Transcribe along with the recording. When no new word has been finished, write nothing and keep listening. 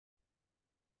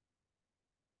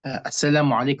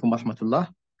Assalamu alaikum wa rahmatullah.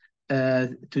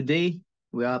 Today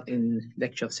we are in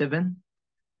lecture 7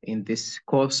 in this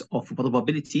course of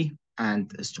probability and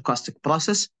stochastic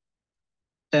process.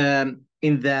 In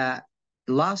the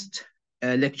last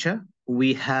lecture,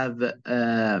 we have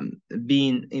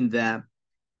been in the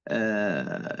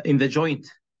joint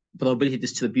probability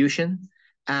distribution,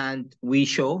 and we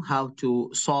show how to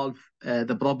solve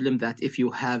the problem that if you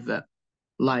have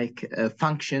like a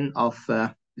function of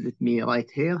let me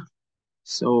write here.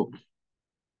 So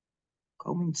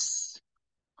comments.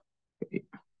 Okay.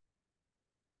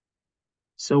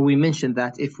 So we mentioned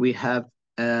that if we have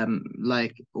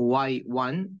like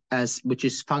y1 as which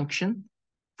is function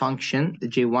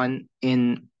j1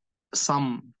 in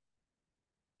some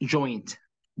joint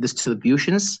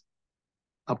distributions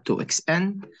up to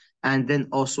xn, and then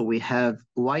also we have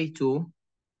y2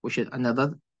 which is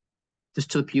another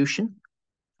distribution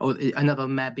or another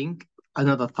mapping,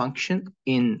 another function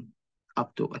in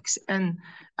up to xn,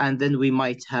 and then we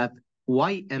might have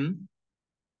ym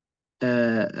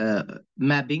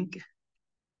mapping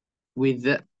with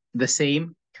the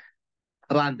same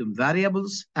random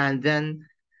variables, and then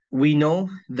we know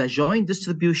the joint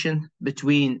distribution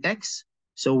between x.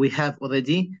 So we have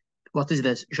already what is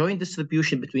the joint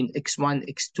distribution between x1,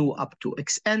 x2 up to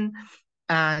xn,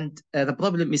 and the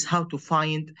problem is how to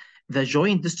find the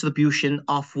joint distribution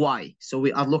of y. So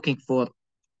we are looking for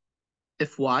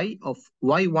fy of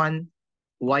y1,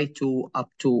 y2 up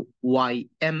to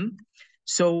ym.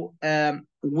 So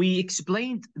we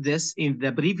explained this in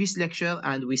the previous lecture,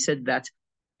 and we said that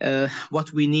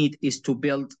what we need is to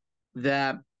build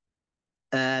the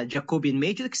Jacobian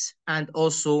matrix and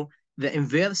also the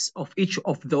inverse of each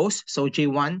of those. So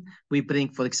J1, we bring,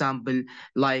 for example,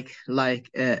 like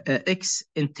x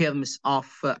in terms of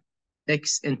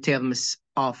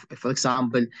for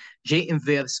example, J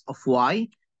inverse of y,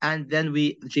 and then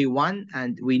we J1,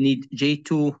 and we need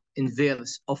J2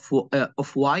 inverse of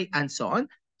y, and so on.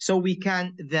 So we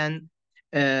can then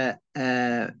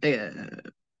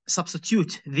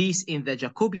substitute these in the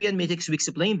Jacobian matrix. We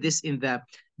explained this in the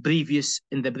previous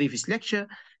lecture,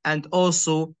 and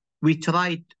also we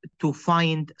tried to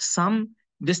find some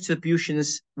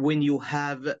distributions when you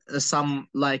have some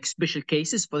like special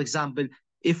cases. For example,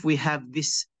 if we have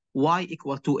this y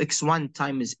equal to x1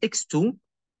 times x2,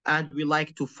 and we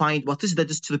like to find what is the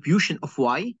distribution of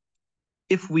y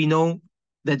if we know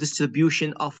the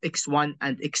distribution of x1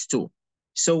 and x2.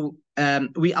 So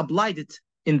we applied it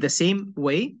in the same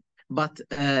way, but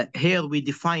here we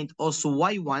defined also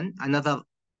y1, another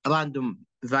random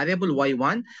variable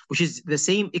y1, which is the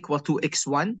same equal to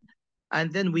x1,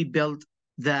 and then we build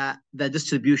the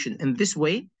distribution in this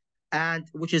way, and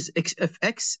which is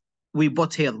x, we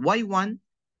put here y1,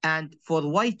 and for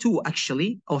y2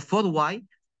 actually, or for y,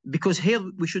 because here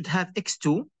we should have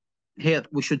x2, here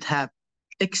we should have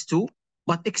x2,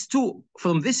 but x2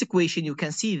 from this equation you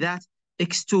can see that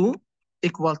x2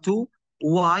 equal to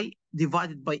y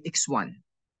divided by x1,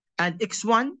 and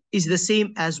x1 is the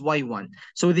same as y1.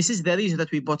 So this is the reason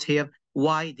that we put here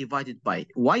y divided by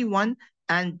y1,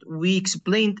 and we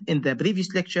explained in the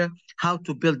previous lecture how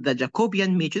to build the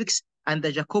Jacobian matrix, and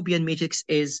the Jacobian matrix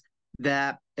is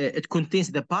it contains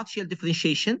the partial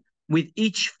differentiation with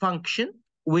each function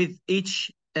with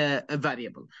each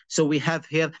variable. So we have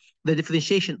here the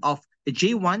differentiation of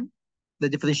J1,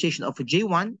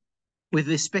 with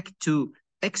respect to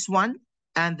x1,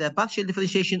 and the partial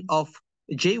differentiation of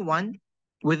J1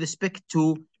 with respect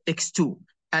to x2.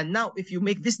 And now if you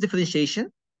make this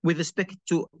differentiation with respect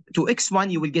to x1,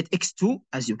 you will get x2,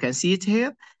 as you can see it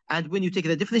here. And when you take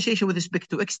the differentiation with respect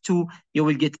to x2, you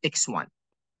will get x1.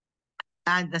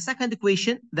 And the second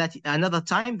equation, that another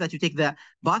time that you take the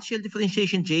partial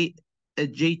differentiation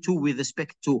J2 with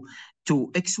respect to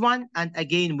x1, and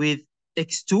again with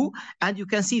x2, and you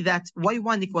can see that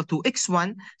y1 equal to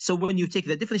x1. So when you take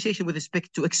the differentiation with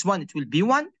respect to x1, it will be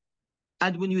 1.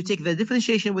 And when you take the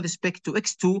differentiation with respect to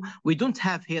x2, we don't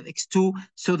have here x2,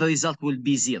 so the result will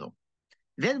be 0.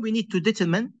 Then we need to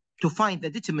find the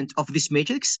determinant of this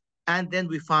matrix, and then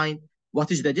we find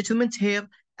what is the determinant here,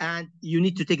 and you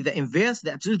need to take the inverse,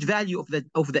 the absolute value of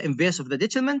the inverse of the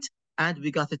determinant, and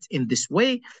we got it in this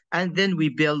way. And then we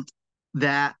build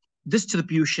the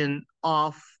distribution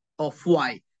of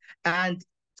y. And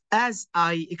as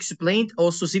I explained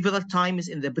also several times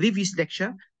in the previous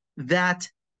lecture, that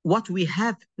what we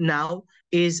have now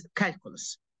is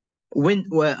calculus. When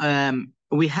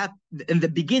we have, in the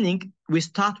beginning, we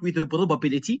start with the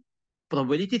probability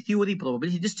theory,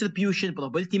 probability distribution,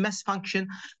 probability mass function,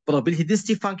 probability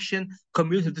density function,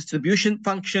 commutative distribution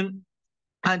function,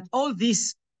 and all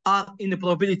these are in the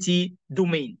probability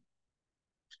domain.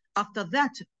 After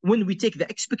that, when we take the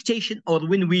expectation, or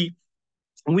when we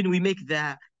make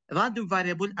the random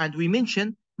variable, and we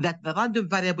mention that the random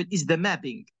variable is the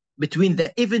mapping between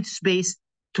the event space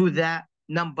to the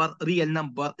real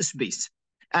number space.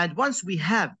 And once we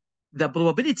have the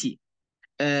probability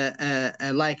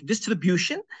like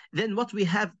distribution, then what we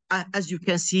have, as you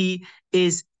can see,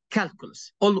 is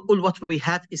calculus. All what we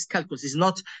have is calculus. Is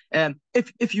not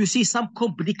if you see some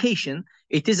complication,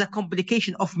 it is a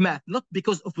complication of math, not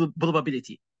because of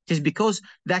probability. It is because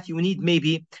that you need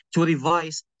maybe to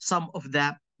revise some of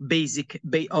the basic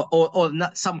or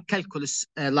not some calculus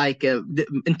like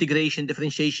integration,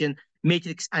 differentiation,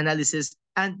 matrix analysis.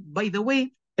 And by the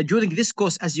way, during this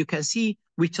course, as you can see,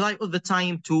 we try all the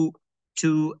time to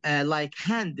like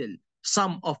handle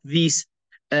some of these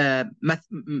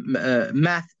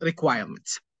math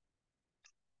requirements.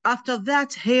 After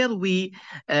that, here we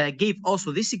gave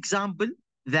also this example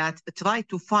that try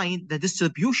to find the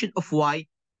distribution of y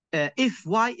if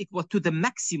y equal to the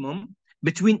maximum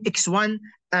between x1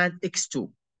 and x2.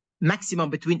 Maximum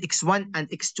between x1 and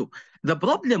x2. The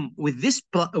problem with this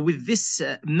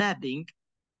mapping,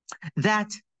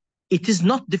 that it is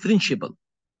not differentiable.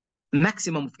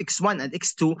 Maximum of x1 and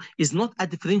x2 is not a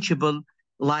differentiable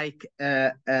like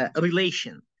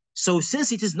relation. So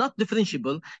since it is not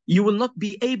differentiable, you will not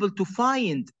be able to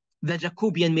find the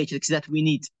Jacobian matrix that we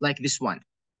need, like this one.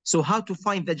 So how to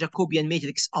find the Jacobian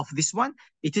matrix of this one?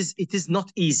 It is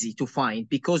not easy to find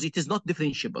because it is not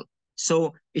differentiable.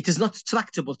 So it is not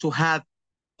tractable to have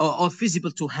or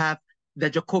feasible to have the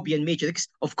Jacobian matrix.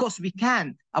 Of course, we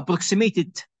can approximate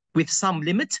it with some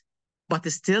limit, but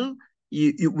still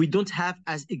we don't have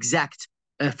as exact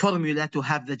formula to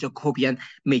have the Jacobian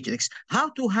matrix. How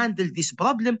to handle this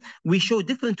problem? We show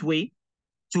different way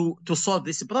to solve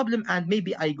this problem, and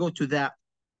maybe I go to the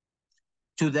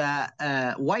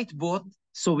whiteboard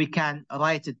so we can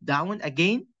write it down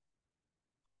again.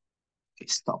 Okay,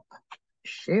 stop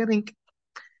sharing,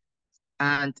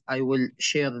 and I will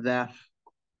share the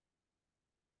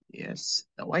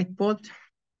whiteboard.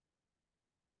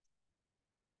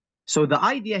 So the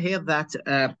idea here that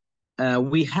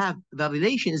we have the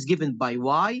relation is given by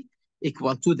y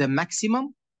equal to the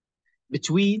maximum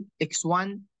between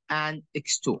x1 and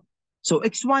x2. So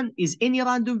x1 is any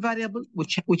random variable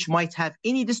which might have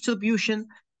any distribution,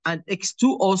 and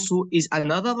x2 also is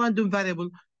another random variable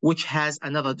which has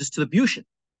another distribution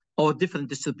or different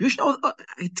distribution, or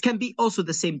it can be also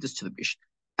the same distribution.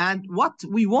 And what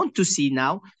we want to see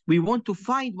now, we want to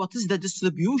find what is the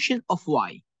distribution of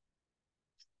y.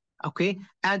 Okay,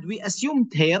 and we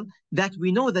assumed here that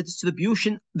we know the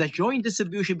distribution, the joint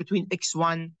distribution between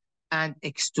x1 and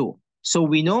x2. So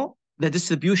we know the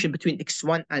distribution between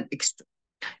x1 and x2.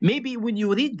 Maybe when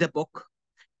you read the book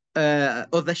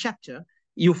or the chapter,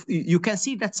 you can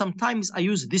see that sometimes I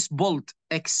use this bold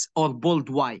x or bold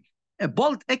y. A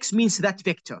bold x means that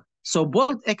vector. So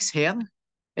bold x here,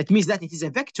 it means that it is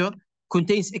a vector,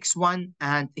 contains x1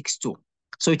 and x2.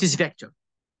 So it is vector.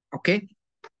 Okay.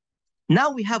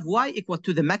 Now we have y equal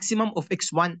to the maximum of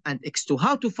x1 and x2.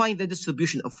 How to find the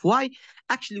distribution of y?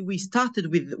 Actually, we started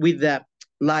with the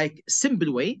like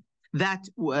simple way that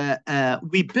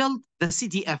we built the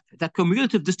CDF, the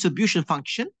cumulative distribution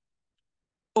function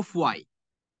of y.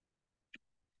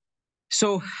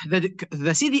 So the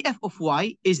CDF of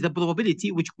y is the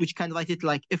probability, which can write it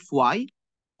like Fy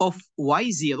of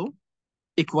y0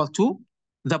 equal to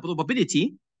the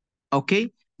probability,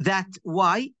 okay, that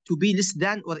y to be less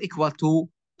than or equal to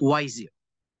y0.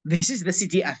 This is the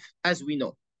CDF, as we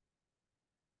know.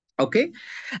 Okay,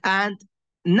 and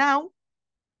now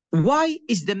y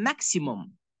is the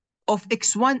maximum of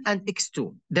x1 and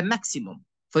x2, the maximum.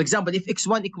 For example, if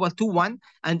x1 equal to 1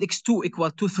 and x2 equal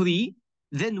to 3,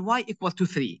 then y equal to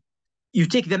 3. You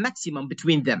take the maximum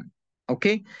between them.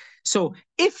 Okay, so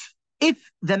if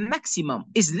the maximum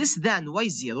is less than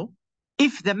y0,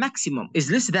 if the maximum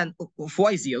is less than of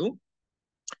y0,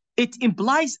 it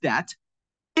implies that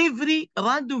every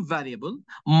random variable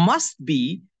must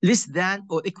be less than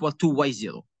or equal to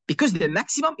y0. Because the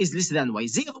maximum is less than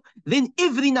y0, then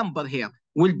every number here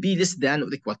will be less than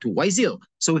or equal to y0.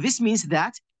 So this means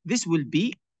that this will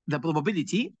be the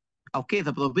probability, okay,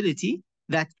 the probability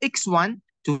that x1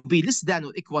 to be less than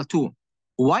or equal to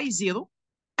y0,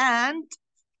 and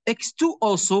x2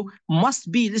 also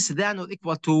must be less than or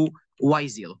equal to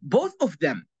y0. Both of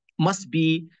them must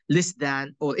be less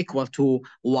than or equal to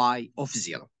y of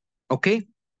 0. Okay?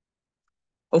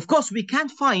 Of course, we can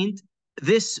find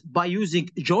this by using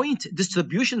joint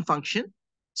distribution function.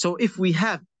 So if we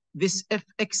have this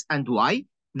fx and y,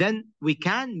 then we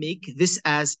can make this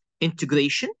as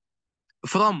integration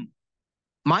from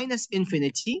minus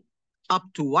infinity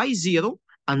up to y0,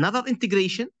 another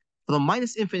integration from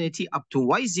minus infinity up to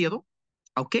y0,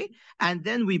 okay? And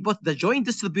then we put the joint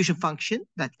distribution function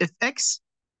that fx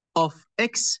of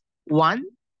x1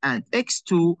 and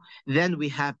x2, then we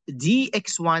have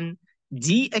dx1,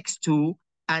 dx2,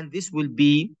 and this will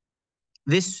give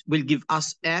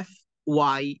us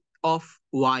fy of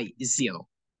y0,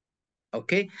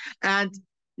 okay? And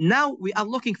now we are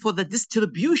looking for the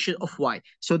distribution of y.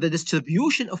 So the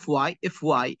distribution of y, if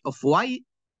y of y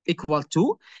equal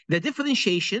to the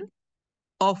differentiation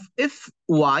of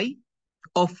fy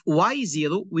of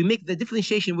y0, we make the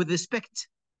differentiation with respect.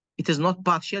 It is not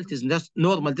partial, it is just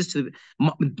normal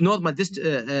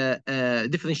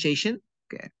differentiation.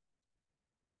 Okay.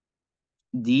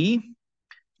 D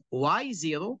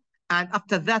y0, and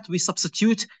after that we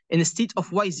substitute instead of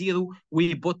y0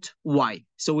 we put y.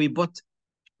 So we put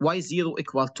y0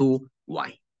 equal to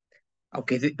y.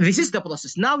 Okay, this is the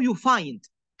process. Now you find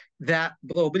the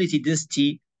probability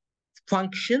density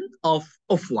function of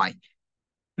y.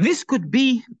 This could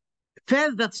be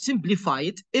further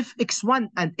simplified if x1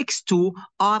 and x2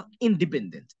 are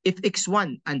independent. If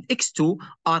x1 and x2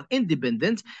 are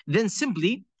independent, then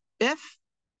simply f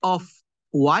of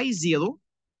y0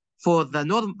 for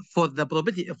the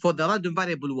probability for the random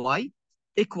variable y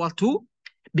equal to,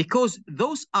 because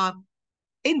those are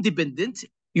independent,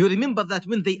 you remember that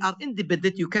when they are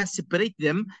independent you can separate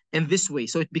them in this way.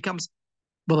 So it becomes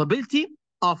probability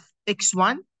of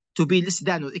x1 to be less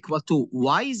than or equal to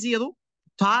y0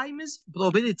 times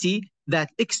probability that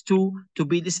x2 to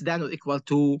be less than or equal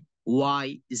to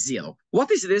y0.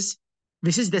 What is this?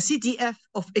 This is the CDF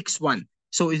of x1.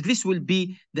 So this will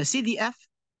be the CDF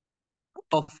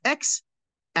of x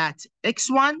at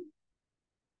x1.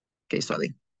 Okay,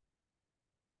 sorry.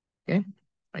 Okay,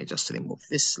 I just remove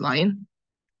this line.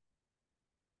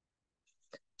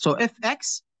 So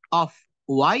fx of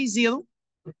y0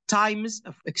 times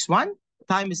of x1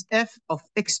 times f of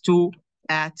x2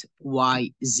 at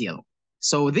y0.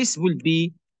 So this will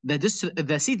be the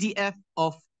CDF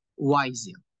of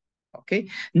y0. Okay.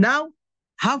 Now,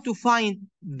 how to find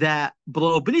the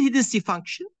probability density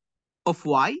function of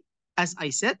y? As I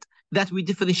said, that we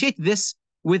differentiate this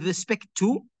with respect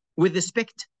to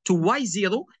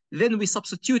y0. Then we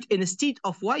substitute instead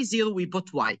of y0 we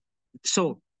put y.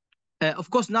 So, of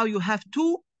course, now you have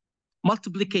two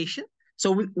multiplication.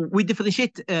 So we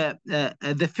differentiate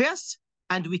the first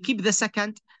and we keep the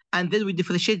second, and then we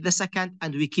differentiate the second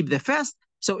and we keep the first.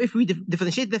 So if we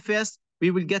differentiate the first,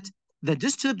 we will get the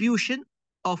distribution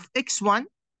of x1,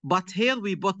 but here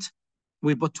we put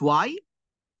y,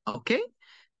 okay,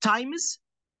 times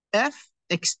f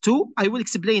x2. I will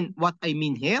explain what I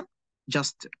mean here,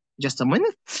 just a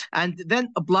minute, and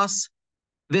then plus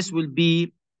this will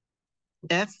be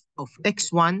f of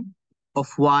x1 of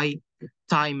y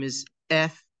times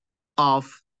f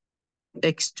of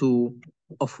x2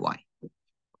 of y.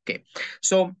 Okay,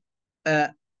 so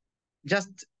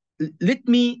just let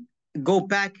me go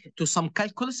back to some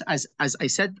calculus as I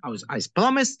said, as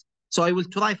promised. So I will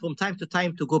try from time to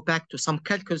time to go back to some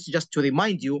calculus just to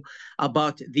remind you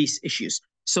about these issues.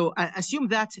 So assume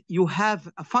that you have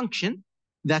a function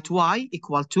that y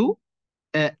equal to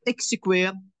x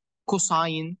squared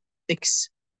cosine x,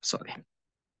 sorry.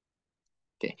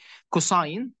 Okay,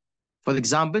 cosine, for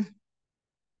example,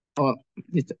 or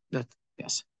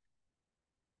yes,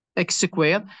 x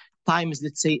squared times,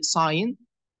 let's say, sine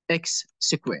x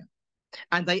squared.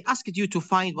 And I asked you to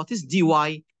find what is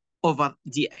dy over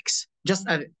dx. Just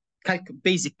a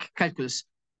basic calculus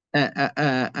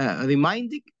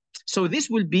reminding. So this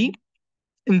will be,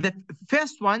 in the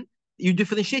first one, you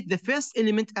differentiate the first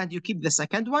element and you keep the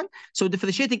second one. So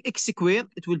differentiating x squared,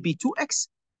 it will be 2x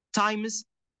times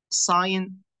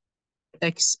sine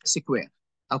x squared,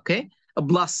 okay?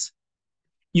 Plus,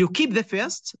 you keep the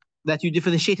first that you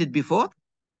differentiated before,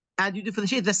 and you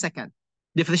differentiate the second.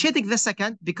 Differentiating the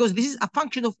second, because this is a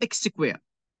function of x squared,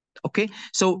 okay?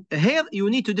 So here you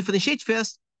need to differentiate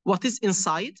first what is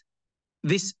inside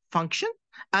this function,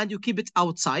 and you keep it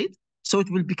outside. So it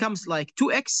will becomes like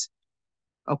 2x,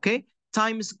 okay,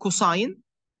 times cosine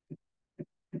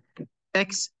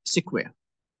x squared.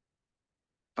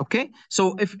 Okay,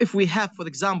 so if we have, for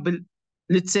example,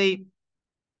 let's say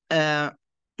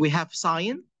we have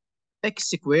sine x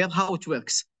squared, how it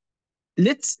works.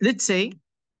 Let's say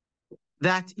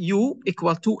that u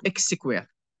equal to x squared.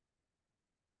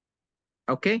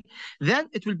 Okay, then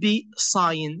it will be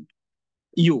sine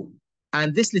u,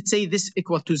 and this, let's say this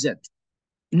equal to z.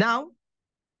 Now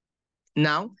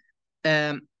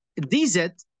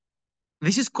dz,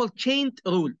 this is called chain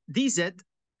rule. dz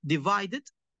divided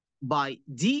by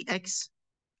dx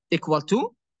equal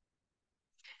to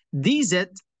dz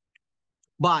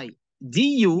by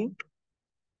du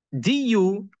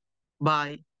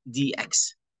by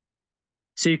dx.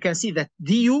 So you can see that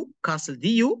du cancel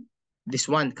du, this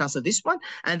one cancel this one,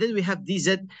 and then we have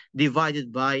dz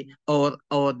divided by or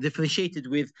differentiated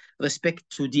with respect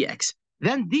to dx.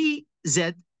 Then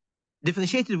dz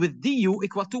differentiated with du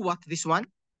equal to what? This one,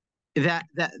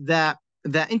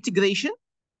 the integration,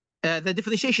 the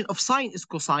differentiation of sine is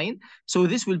cosine, so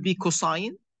this will be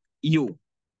cosine u.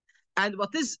 And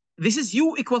what is this? Is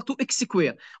u equal to x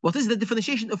squared. What is the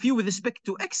differentiation of u with respect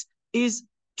to x? Is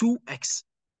 2x.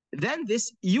 Then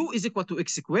this u is equal to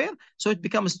x squared, so it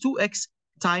becomes 2x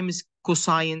times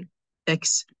cosine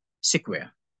x squared.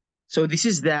 So this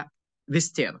is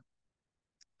this term.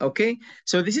 Okay,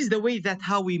 so this is the way that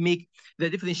how we make the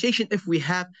differentiation if we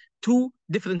have two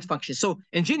different functions. So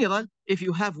in general, if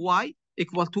you have y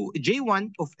equal to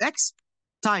j1 of x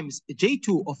times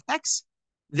j2 of x,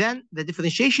 then the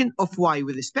differentiation of y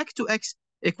with respect to x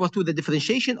equal to the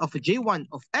differentiation of j1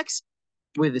 of x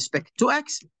with respect to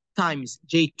x times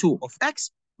j2 of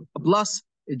x plus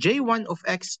j1 of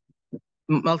x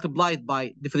multiplied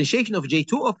by differentiation of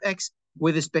j2 of x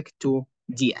with respect to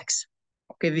dx.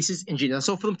 Okay, this is in general.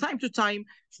 So from time to time,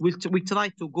 we try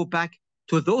to go back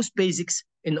to those basics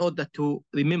in order to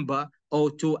remember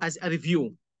or to as a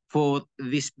review for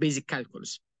this basic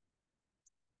calculus.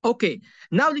 Okay,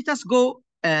 now let us go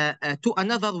to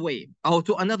another way or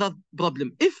to another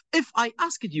problem. If I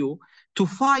asked you to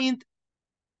find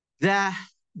the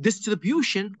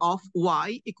distribution of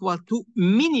y equal to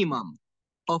minimum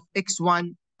of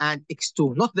x1 and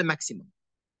x2, not the maximum.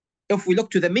 If we look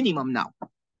to the minimum now,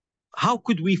 how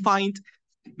could we find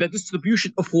the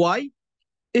distribution of y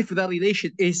if the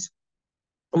relation is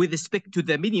with respect to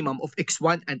the minimum of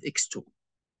x1 and x2?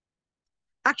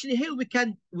 Actually, here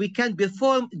we can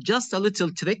perform just a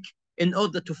little trick in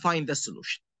order to find the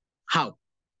solution. How?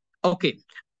 Okay,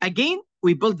 again,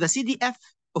 we build the CDF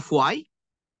of y,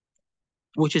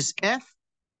 which is f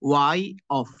y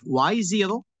of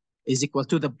y0 is equal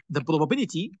to the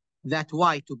probability that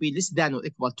y to be less than or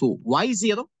equal to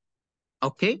y0.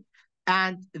 Okay,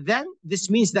 and then this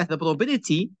means that the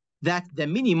probability that the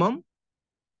minimum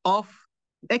of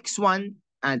x1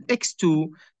 and x2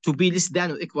 to be less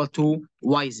than or equal to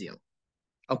y0.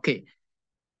 Okay,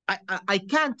 I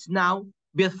can't now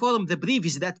perform the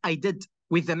previous that I did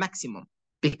with the maximum,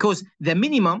 because the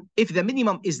minimum, if the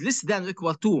minimum is less than or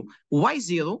equal to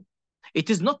y0, it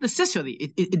is not necessary.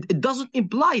 It doesn't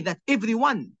imply that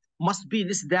everyone must be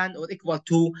less than or equal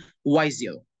to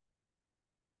y0.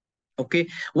 Okay,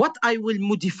 what I will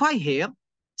modify here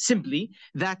simply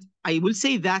that I will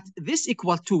say that this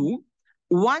equal to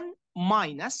 1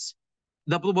 minus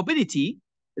the probability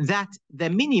that the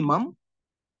minimum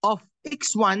of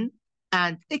x1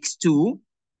 and x2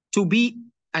 to be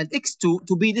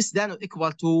less than or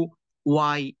equal to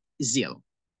y0.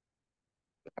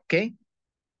 Okay,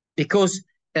 because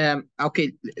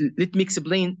okay, let me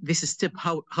explain this step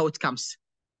how it comes.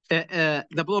 The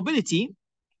probability,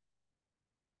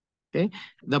 okay,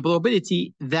 the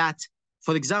probability that,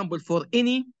 for example, for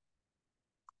any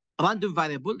random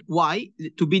variable y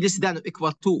to be less than or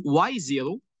equal to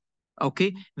y0,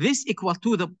 okay, this equal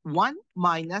to the 1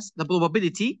 minus the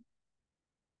probability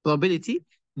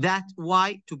that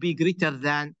y to be greater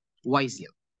than y0.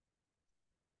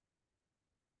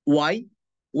 Why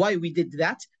we did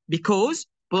that? Because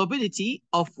probability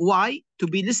of y to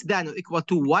be less than or equal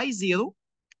to y0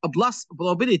 plus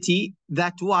probability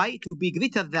that y to be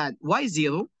greater than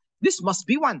y0, this must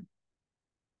be 1.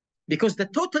 Because the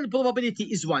total probability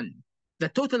is 1. The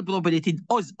total probability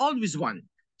is always 1.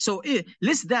 So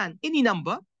less than any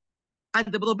number, and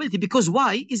the probability, because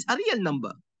y is a real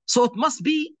number, so it must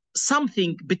be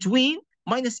something between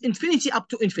minus infinity up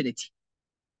to infinity.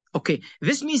 Okay,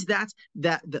 this means that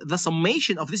the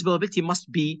summation of this probability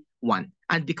must be 1.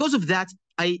 And because of that,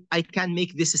 I can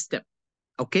make this step.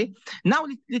 Okay, now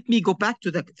let me go back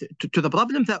to the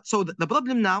problem. So the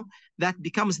problem now that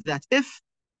becomes that if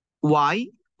y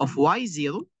of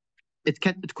y0,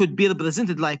 it could be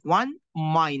represented like 1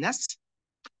 minus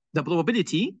the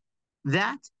probability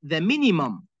that the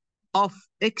minimum of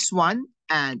x1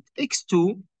 and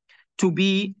x2 to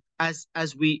be as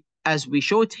we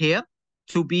show it here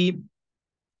to be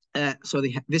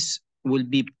sorry, this will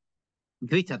be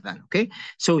greater than. Okay,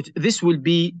 so this will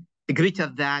be greater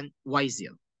than y0.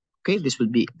 Okay, this will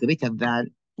be greater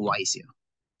than y0.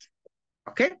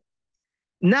 Okay,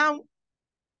 now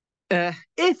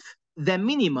if the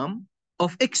minimum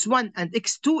of x1 and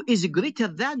x2 is greater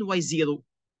than y0,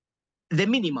 the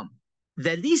minimum,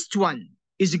 the least one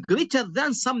is greater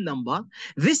than some number,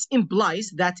 this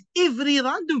implies that every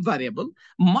random variable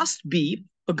must be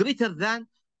greater than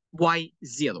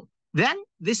y0. Then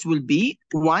this will be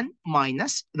 1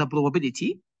 minus the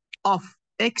probability of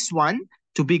x1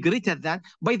 to be greater than.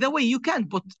 By the way, you can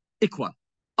put equal,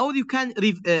 or you can,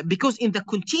 because in the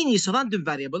continuous random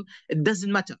variable, it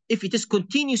doesn't matter. If it is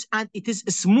continuous and it is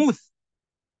smooth,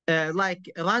 like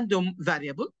a random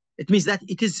variable, it means that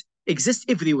it exists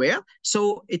everywhere.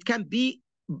 So it can be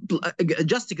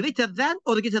just greater than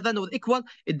or equal.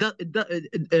 It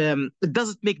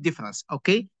doesn't make difference,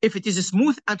 okay? If it is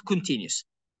smooth and continuous,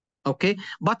 okay?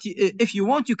 But if you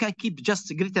want, you can keep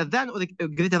just greater than or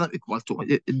equal to.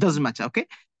 It doesn't matter, okay?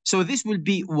 So this will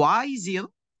be y0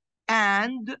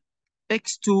 and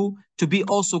x2 to be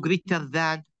also greater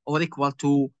than or equal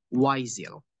to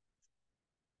y0.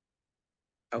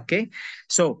 Okay,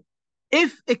 so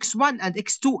if x1 and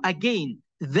x2 again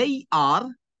they are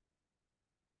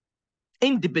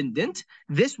independent,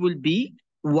 this will be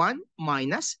 1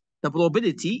 minus the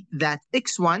probability that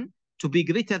x1 to be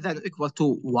greater than or equal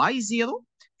to y0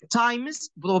 times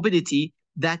probability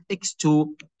that x2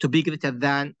 to be greater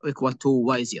than or equal to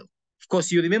y0. Of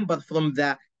course, you remember from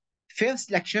the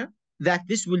first lecture that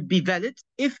this will be valid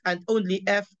if and only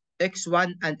if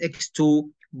x1 and x2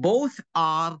 both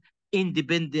are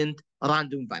independent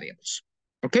random variables.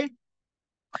 Okay?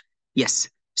 Yes.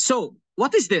 So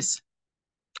what is this?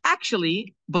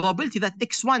 Actually, probability that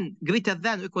x1 greater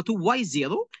than or equal to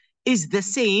y0 is the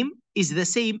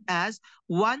same as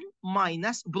 1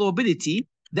 minus probability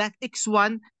that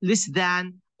x1 less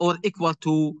than or equal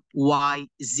to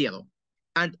y0.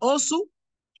 And also,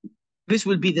 this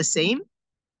will be the same.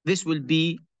 This will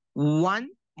be 1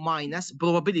 minus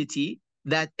probability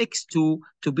that x2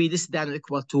 to be less than or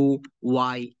equal to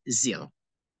y0.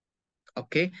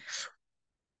 Okay.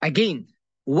 Again,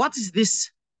 what is this?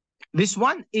 This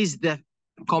one is the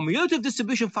cumulative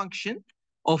distribution function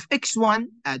of x1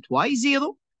 at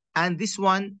y0, and this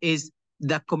one is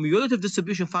the cumulative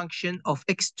distribution function of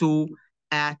x2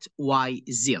 at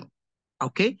y0.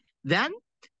 Okay. Then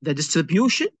the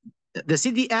distribution, the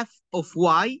CDF of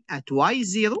y at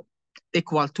y0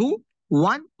 equal to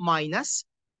 1 minus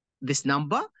this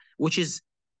number, which is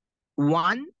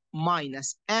 1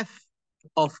 minus f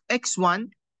of x1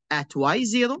 at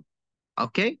y0,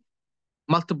 okay,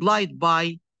 multiplied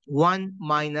by 1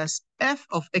 minus f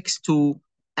of x2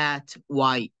 at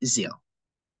y0.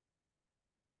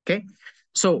 Okay,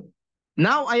 so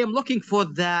now I am looking for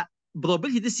the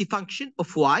probability density function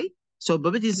of y. So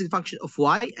probability density function of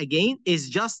y, again, is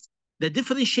just the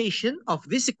differentiation of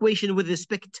this equation with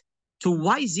respect to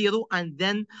y0, and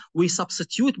then we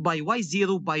substitute by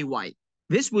y0 by y.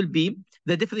 This will be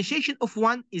the differentiation of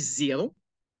 1 is 0,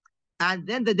 and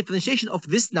then the differentiation of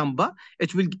this number,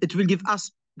 it will give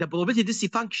us the probability density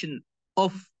function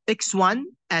of x1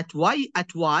 at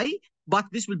y, but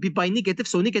this will be by negative,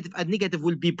 so negative and negative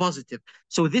will be positive.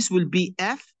 So this will be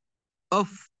f of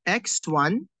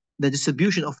x1, the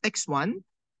distribution of x1,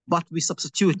 but we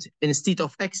substitute instead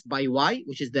of x by y,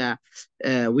 which is the,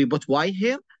 we put y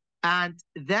here, and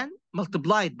then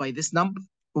multiplied by this number,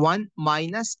 1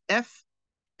 minus f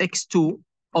x2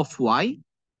 of y,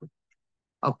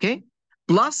 okay,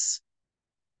 plus,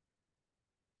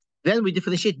 then we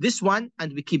differentiate this one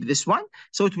and we keep this one.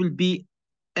 So it will be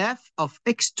f of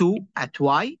x2 at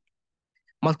y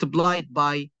multiplied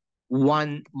by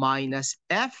 1 minus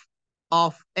f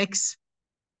of x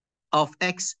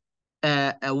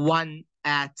 1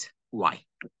 at y.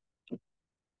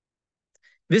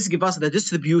 This gives us the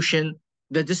distribution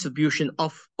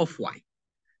of y.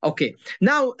 Okay,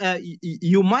 now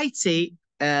you might say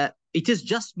it is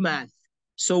just math.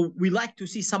 So we like to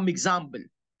see some example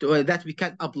that we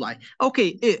can apply.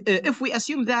 Okay, if we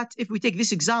assume that, if we take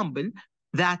this example,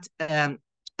 that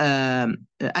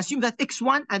assume that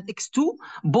x1 and x2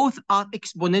 both are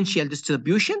exponential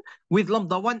distribution with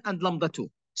lambda 1 and lambda 2.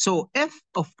 So f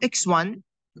of x1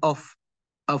 of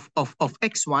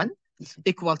x1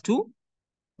 equal to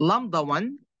lambda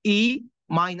 1 e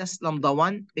minus lambda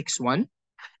 1 x1,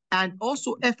 and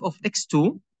also f of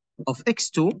x2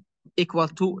 equal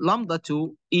to lambda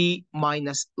 2 e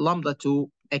minus lambda 2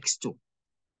 x2.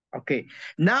 Okay,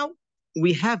 now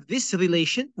we have this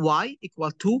relation y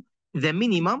equal to the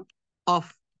minimum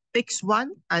of x1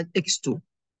 and x2.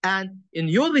 And in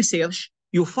your research,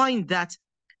 you find that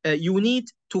you need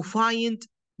to find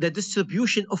the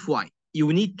distribution of y.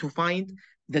 You need to find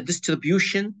the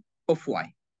distribution of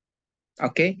y.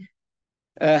 Okay.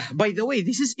 By the way,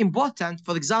 this is important,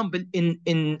 for example,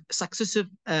 in successive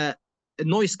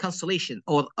noise cancellation,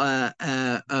 or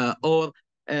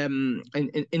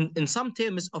in some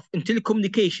terms of in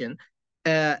telecommunication,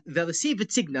 the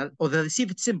received signal or the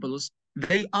received symbols,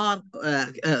 they arrive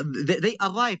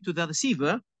to the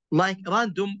receiver like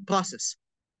random process.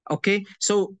 Okay,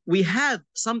 so we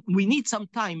need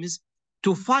sometimes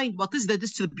to find what is the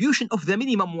distribution of the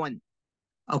minimum one.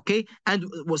 Okay, and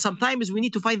sometimes we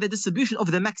need to find the distribution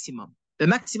of the maximum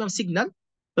signal,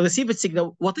 the received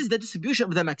signal. What is the distribution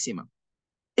of the maximum?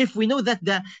 If we know that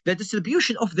the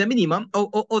distribution of the minimum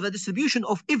or the distribution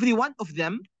of every one of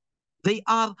them, they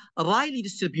are Rayleigh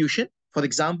distribution, for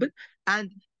example,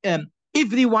 and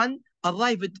everyone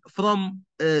arrived from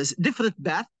different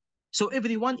path. So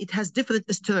everyone, it has different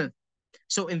strength.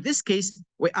 So in this case,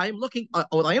 I am looking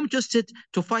or I am interested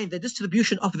to find the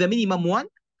distribution of the minimum one.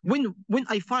 When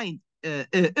I find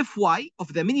Fy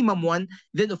of the minimum one,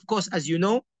 then of course, as you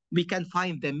know, we can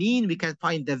find the mean, we can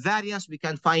find the variance, we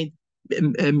can find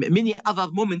many other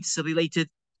moments related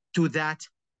to that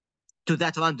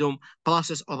random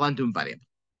process or random variable.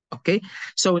 Okay,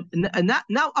 so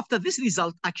now after this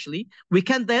result, actually, we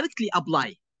can directly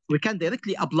apply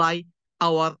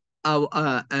our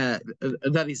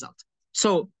the result.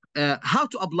 So how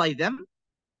to apply them?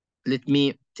 Let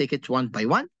me take it one by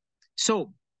one.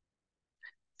 So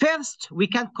first, we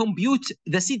can compute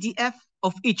the CDF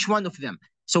of each one of them.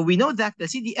 So we know that the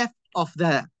CDF of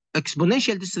the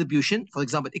exponential distribution, for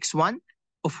example, x1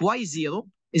 of y0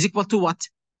 is equal to what?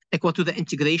 Equal to the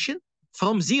integration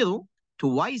from 0 to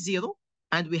y0.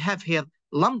 And we have here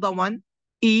lambda 1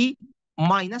 e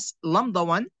minus lambda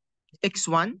 1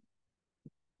 x1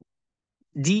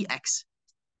 dx.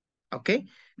 Okay,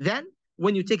 then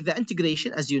when you take the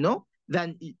integration, as you know,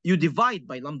 then you divide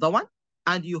by lambda 1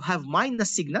 and you have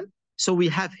minus signal. So we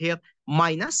have here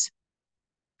minus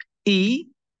e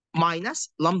minus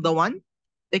lambda 1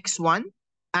 x1,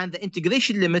 and the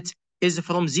integration limit is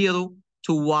from 0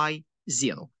 to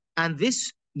y0. And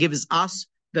this gives us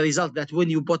the result that when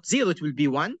you put 0, it will be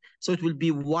 1. So it will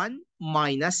be 1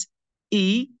 minus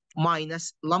e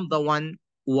minus lambda 1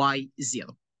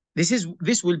 y0.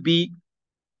 This will be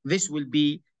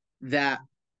the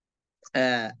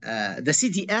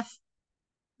CDF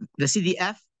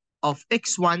of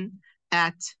x1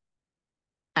 at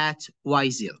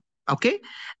y0. Okay,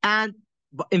 and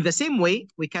in the same way,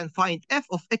 we can find f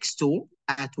of x2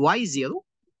 at y0,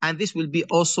 and this will be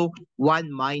also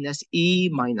 1 minus e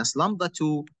minus lambda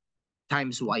 2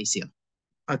 times y0.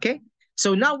 Okay,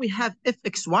 so now we have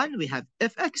fx1, we have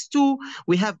fx2,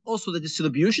 we have also the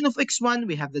distribution of x1,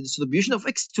 we have the distribution of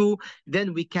x2.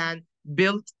 Then we can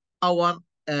build our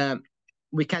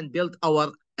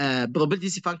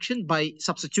probability function by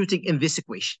substituting in this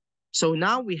equation. So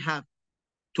now we have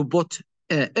to put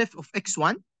f of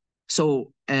x1.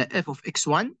 So f of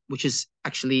x1, which is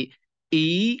actually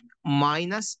e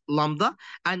minus lambda,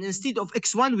 and instead of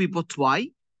x1 we put y,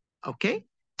 okay,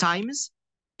 times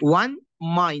 1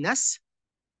 minus,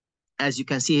 as you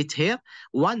can see it here,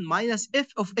 1 minus f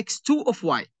of x2 of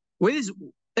y. Where is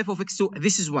f of x2?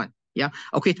 This is 1. Yeah,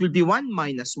 okay, it will be 1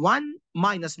 minus 1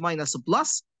 minus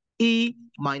plus e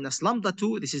minus lambda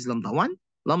 2. This is lambda 1,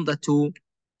 lambda 2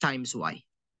 times y.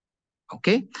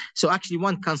 Okay, so actually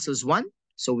 1 cancels 1,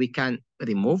 so we can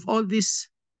remove all this.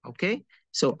 Okay,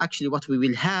 so actually what we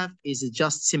will have is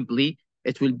just simply,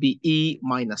 it will be e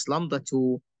minus lambda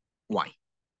 2 y.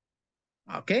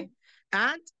 Okay,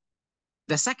 and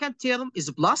the second term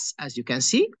is plus, as you can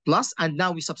see, plus, and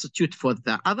now we substitute for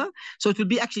the other. So it will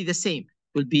be actually the same.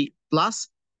 It will be plus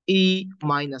e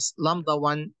minus lambda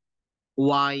 1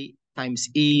 y times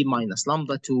e minus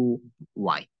lambda 2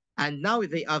 y. And now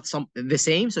they are the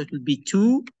same, so it will be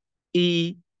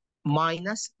 2e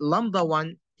minus lambda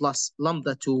 1 plus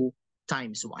lambda 2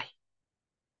 times y.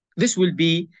 This will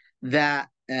be the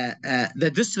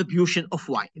distribution of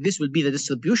y. This will be the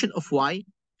distribution of y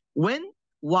when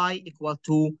y equal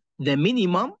to the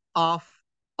minimum of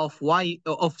x1,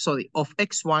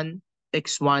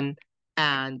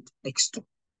 and x2.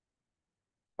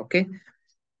 Okay.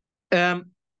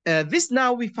 This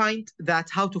now we find that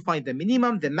how to find the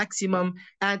minimum, the maximum,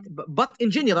 but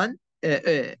in general,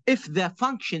 if the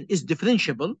function is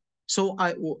differentiable, so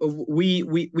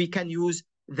we can use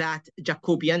that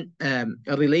Jacobian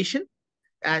relation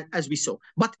as we saw.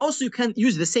 But also you can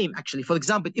use the same actually. For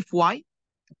example, if y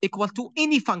equal to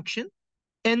any function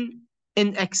in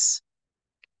x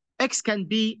can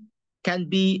be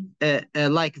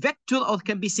like vector or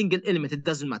can be single element. It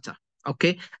doesn't matter.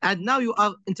 Okay, and now you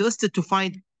are interested to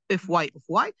find fy of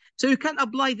y, so you can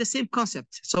apply the same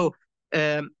concept. So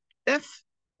fy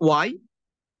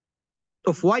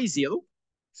of y0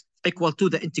 equal to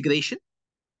the integration.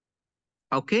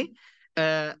 Okay,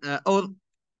 or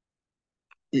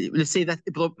let's say that,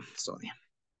 sorry,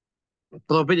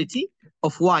 probability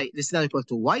of y less than or equal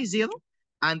to y0,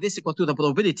 and this equal to the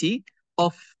probability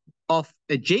of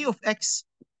j of x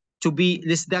to be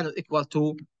less than or equal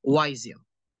to y0.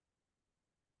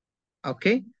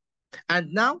 Okay,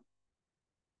 and now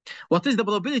what is the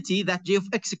probability that j of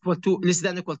x equal to less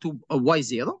than or equal to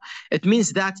y0? It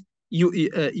means that you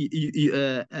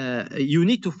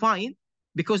need to find,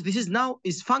 because this is now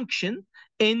is function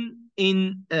in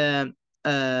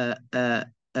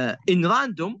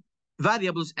random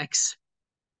variables x.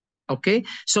 Okay,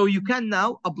 so you can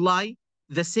now apply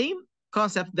the same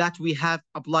concept that we have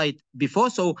applied before.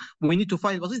 So we need to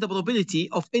find what is the probability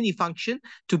of any function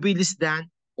to be less than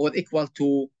or equal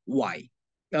to y,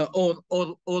 or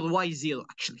y0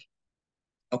 actually.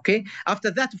 Okay, after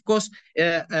that, of course,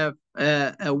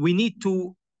 we need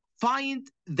to find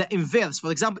the inverse.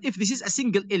 For example, if this is a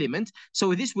single element,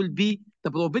 so this will be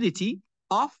the probability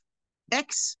of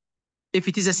x, if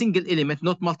it is a single element,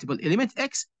 not multiple element,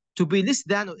 x to be less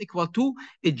than or equal to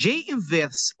a j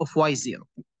inverse of y0.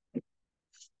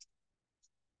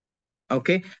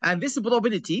 Okay, and this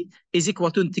probability is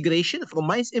equal to integration from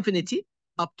minus infinity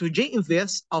up to j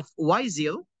inverse of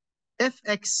y0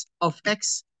 fx of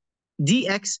x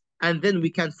dx, and then we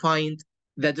can find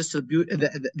the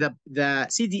the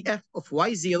CDF of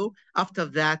y0. After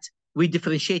that, we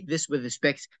differentiate this with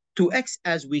respect to x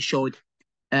as we showed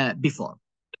before.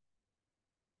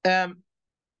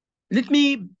 Let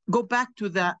me go back to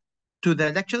the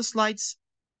lecture slides.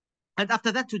 And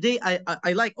after that, today,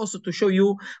 I like also to show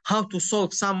you how to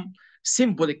solve some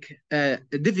symbolic,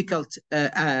 difficult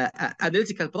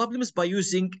analytical problems by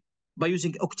using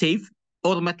Octave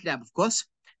or MATLAB, of course.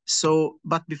 So,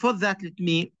 but before that, let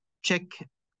me check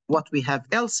what we have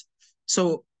else.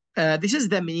 So this is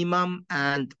the minimum,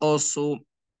 and also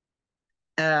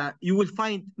you will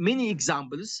find many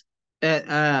examples.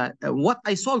 What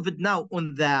I solved now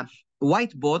on the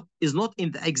whiteboard is not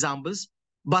in the examples,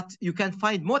 but you can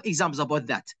find more examples about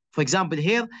that. For example,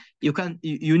 here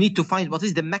you need to find what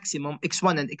is the maximum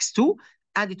x1 and x2,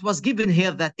 and it was given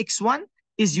here that x1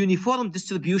 is uniform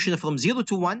distribution from 0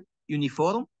 to 1,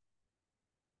 uniform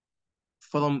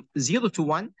from 0 to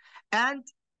 1, and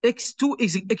x2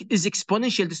 is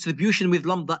exponential distribution with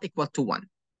lambda equal to 1.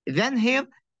 Then here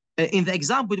in the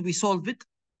example we solve it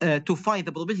to find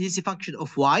the probability is a function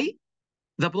of y,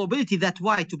 the probability that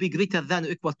y to be greater than or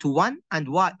equal to 1, and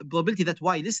y probability that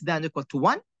y less than or equal to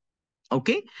 1.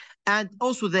 Okay, and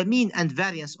also the mean and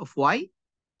variance of y,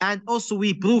 and also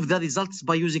we prove the results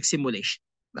by using simulation.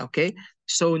 Okay,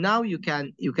 so now you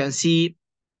can see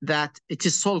that it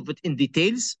is solved in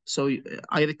details. So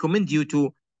I recommend you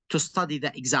to study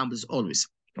the examples always.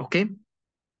 Okay.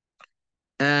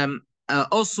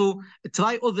 Also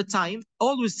try all the time,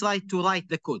 always try to write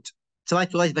the code. Try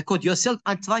to write the code yourself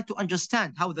and try to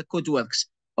understand how the code works.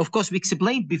 Of course, we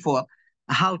explained before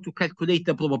how to calculate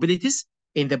the probabilities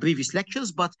in the previous lectures,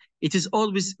 but it is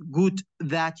always good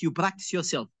that you practice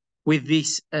yourself with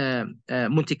these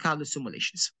Monte Carlo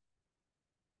simulations.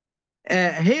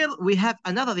 Here we have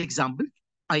another example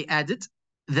I added,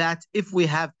 that if we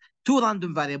have two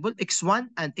random variables, x1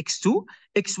 and x2,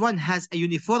 x1 has a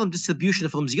uniform distribution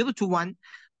from 0 to 1,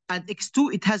 and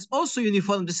x2, it has also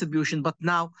uniform distribution, but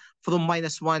now from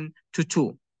 -1 to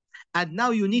 2. And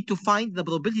now you need to find the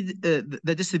probability,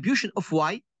 the distribution of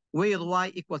y, where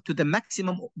y equal to the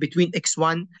maximum between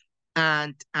x1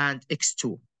 and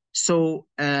x2. So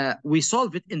we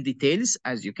solve it in details,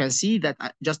 as you can see that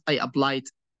I applied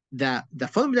the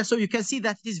formula. So you can see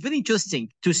that it is very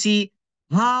interesting to see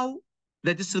how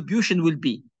the distribution will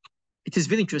be. It is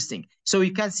very interesting. So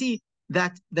you can see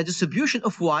that the distribution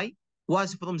of y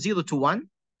was from 0 to 1,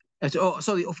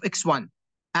 of x1,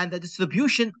 and the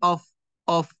distribution of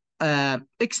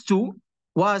x2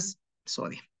 was,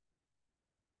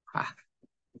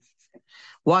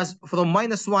 was from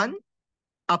 -1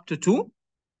 up to 2.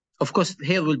 Of course,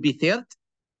 here will be third.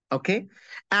 Okay,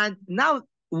 and now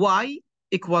y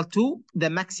equal to the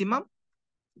maximum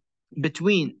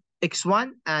between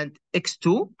x1 and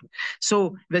x2.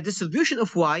 So the distribution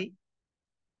of y,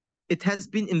 it has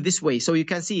been in this way. So you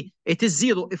can see it is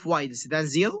 0 if y is than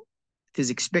 0. It is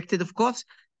expected, of course.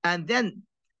 And then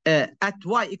at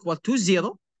y equal to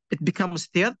 0, it becomes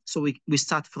third. So we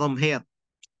start from here,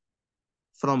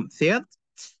 from third.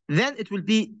 Then it will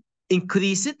be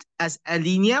increased as a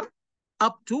linear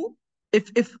up to,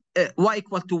 if y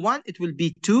equal to 1, it will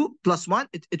be 2 plus 1.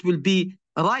 It will be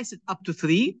rise up to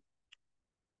 3,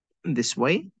 in this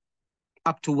way,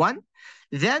 up to 1.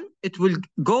 Then it will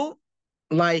go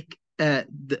like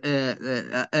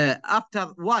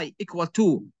after y equal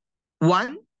to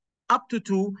 1 up to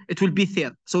 2, it will be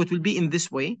third. So it will be in this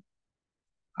way.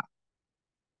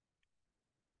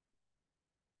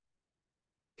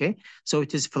 Okay, so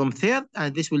it is from third,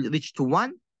 and this will reach to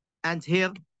 1. And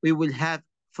here we will have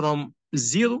from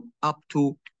 0 up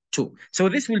to 2. So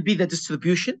this will be the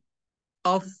distribution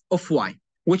of y,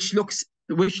 which looks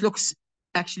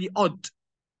actually odd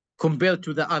compared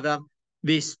to the other,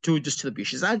 these two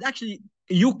distributions. And actually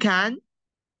you can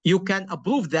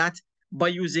approve that by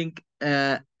using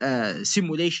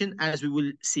simulation, as we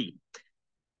will see.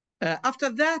 After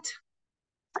that,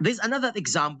 there's another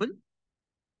example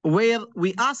where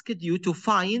we asked you to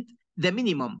find the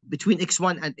minimum between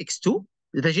x1 and x2,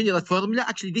 the general formula.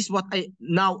 Actually, this is what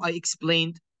I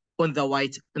explained on the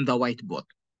whiteboard.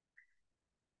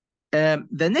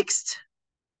 The next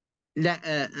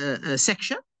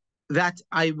section that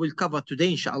I will cover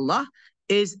today, inshallah,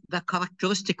 is the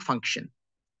characteristic function.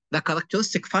 The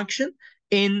characteristic function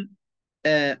in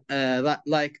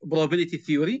like probability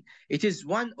theory. It is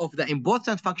one of the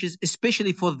important functions,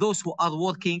 especially for those who are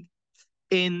working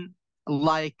in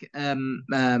like in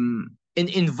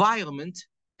environment,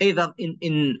 either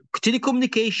in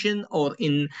telecommunication or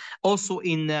also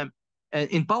in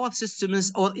power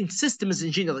systems or in systems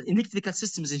in general, electrical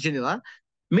systems in general.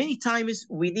 Many times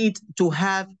we need to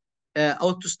have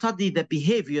or to study the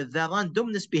behavior, the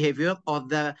randomness behavior or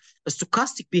the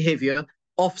stochastic behavior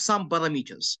of some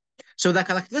parameters. So the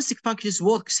characteristic functions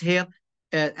works here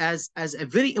as a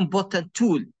very important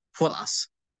tool for us.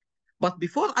 But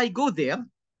before I go there,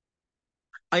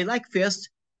 I like first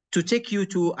to take you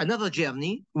to another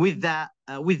journey with the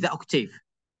Octave.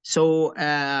 So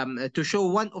to show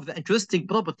one of the interesting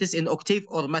properties in Octave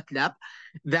or MATLAB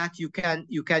that you can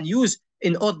use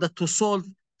in order to solve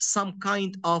some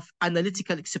kind of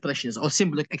analytical expressions or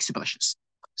symbolic expressions.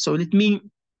 So let me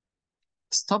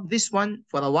stop this one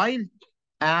for a while,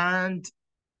 and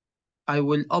I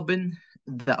will open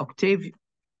the Octave.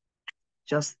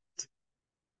 Just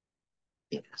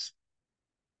yes,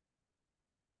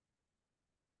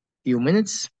 few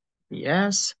minutes.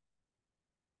 Yes.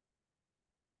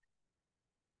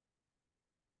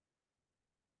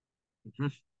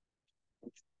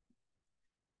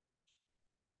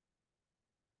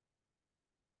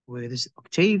 Where is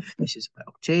Octave? This is my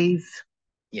Octave.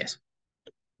 Yes.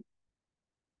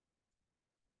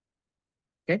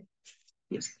 Okay.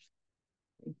 Yes.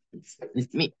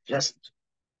 Let me just.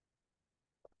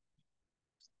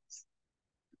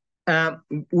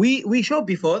 We showed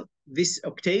before this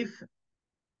Octave.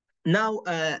 Now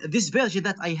this version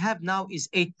that I have now is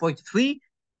 8.3.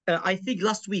 I think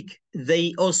last week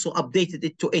they also updated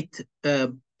it to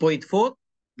 8.4.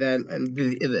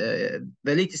 The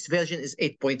latest version is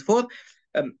 8.4.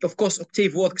 Of course,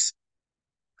 Octave works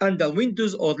under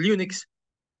Windows or Linux,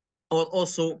 or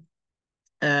also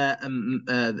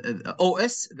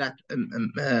OS, that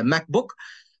MacBook.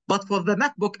 But for the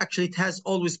MacBook, actually, it has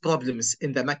always problems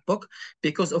in the MacBook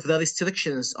because of the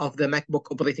restrictions of the MacBook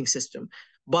operating system.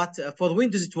 But for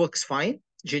Windows, it works fine,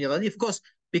 generally, of course,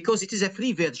 because it is a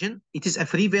free version. It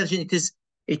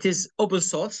is open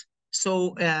source,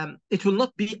 so it will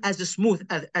not be as smooth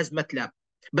as MATLAB.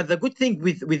 But the good thing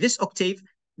with this Octave,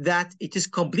 that it is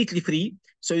completely free,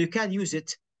 so you can use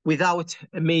it without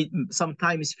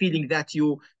sometimes feeling that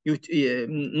you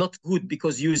not good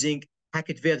because using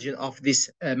hacked version of this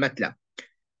MATLAB.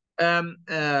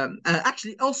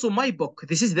 Actually, also my book.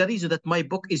 This is the reason that my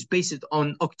book is based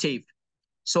on Octave.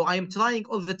 So I am trying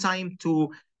all the time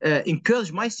to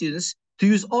encourage my students to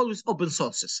use always open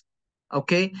sources.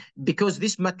 Okay, because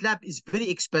this MATLAB is very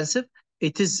expensive.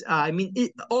 It is,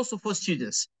 also for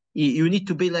students, you need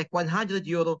to pay like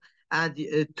 €100, and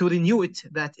to renew it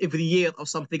that every year or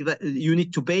something that you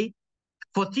need to pay.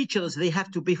 For teachers, they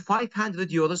have to pay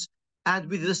 €500, and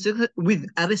with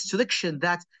a restriction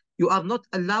that you are not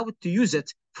allowed to use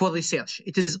it for research.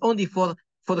 It is only for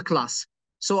the class.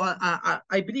 So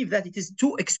I believe that it is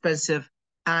too expensive,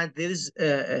 and there is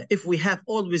if we have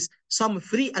always some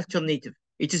free alternative,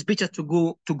 it is better to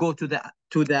go to the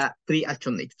free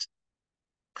alternatives.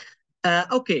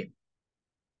 Okay,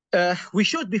 we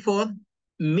showed before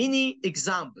many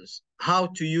examples how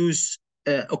to use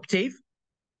Octave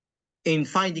in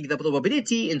finding the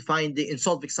probability, in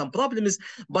solving some problems.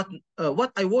 But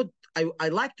what I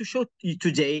like to show you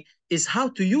today is how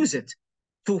to use it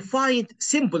to find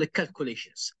symbolic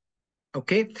calculations.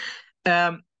 Okay.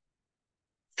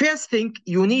 First thing,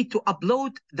 you need to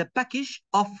upload the package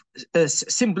of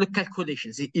symbolic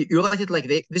calculations. You write it like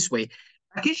this way: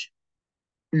 package,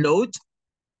 load,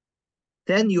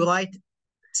 then you write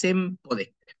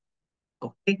symbolic.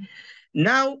 Okay.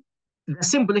 Now the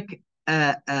symbolic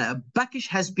package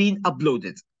has been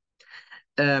uploaded.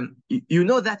 You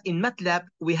know that in MATLAB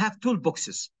we have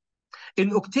toolboxes.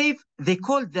 In Octave they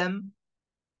call them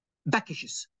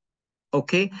packages.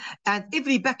 okay? And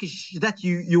every package that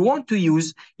you want to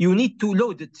use, you need to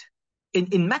load it.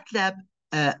 In MATLAB,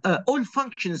 all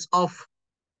functions of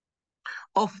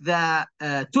the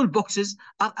toolboxes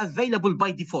are available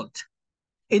by default.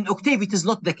 In Octave, it is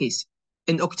not the case.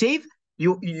 In Octave,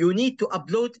 you need to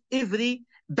upload every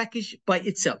package by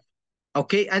itself,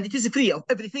 okay? And it is free.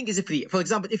 Everything is free. For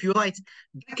example, if you write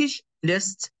package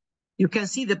list, you can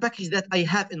see the package that I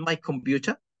have in my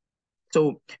computer.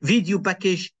 So video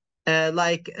package,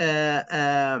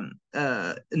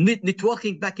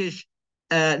 networking package,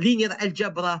 linear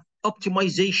algebra,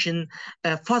 optimization,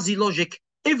 fuzzy logic,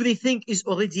 everything is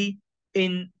already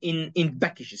in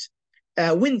packages.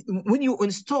 When you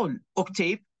install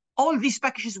Octave, all these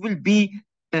packages will be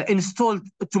installed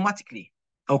automatically,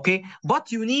 okay?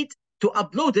 But you need to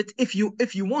upload it if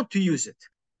you want to use it.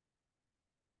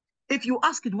 If you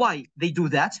ask it why they do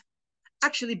that,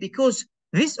 actually because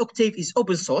this Octave is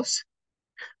open source.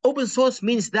 Open source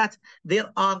means that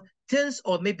there are tens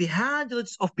or maybe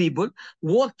hundreds of people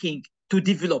working to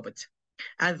develop it.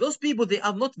 And those people, they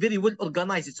are not very well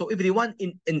organized. So everyone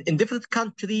in different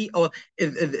country, or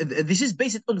this is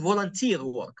based on volunteer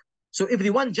work. So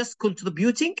everyone just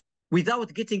contributing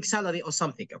without getting salary or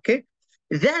something, okay?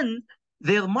 Then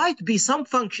there might be some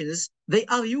functions, they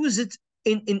are used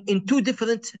in two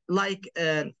different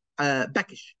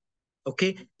package.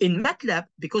 Okay, in MATLAB,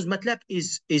 because MATLAB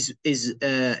is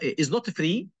not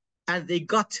free, and they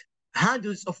got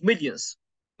hundreds of millions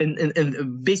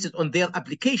based on their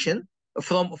application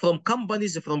from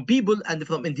companies, from people, and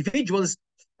from individuals,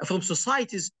 from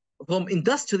societies, from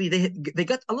industry. They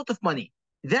got a lot of money.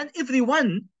 Then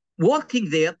everyone working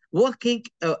there, working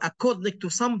according to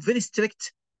some very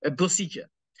strict procedure.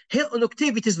 Here on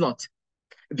Octave, it is not.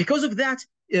 Because of that,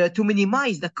 to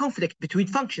minimize the conflict between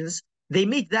functions, they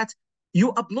made that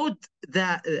you upload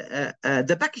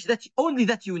the package that only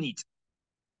that you need.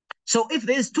 So if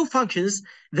there's two functions,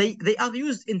 they are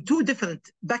used in two different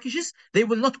packages, they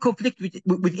will not conflict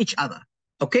with each other.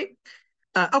 Okay.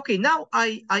 Okay. Now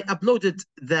I uploaded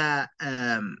the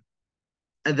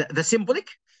symbolic.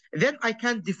 Then I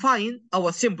can define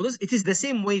our symbols. It is the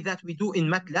same way that we do in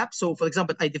MATLAB. So for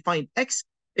example, I define x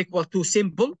equal to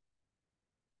symbol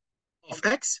of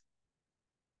x.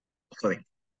 Sorry.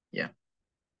 Yeah.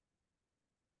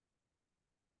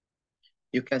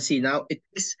 You can see now it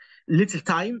takes little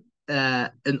time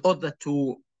in order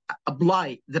to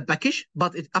apply the package,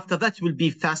 but after that will be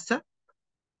faster.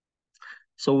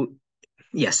 So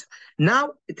yes,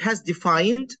 now it has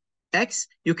defined x.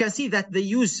 You can see that they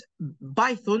use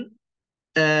Python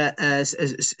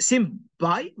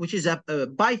SymPy, which is a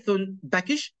Python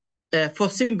package for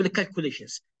simple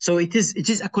calculations. So it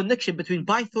is a connection between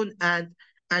Python and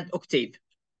Octave.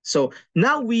 So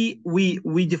now we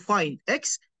define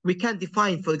x. We can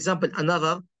define, for example,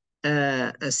 another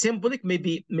symbolic.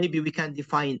 Maybe we can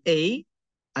define a,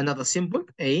 another symbol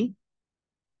a.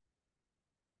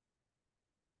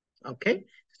 Okay,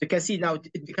 so you can see now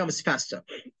it becomes faster.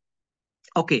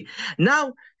 Okay,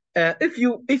 now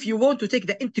if you want to take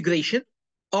the integration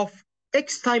of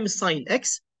x times sine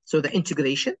x, so the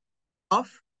integration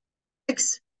of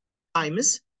x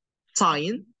times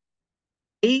sine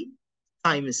a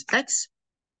times x,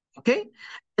 okay,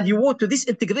 and you want to this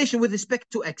integration with respect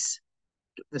to x,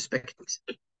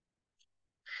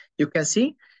 you can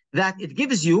see that it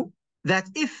gives you that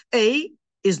if a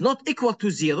is not equal to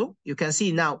 0, you can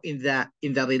see now in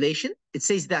the relation, it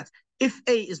says that if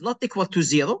a is not equal to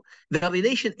 0, the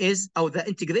relation is, or the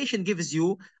integration gives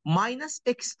you minus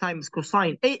x times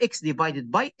cosine ax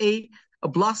divided by a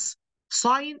plus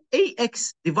sine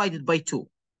ax divided by 2.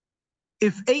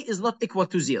 If a is not equal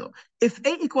to 0. If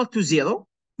a equal to 0,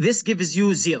 this gives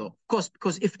you 0. Of course,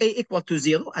 because if a equal to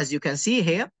 0, as you can see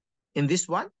here in this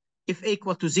one, if a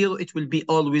equal to 0, it will be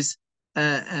always,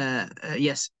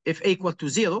 yes, if a equal to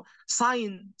 0,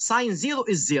 sine 0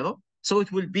 is 0, so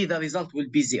it will be, the result will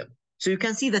be 0. So you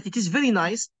can see that it is very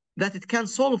nice that it can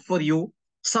solve for you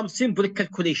some simple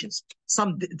calculations,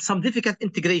 some difficult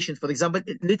integration. For example,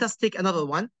 let us take another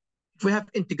one. If we have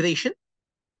integration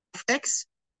of x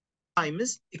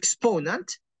times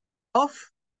exponent of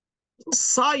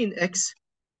sine x,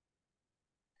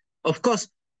 of course,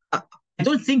 I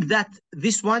don't think that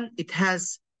this one, it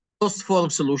has closed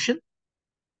form solution.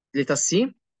 Let us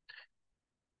see.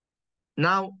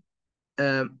 Now,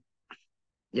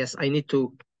 yes, I need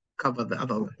to cover the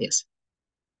other one. Yes,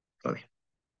 sorry.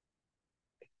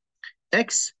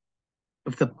 X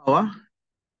of the power,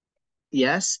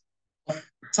 yes, of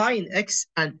sine x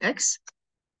and x.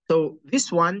 So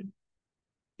this one,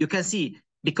 you can see,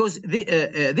 because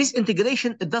this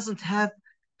integration, it doesn't have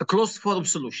a closed form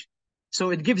solution.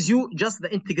 So it gives you just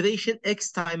the integration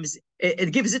x times,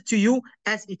 it gives it to you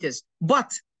as it is.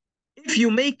 But if you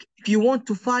want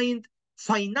to find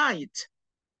finite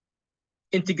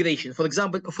integration, for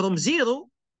example, from 0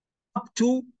 up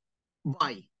to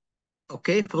pi,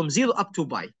 okay, from 0 up to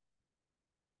pi.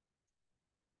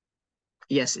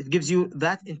 Yes, it gives you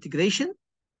that integration,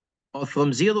 or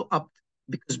from 0 up,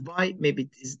 because pi maybe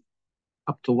it is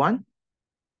up to 1.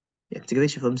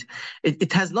 Integration from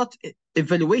it has not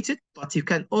evaluated, but you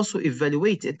can also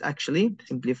evaluate it actually.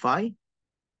 Simplify.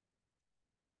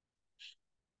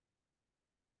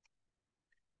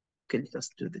 Okay, let's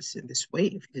do this in this way.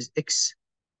 If it is x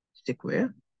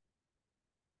square.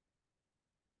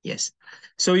 Yes.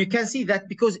 So you can see that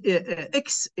because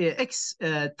x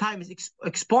times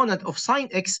exponent of sine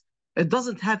x, it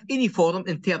doesn't have any form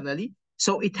internally,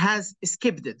 so it has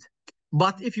skipped it.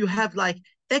 But if you have like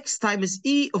x times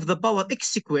e of the power x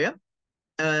square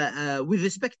with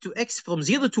respect to x from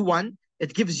 0 to 1,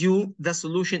 it gives you the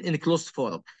solution in closed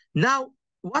form. Now,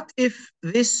 what if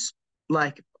this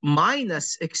like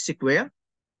minus x square,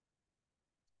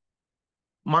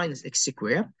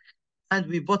 and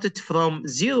we put it from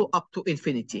 0 up to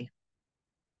infinity?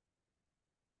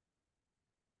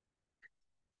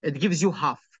 It gives you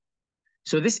half.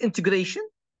 So this integration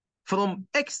from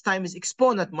x times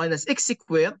exponent minus x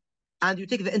squared, and you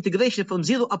take the integration from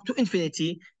 0 up to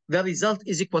infinity, the result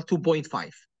is equal to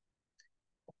 0.5.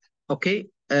 Okay,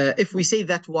 if we say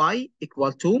that y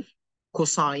equal to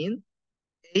cosine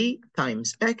a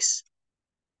times x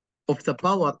of the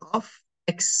power of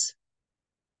x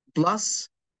plus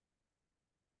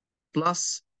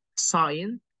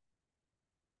sine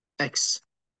x.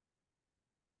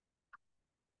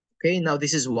 Okay, now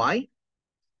this is y.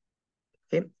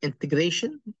 Okay,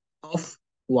 integration of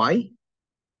y,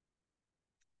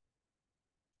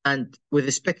 and with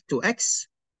respect to x,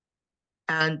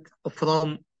 and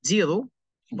from 0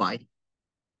 to pi.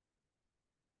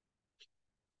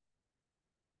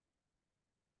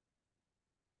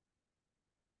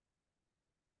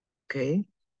 Okay,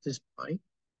 this is pi.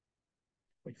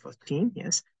 14,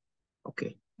 yes.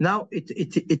 Okay. Now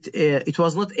it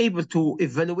was not able to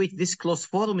evaluate this closed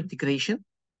form integration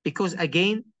because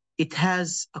again it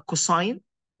has a cosine,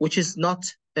 which is not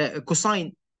a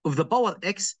cosine of the power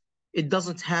x. It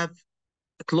doesn't have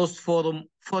a closed form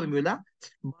formula.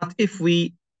 But if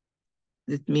we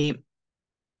let me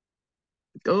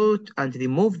go and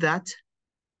remove that.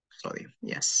 Sorry.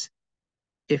 Yes.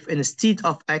 If instead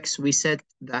of x we said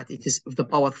that it is of the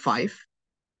power 5.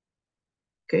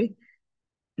 Okay.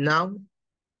 Now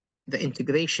the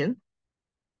integration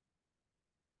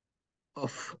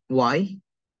of y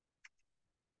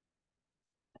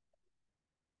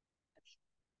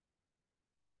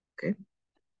okay.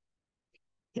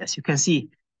 Yes, you can see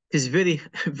it is very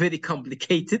very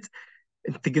complicated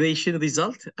integration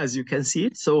result, as you can see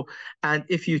it. So, and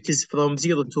if it is from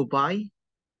 0 to pi,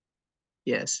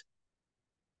 yes,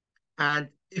 and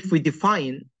if we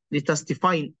define, let us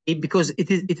define a, because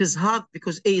it is hard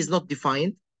because a is not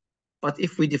defined. But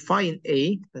if we define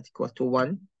a that equal to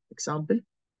 1, example.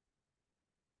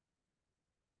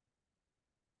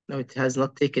 No, it has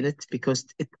not taken it because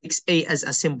it takes a as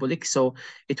a symbolic, so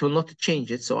it will not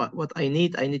change it. So what I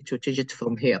need to change it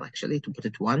from here actually to put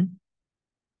it 1.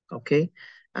 Okay,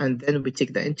 and then we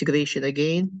take the integration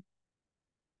again.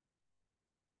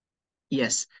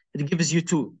 Yes, it gives you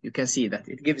 2. You can see that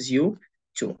it gives you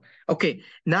 2. Okay,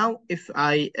 now if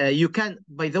you can,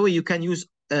 by the way, you can use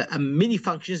many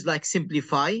functions like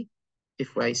simplify.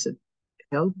 If I said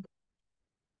help,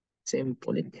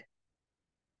 symbolic.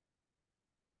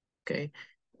 Okay,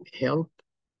 help,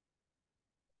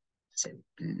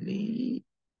 simplify.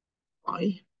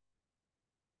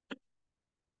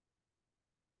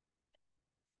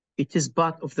 It is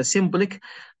part of the symbolic,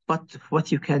 but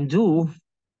what you can do,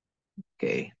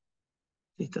 okay,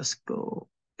 let us go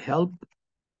help,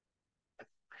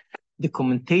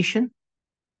 documentation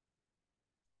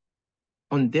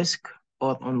on disk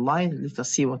or online. Let us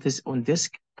see what is on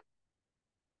disk.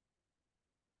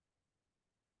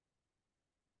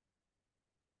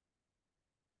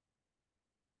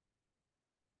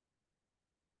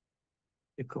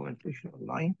 Documentation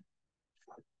online.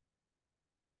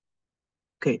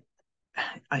 Okay,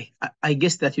 I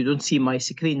guess that you don't see my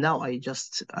screen now. I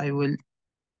will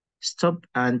stop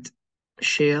and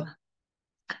share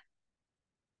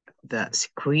the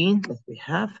screen that we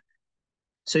have.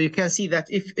 So you can see that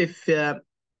if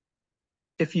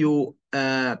you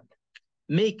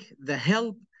make the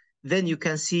help, then you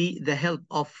can see the help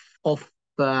of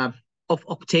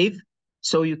Octave.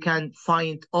 So you can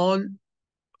find all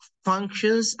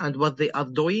functions and what they are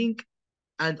doing,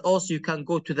 and also you can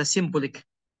go to the symbolic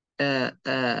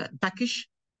package,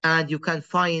 and you can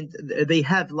find they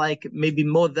have like maybe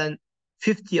more than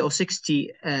 50 or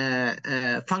 60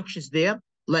 functions there,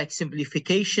 like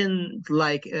simplification,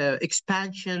 like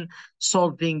expansion,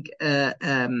 solving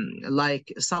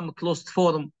like some closed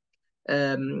form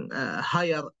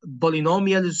higher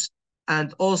polynomials,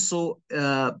 and also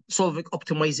solving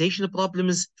optimization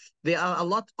problems. There are a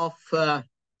lot of,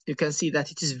 you can see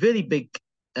that it is very big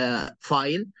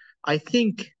file. I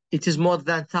think it is more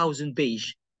than 1,000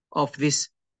 page of this,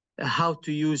 how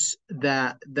to use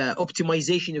the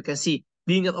optimization. You can see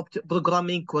linear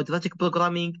programming, quadratic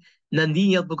programming,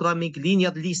 nonlinear programming,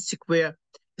 linear least square,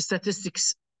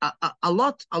 statistics, a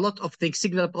lot of things,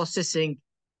 signal processing,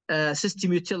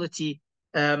 system utility.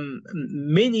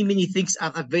 Many things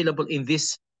are available in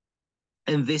this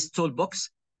toolbox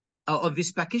of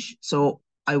this package. So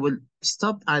I will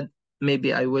stop, and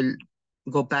maybe I will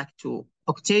go back to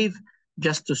Octave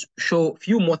just to show a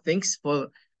few more things for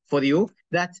you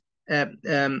that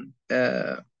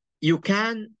you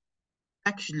can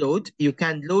actually load. You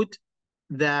can load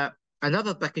the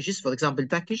another packages, for example,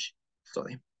 package.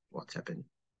 Sorry, what's happened?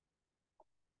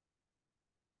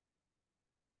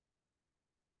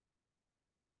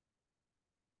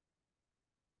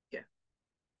 Yeah.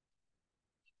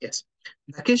 Yes.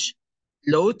 Package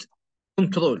load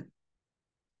control.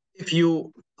 If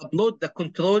you upload the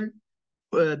control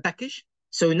package,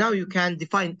 so now you can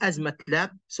define as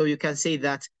MATLAB. So you can say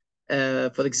that,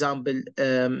 for example,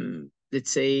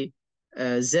 let's say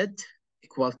Z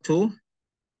equal to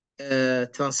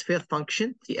transfer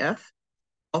function TF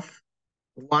of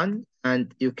 1,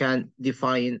 and you can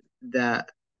define the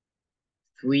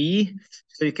 3.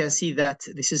 So you can see that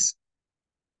this is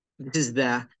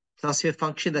the transfer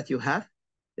function that you have,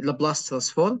 Laplace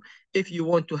transform. If you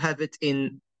want to have it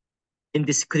in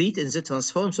discrete in Z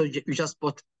transform, so you just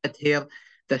put it here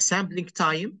the sampling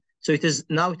time. So it is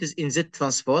now it is in Z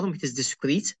transform, it is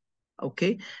discrete,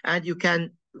 okay? And you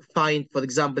can find, for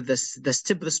example, the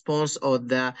step response or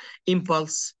the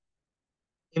impulse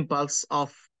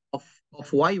of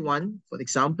Y1, for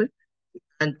example,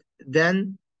 and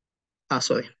then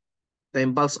sorry, the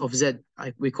impulse of Z,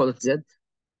 we call it Z.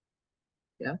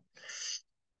 Yeah.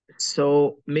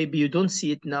 So maybe you don't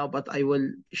see it now, but I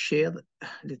will share.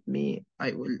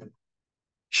 I will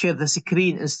share the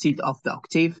screen instead of the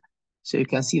Octave, so you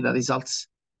can see the results.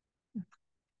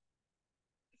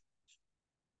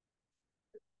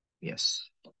 Yes,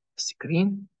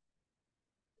 screen.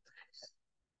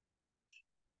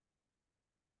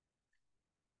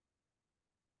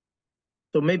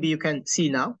 So maybe you can see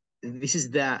now, this is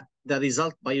the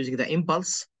result by using the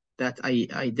impulse that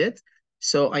I did.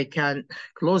 So I can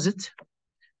close it.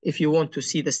 If you want to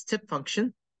see the step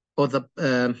function or the,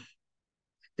 I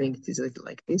think it is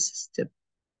like this, step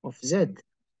of Z.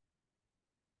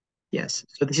 Yes,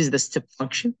 so this is the step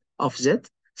function of Z.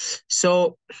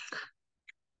 So,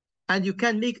 and you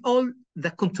can make all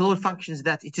the control functions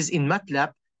that it is in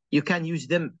MATLAB, you can use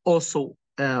them also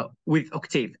with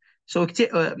Octave. So Octave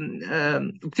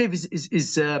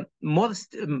is more,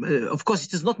 of course,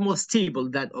 it is not more stable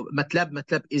than MATLAB.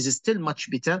 MATLAB is still much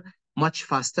better, much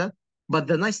faster. But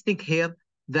the nice thing here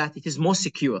that it is more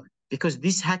secure, because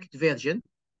this hacked version,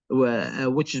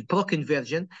 which is broken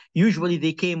version, usually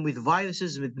they came with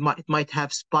viruses. It might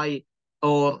have spy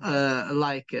or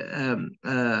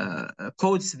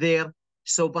codes there.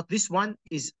 So, but this one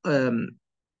is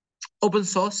open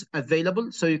source available,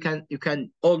 so you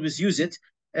can always use it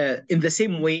in the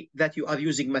same way that you are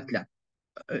using MATLAB.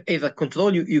 Either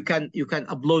control, you can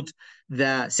upload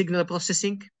the signal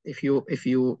processing. If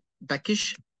you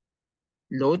package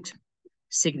load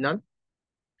signal,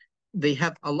 they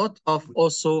have a lot of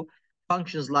also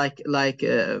functions like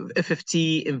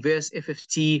FFT, inverse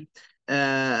FFT,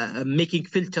 making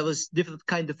filters, different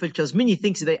kind of filters, many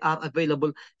things. They are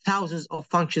available, thousands of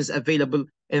functions available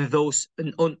in those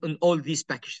on all these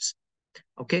packages.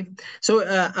 Okay, so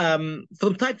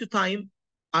from time to time,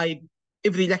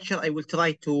 every lecture I will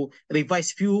try to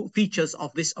revise few features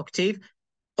of this Octave.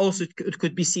 Also, it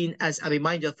could be seen as a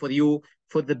reminder for you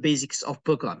for the basics of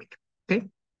programming. Okay.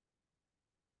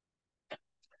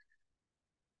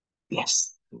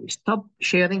 Yes, we stop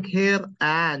sharing here,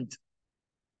 and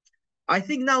I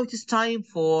think now it is time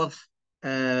for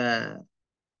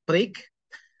break.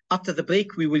 After the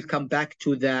break, we will come back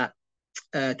to the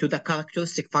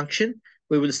characteristic function.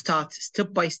 We will start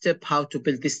step by step how to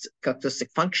build this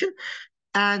characteristic function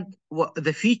and what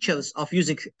the features of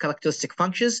using characteristic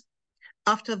functions.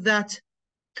 After that,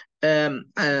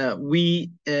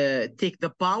 we take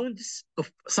the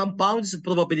some bounds of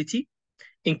probability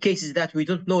in cases that we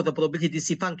don't know the probability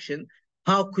density function.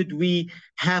 How could we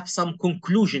have some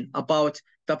conclusion about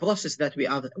the process that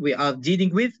we are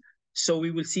dealing with? So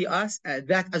we will see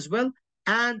that as well.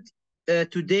 And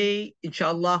today,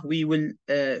 inshallah, we will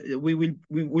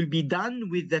be done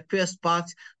with the first part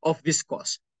of this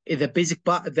course. The basic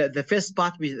part, the first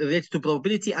part related to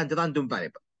probability and random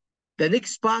variable. The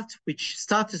next part, which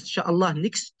starts inshallah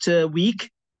next week,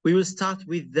 we will start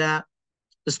with the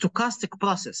stochastic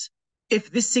process.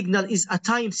 If this signal is a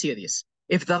time series,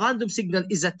 if the random signal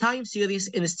is a time series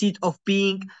instead of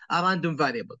being a random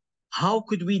variable, how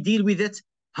could we deal with it?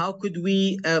 How could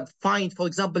we find, for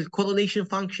example, correlation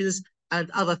functions and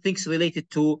other things related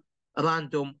to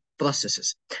random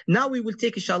processes? Now we will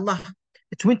take, inshallah,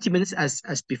 20 minutes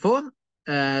as before,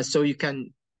 so you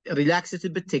can relax a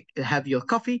little bit, have your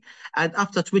coffee, and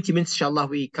after 20 minutes, inshallah,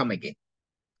 we come again.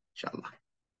 Inshallah.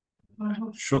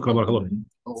 شكرا بارك الله.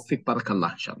 وفيك بارك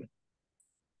الله إن شاء الله.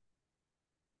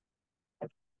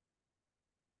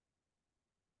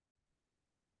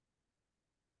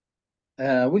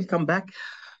 We'll come back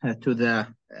to the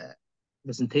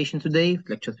presentation today,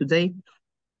 lecture today.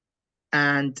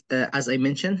 And as I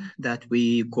mentioned, that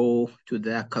we go to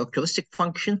the characteristic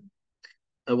function.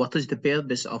 What is the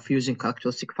purpose of using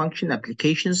characteristic function,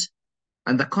 applications,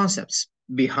 and the concepts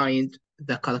behind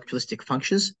the characteristic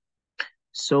functions.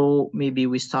 So maybe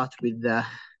we start with the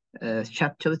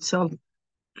chapter itself.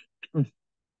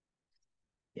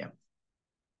 Yeah.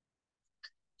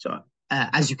 So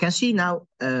as you can see now,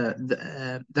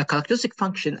 the characteristic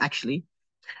function actually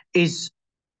is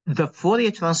the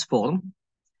Fourier transform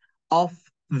of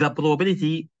the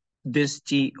probability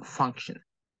density function.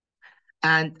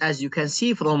 And as you can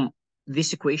see from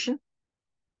this equation,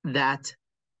 that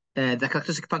the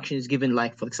characteristic function is given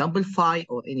like, for example, phi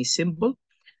or any symbol,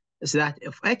 is that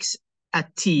if x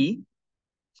at t,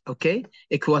 okay,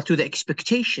 equal to the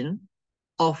expectation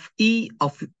of e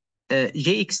of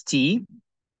jxt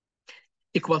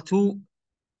equal to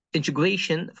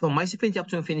integration from minus infinity up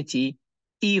to infinity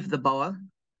e of the power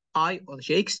I or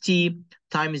jxt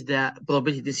times the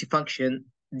probability density function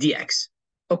dx.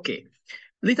 Okay,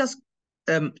 let us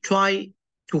try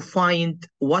to find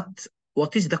what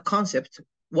is the concept,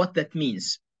 what that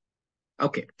means.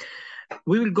 Okay,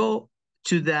 we will go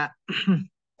to the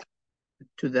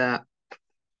to the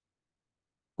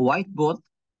whiteboard.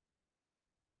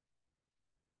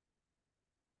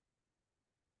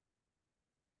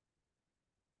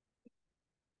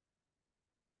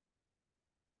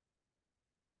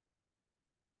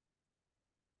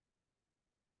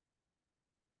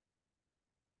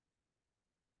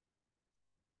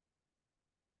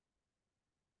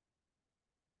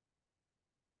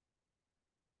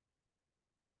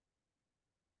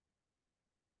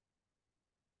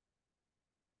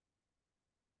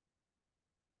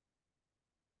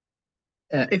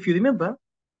 If you remember,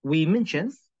 we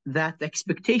mentioned that the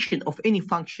expectation of any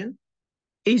function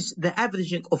is the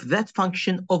averaging of that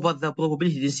function over the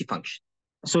probability density function.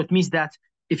 So it means that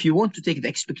if you want to take the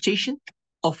expectation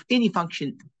of any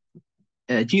function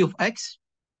g of x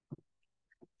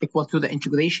equal to the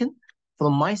integration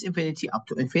from minus infinity up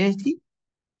to infinity,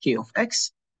 g of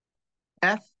x,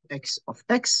 f x of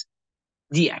x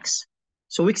dx.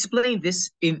 So we explained this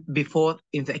before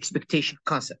in the expectation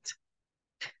concept.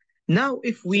 Now,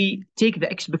 if we take the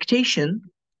expectation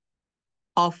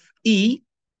of e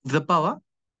the power,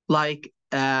 like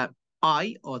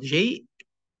I or j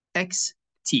x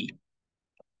t,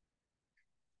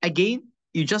 again,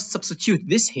 you just substitute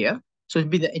this here. So it'll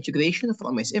be the integration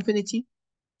from minus infinity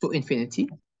to infinity,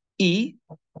 e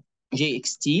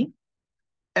jxt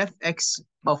fx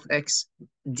of x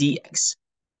dx.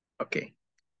 Okay.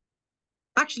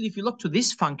 Actually, if you look to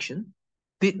this function,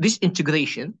 this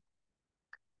integration,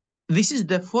 this is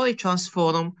the Fourier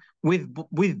transform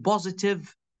with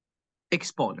positive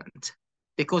exponent,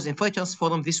 because in Fourier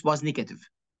transform this was negative.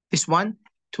 This one,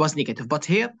 it was negative, but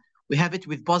here we have it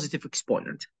with positive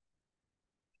exponent.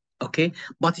 Okay,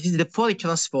 but it is the Fourier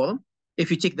transform. If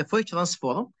you take the Fourier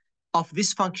transform of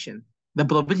this function, the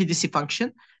probability density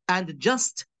function, and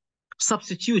just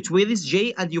substitute where is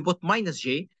j and you put minus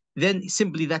j, then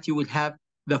simply that you will have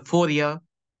the Fourier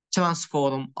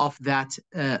transform of that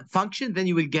function, then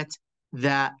you will get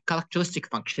the characteristic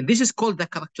function. This is called the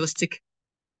characteristic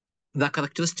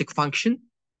function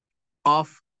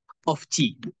of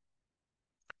t.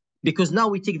 Because now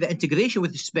we take the integration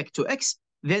with respect to x,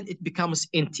 then it becomes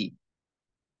nt.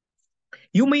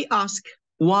 You may ask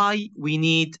why we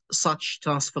need such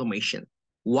transformation.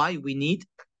 Why we need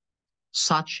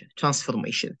such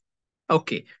transformation?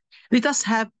 Okay, let us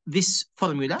have this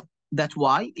formula that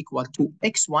y equal to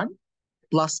x1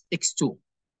 plus x2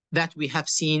 that we have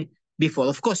seen before.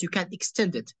 Of course, you can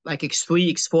extend it like x3,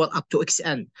 x4 up to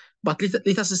xn. But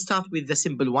let us start with the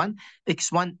simple one,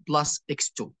 x1 plus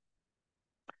x2.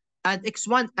 And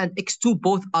x1 and x2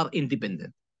 both are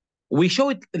independent. We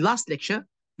showed last lecture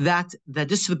that the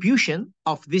distribution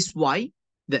of this y,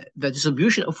 the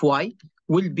distribution of y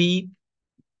will be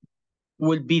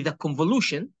the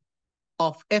convolution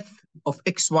of f of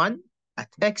x1 at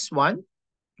x1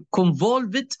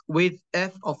 convolved with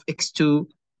f of x2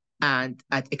 and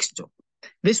at x2.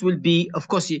 This will be, of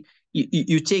course,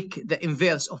 you take the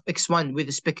inverse of x1 with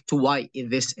respect to y in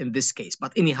this case.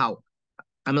 But anyhow,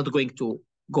 I'm not going to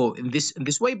go in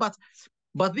this way, but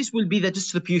this will be the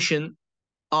distribution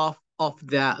of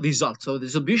the result. So the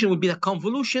distribution will be the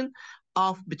convolution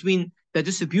between the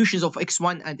distributions of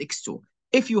x1 and x2.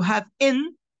 If you have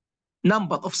n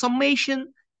number of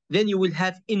summation, then you will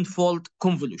have n-fold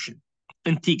convolution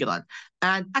integral.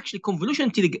 And actually,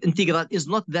 convolution integral is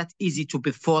not that easy to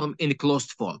perform in a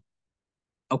closed form.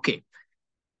 Okay.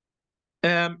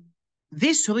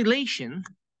 This relation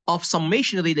of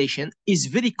summation relation is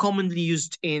very commonly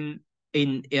used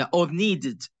or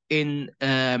needed in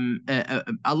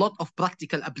a lot of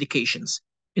practical applications.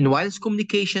 In wireless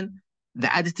communication, the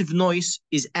additive noise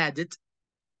is added.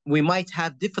 We might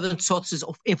have different sources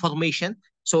of information.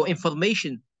 So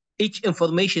each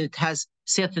information, it has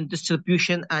certain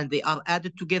distribution and they are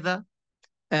added together.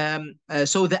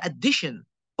 So the addition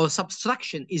or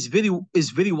subtraction is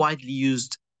very widely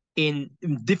used in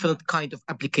different kind of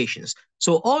applications.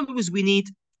 So always we need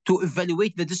to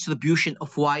evaluate the distribution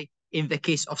of y in the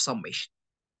case of summation.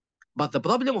 But the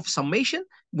problem of summation,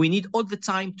 we need all the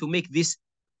time to make this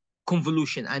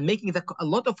convolution, and making a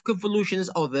lot of convolutions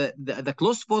or the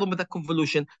closed form of the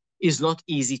convolution is not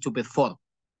easy to perform,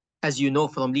 as you know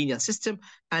from linear system.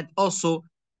 And also,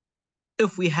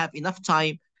 if we have enough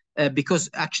time, because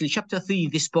actually chapter 3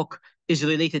 in this book is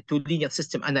related to linear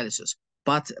system analysis,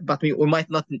 but we might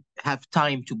not have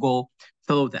time to go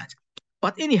through that.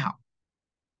 But anyhow,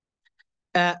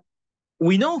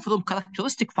 we know from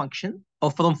characteristic function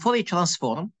or from Fourier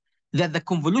transform that the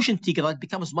convolution integral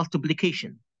becomes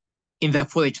multiplication in the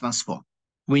Fourier transform.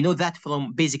 We know that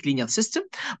from basic linear system,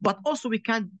 but also we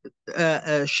can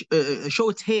show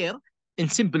it here in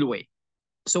simple way.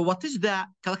 So what is the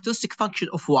characteristic function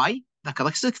of y? The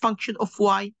characteristic function of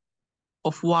y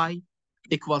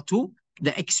equal to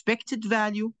the expected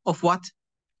value of what?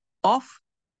 Of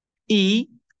e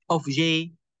of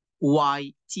j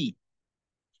y t.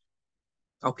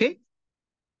 Okay?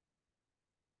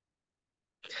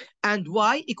 And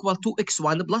y equal to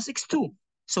x1 plus x2.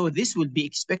 So this will be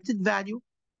expected value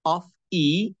of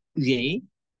e j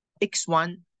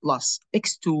x1 plus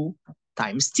x2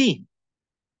 times t.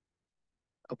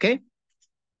 Okay?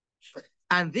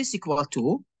 And this equal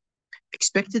to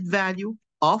expected value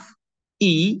of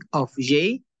e of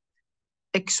j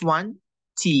x1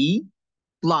 t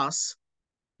plus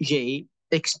j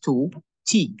x2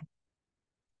 t.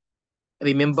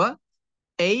 Remember,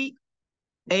 a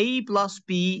plus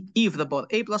b, e to the power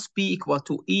a plus b equal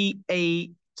to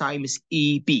ea times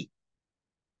eb.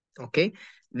 Okay,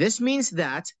 this means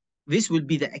that this will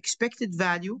be the expected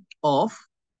value of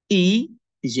e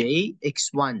j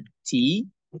x1 t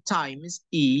times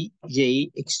e j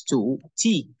x2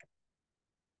 t.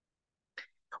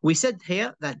 We said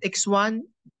here that x1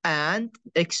 and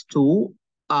x2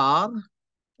 are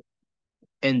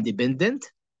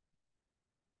independent.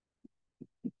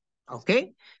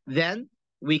 Okay, then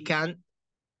we can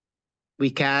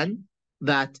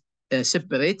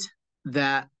separate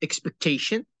the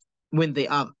expectation when they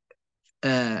are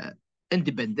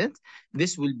independent.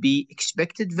 This will be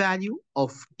expected value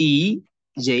of e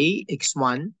j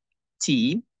x1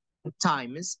 t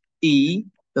times e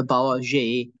the power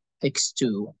j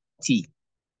x2 t.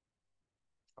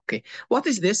 Okay, what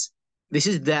is this? This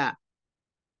is the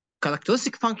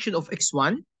characteristic function of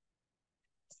x1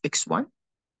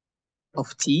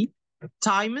 of t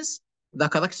times the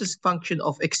characteristic function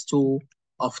of x2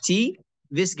 of t.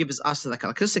 This gives us the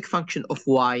characteristic function of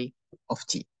y of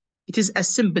t. It is as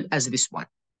simple as this one.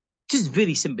 It is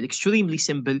very simple, extremely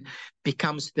simple.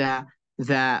 Becomes this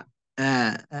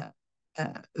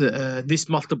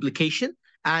multiplication,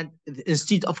 and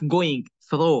instead of going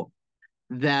through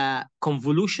the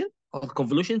convolution or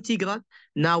convolution integral,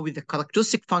 now with the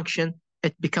characteristic function,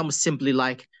 it becomes simply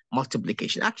like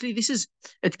multiplication. Actually,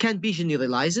 it can be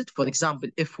generalized. For example,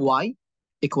 if y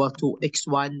equal to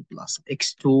x1 plus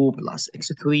x2 plus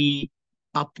x3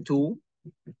 up to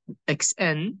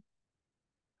xn.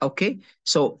 Okay,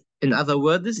 so in other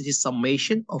words, this is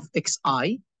summation of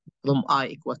xi from I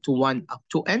equal to 1 up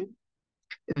to n.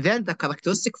 Then the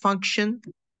characteristic function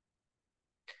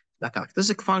the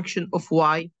characteristic function of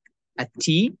y at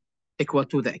t equal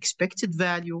to the expected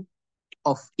value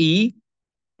of e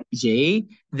j.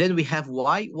 Then we have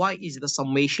y. Y is the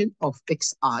summation of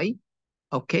xi,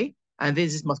 okay? And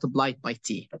this is multiplied by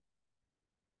t.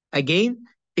 Again,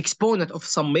 exponent of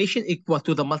summation equal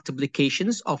to the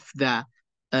multiplications of the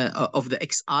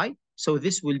xi. So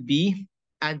this will be,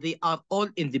 and they are all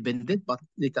independent, but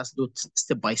let us do it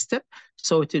step by step.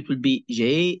 So it will be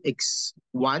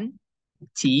jx1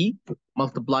 t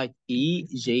multiplied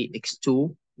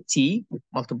ejx2 t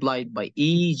multiplied by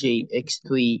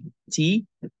ejx3 t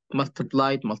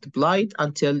multiplied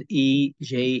until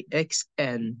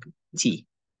ejxn t.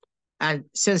 And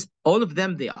since all of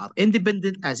them, they are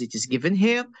independent as it is given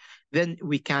here, then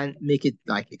we can make it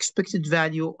like expected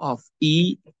value of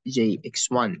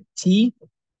ejx1 t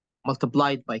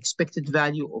multiplied by expected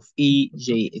value of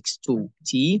ejx2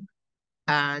 t,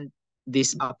 and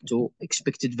this up to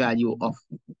expected value of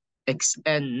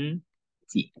xn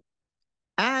t.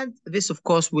 And this, of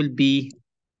course, will be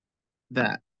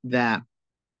the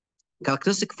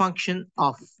characteristic function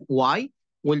of y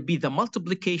will be the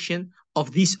multiplication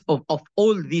of these of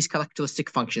all these characteristic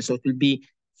functions. So it will be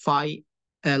phi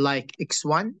like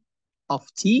x1 of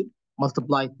t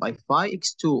multiplied by phi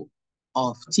x2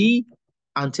 of t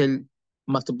until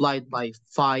multiplied by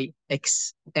phi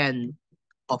xn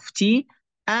of t.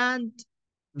 And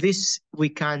this we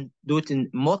can do it in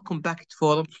more compact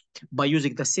form by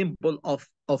using the symbol of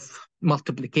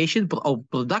multiplication of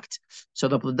product. So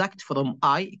the product from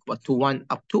I equal to 1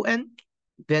 up to n,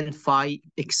 then phi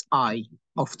xi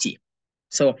of t.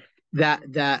 So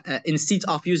instead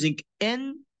of using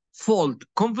n-fold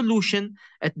convolution,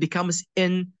 it becomes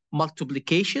n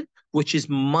multiplication, which is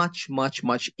much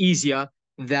easier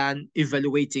than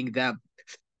evaluating the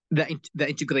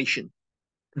integration,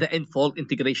 the n-fold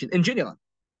integration in general.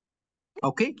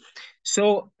 Okay,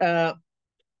 so the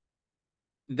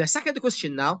second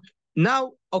question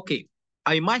now, okay,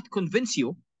 I might convince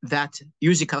you that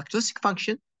using characteristic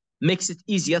function makes it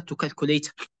easier to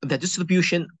calculate the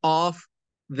distribution of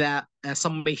the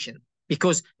summation.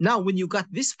 Because now when you got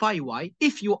this phi y,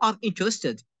 if you are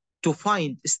interested to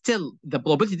find still the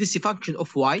probability density function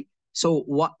of y, so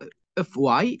what if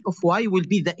y of y will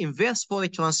be the inverse Fourier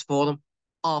transform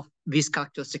of this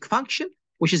characteristic function,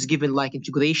 which is given like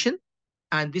integration,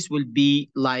 and this will be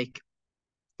like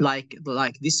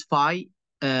this phi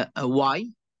y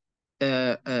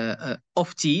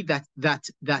of t that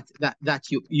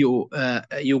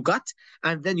you got,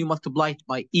 and then you multiply it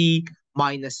by e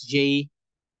minus j,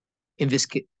 in this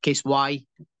case y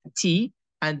t,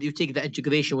 and you take the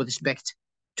integration with respect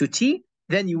to t,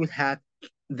 then you will have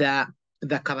the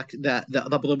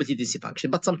probability density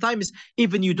function. But sometimes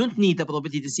even you don't need the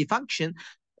probability density function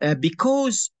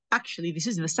because actually this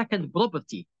is the second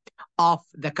property of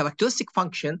the characteristic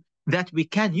function that we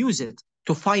can use it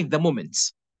to find the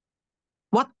moments.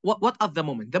 What are the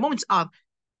moments? The moments are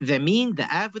the mean, the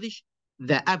average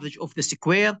of the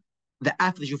square, the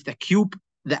average of the cube,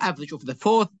 the average of the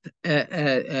fourth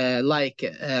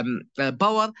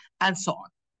power, and so on.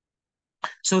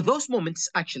 So those moments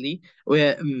actually,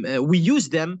 we use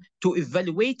them to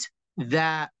evaluate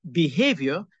the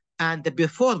behavior and the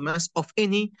performance of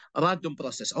any random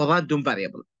process or random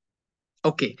variable.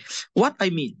 Okay, what I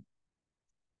mean,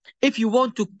 if you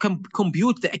want to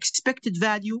compute the expected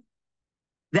value,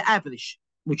 the average,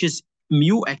 which is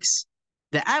mu x,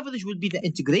 the average would be the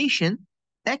integration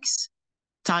x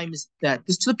times the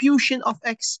distribution of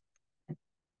x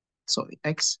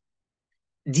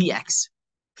dx.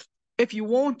 If you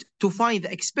want to find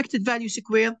the expected value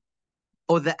square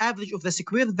or the average of the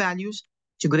squared values,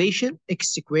 integration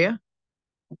x square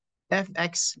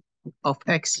fx of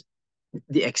x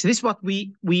dx. This is what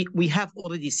we have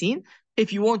already seen.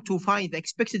 If you want to find the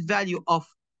expected value of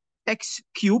x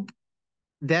cubed,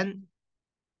 then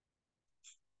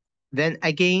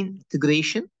again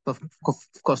integration of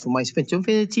course from minus to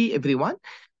infinity, everyone,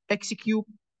 x cubed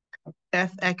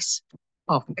fx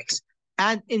of x.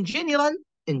 And in general,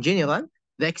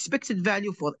 the expected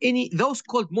value for those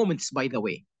called moments, by the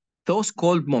way, those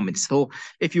called moments. So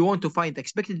if you want to find the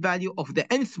expected value of the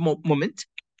nth moment,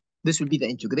 this will be the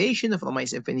integration from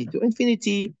minus infinity to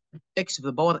infinity, x to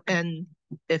the power n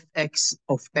fx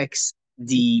of x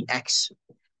dx.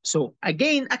 So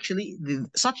again, actually,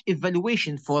 such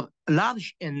evaluation for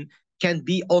large n can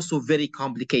be also very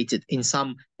complicated in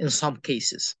some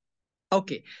cases.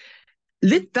 Okay,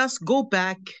 let us go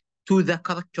back to the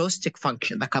characteristic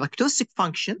function. The characteristic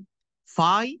function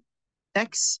phi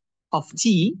x of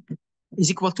t is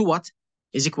equal to what?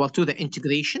 Is equal to the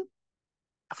integration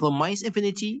from minus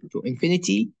infinity to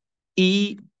infinity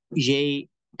e j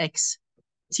x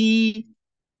t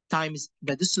times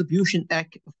the distribution of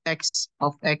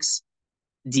x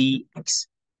dx.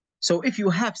 So if you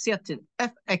have certain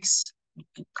fx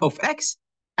of x,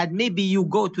 and maybe you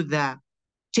go to the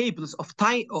tables of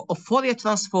time of Fourier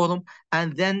transform,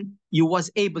 and then you was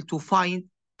able to find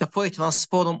the Fourier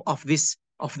transform of this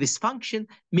function.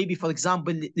 Maybe, for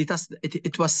example,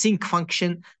 it was sinc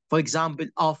function, for example,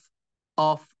 of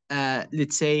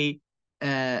let's say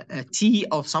t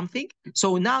or something.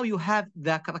 So now you have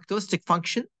the characteristic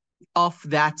function of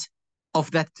that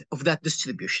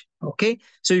distribution. Okay,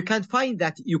 so you can find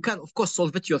that. You can of course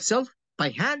solve it yourself by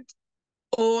hand,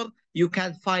 or you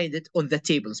can find it on the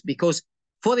tables, because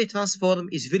Fourier transform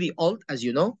is very old, as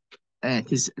you know.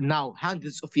 It is now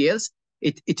hundreds of years.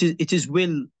 It is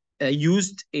well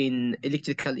used in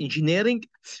electrical engineering.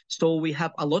 So we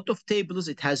have a lot of tables.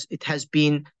 It has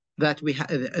been that we have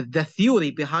the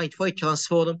theory behind Fourier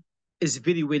transform is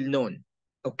very well known.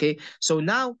 Okay, so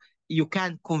now you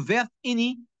can convert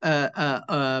any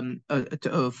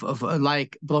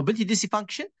like probability density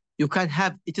function. You can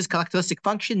have its characteristic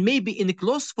function maybe in a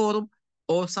closed form,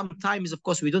 or sometimes, of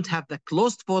course, we don't have the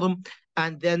closed form,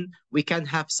 and then we can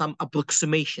have some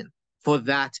approximation for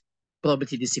that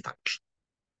probability density function.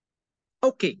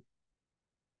 Okay.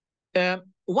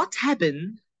 What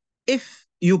happened if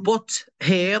you put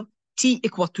here t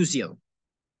equal to 0?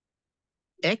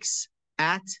 X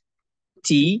at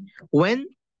t when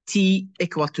t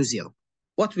equal to 0.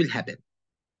 What will happen?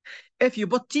 If you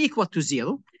put t equal to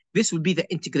 0, this will be the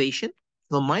integration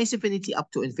from minus infinity up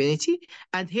to infinity.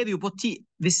 And here you put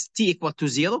this t equal to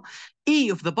 0. E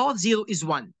of the power 0 is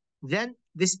 1. Then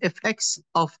this fx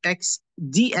of x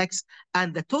dx,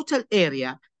 and the total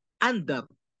area under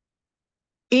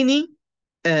any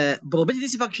probability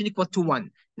density function equal to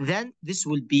 1. Then this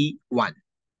will be 1.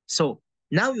 So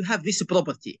now you have this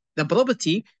property. The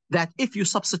property that if you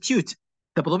substitute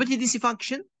the probability density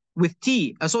function with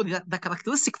t, the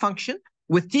characteristic function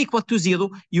with t equal to 0,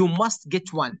 you must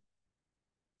get 1.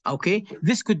 Okay,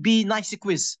 this could be nice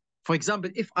quiz. For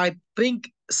example, if I bring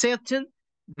certain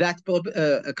that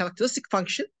characteristic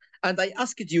function, and I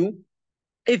asked you,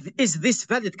 is this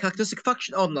valid characteristic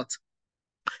function or not?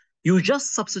 You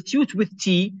just substitute with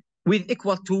t with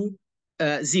equal to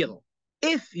 0.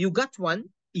 If you got 1,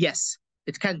 yes,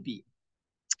 it can be.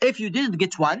 If you didn't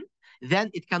get 1, then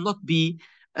it cannot be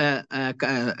a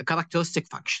characteristic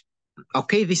function.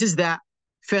 Okay, this is the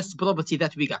first property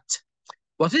that we got.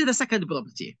 What is the second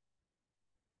property?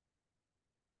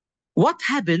 What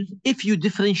happens if you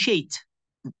differentiate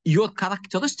your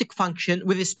characteristic function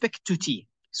with respect to t?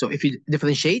 So if you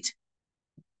differentiate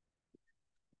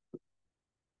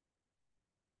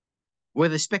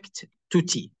with respect to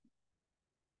t,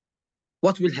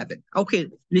 what will happen? Okay,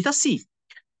 let us see.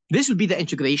 This will be the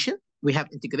integration. We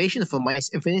have integration from minus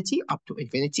infinity up to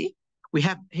infinity. We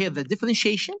have here the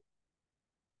differentiation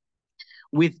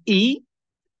with e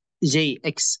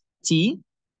jxt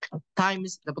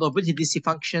times the probability density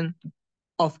function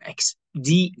of x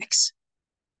dx.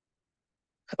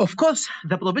 Of course,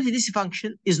 the probability density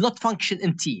function is not function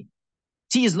in t.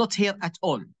 T is not here at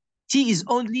all. T is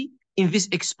only in this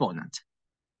exponent.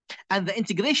 And the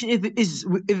integration is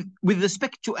with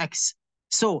respect to x.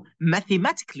 So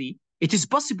mathematically, it is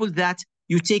possible that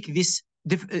you take this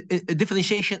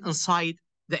differentiation inside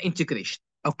the integration.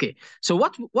 Okay, so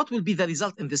what will be the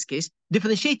result in this case?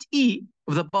 Differentiate e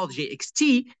of the power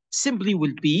jxt simply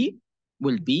will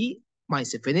be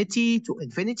minus infinity to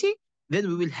infinity. Then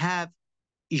we will have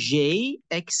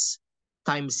jx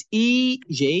times e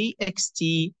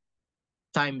jxt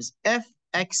times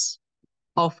fx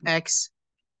of x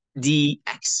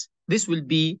dx. This will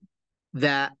be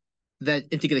the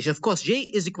integration. Of course, j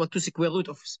is equal to square root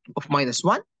of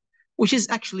 -1, which is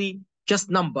actually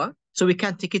just number, so we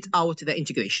can take it out the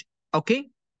integration. Okay,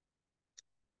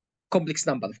 complex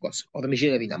number, of course, or the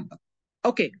imaginary number.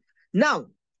 Okay, now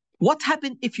what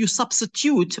happens if you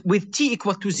substitute with t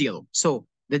equal to 0? So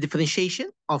the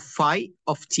differentiation of phi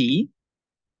of t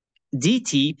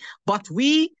dt, but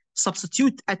we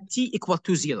substitute at t equal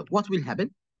to 0. What will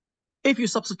happen? If you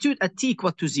substitute at t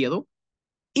equal to 0,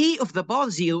 e of the power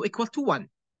 0 equal to 1.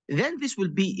 Then this will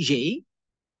be j.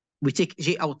 We take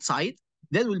j outside.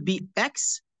 Then will be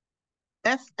x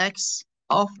fx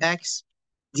of x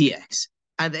dx.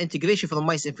 And the integration from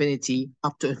minus infinity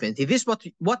up to infinity. This is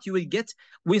what you will get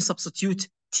when substitute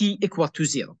t equal to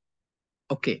 0.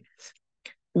 Okay.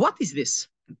 What is this?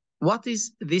 What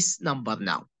is this number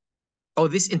now? Or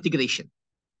this integration?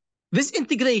 This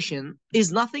integration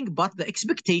is nothing but the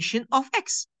expectation of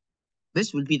x.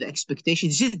 This will be the expectation.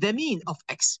 This is the mean of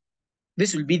x.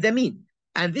 This will be the mean.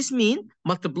 And this mean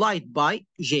multiplied by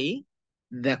j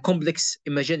the complex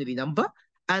imaginary number,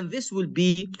 and this will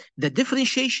be the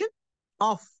differentiation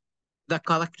of the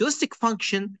characteristic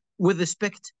function with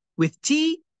respect with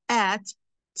t at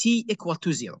t equal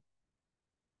to 0.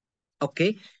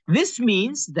 Okay, this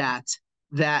means that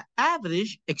the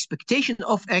average expectation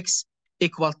of x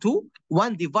equal to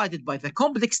 1 divided by the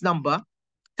complex number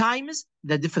times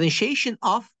the differentiation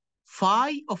of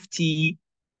phi of t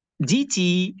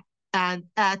dt and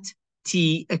at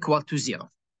t equal to 0.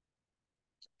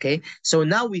 Okay, so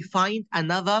now we find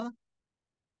another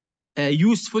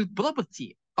useful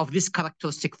property of this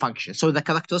characteristic function. So the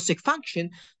characteristic function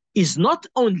is not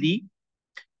only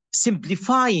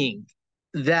simplifying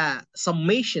the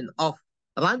summation of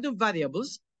random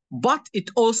variables, but it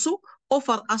also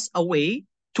offers us a way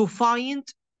to find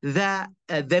the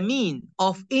mean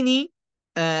of any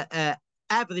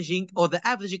averaging or the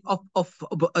averaging of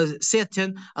a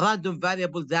certain random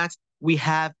variable that we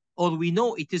have or we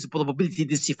know it is a probability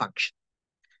density function.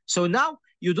 So now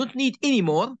you don't need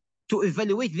anymore to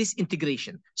evaluate this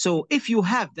integration. So if you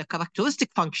have the characteristic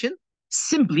function,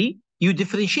 simply you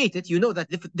differentiate it. You know that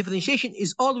differentiation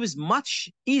is always much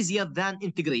easier than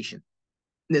integration.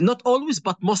 Not always,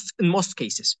 but in most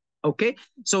cases. Okay.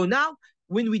 So now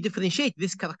when we differentiate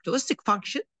this characteristic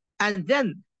function and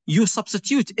then you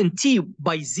substitute in t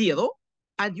by 0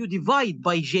 and you divide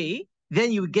by j,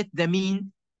 then you get the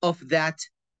mean of that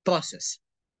process.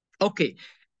 Okay.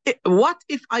 What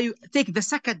if I take the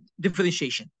second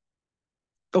differentiation?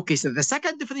 Okay, so the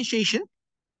second differentiation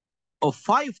of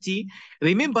phi of t,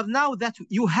 remember now that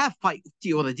you have phi of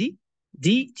t already,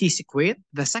 dt squared,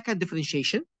 the second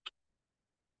differentiation.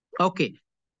 Okay,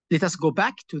 let us go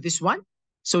back to this one.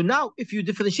 So now if you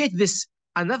differentiate this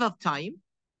another time,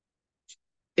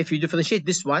 if you differentiate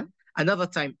this one another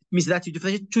time, it means that you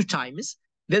differentiate 2 times.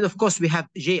 Then of course we have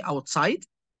j outside.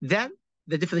 Then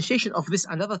the differentiation of this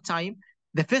another time,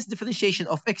 the first differentiation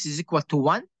of x is equal to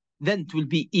 1. Then it will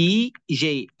be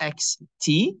ejxt.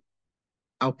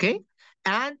 Okay,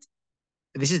 and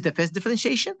this is the first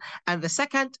differentiation. And the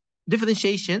second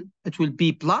differentiation, it will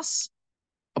be plus,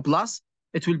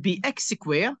 it will be x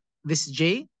squared, this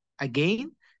j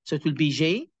again. So it will be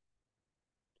j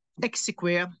x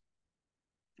squared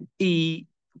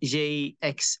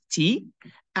ejxt.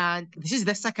 And this is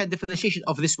the second differentiation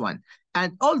of this one.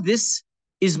 And all this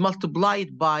is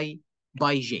multiplied by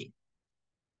j.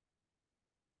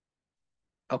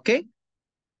 Okay.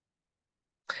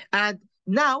 And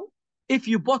now, if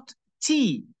you put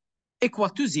t equal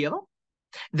to 0,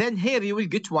 then here you will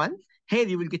get 1. Here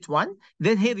you will get 1.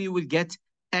 Then here you will get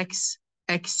x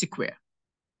squared.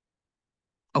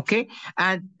 Okay.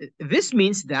 And this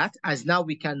means that as now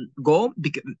we can go,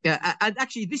 and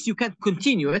actually this you can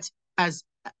continue it as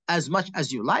much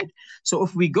as you like. So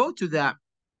if we go to the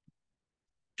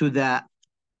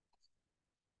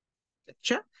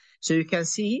lecture, so you can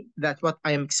see that what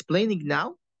I am explaining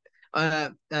now,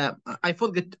 I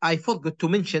forgot to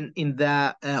mention in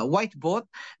the whiteboard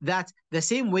that the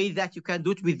same way that you can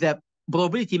do it with the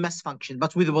probability mass function,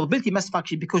 but with the probability mass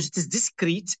function, because it is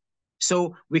discrete,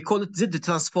 so we call it Z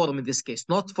transform in this case,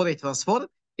 not Fourier transform.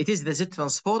 It is the Z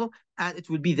transform, and it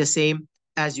will be the same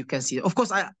as you can see. Of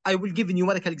course, I will give a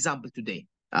numerical example today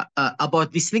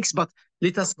about these things, but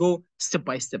let us go step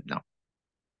by step now.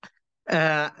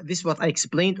 This is what I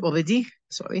explained already.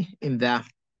 Sorry, in the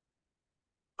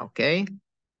okay,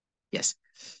 yes.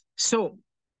 So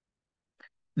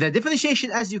the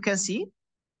differentiation, as you can see,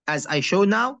 as I show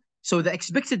now, so the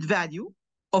expected value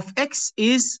of x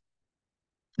is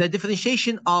the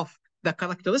differentiation of the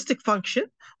characteristic function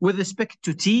with respect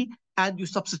to t, and you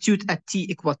substitute at t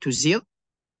equal to 0.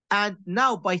 And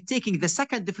now by taking the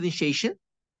second differentiation,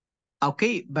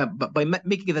 okay, by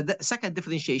making the second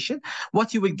differentiation,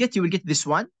 what you will get this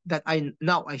one that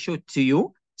I showed to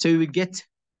you. So you will get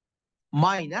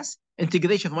minus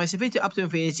integration from infinity up to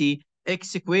infinity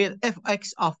x squared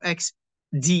fx of x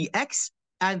dx,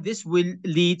 and this will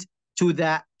lead to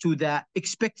the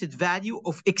expected value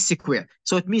of x squared.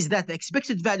 So it means that the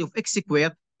expected value of x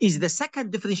squared is the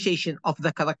second differentiation of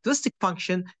the characteristic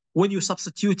function when you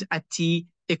substitute at t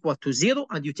equal to 0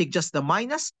 and you take just the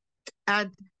minus.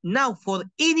 And now for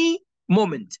any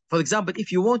moment, for example,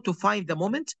 if you want to find the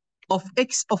moment of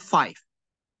x of 5,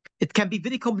 it can be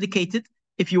very complicated.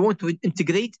 If you want to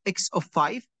integrate x of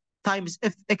 5 times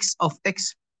fx of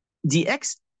x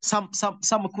dx, some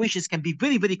equations can be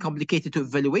very, very complicated to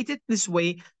evaluate it this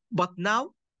way. But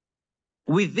now,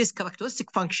 with this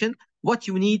characteristic function, what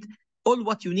you need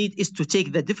is to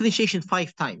take the differentiation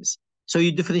 5 times. So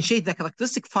you differentiate the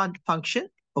characteristic function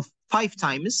of 5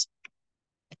 times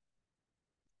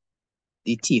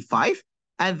dt5,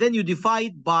 and then you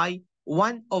divide by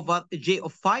 1 over j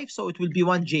of 5, so it will be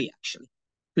 1j actually.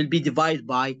 It will be divided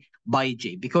by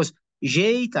j, because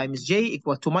j times j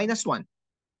equal to minus 1.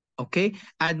 Okay,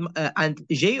 and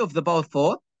j of the power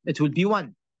 4, it will be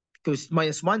 1, because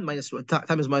minus 1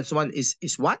 times minus 1 is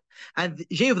 1, and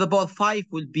j of the power 5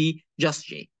 will be just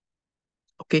j.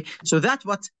 Okay, so that's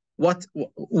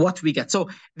what we get. So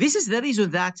this is the reason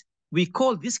that we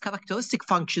call this characteristic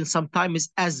function sometimes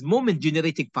as moment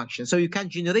generating function. So you can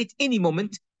generate any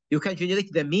moment. You can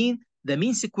generate the mean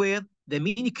square, the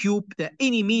mean cube,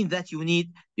 any mean that you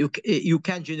need. You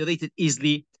can generate it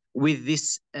easily with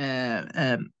this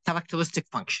characteristic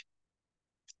function.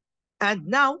 And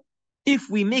now, if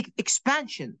we make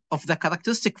expansion of the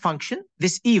characteristic function,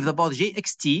 this e of the power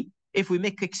jxt, if we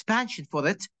make expansion for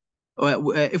it,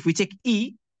 if we take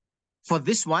e for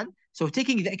this one, so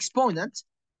taking the exponent,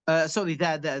 sorry,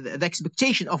 the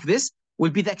expectation of this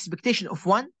will be the expectation of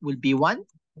 1 will be 1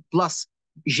 plus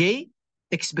j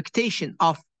expectation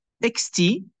of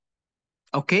xt,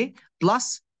 okay,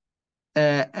 plus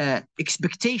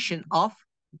expectation of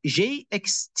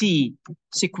jxt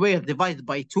squared divided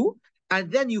by 2.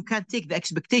 And then you can take the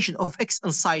expectation of x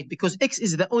inside, because x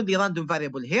is the only random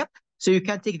variable here. So you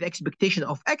can take the expectation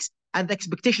of x, and the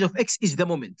expectation of x is the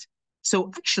moment.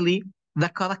 So actually, the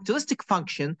characteristic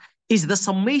function is the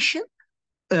summation,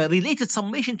 related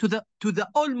summation to the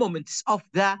all moments of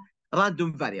the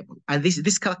random variable. And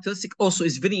this characteristic also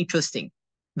is very interesting,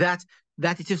 that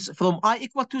it is from I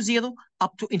equal to 0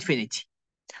 up to infinity.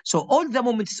 So all the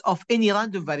moments of any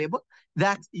random variable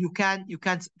that you can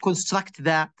construct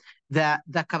the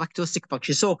characteristic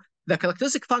function. So the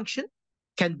characteristic function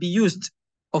can be used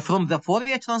from the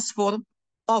Fourier transform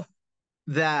of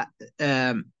the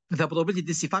probability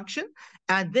density function,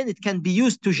 and then it can be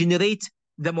used to generate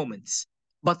the moments.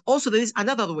 But also there is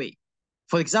another way.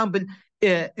 For example,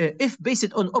 if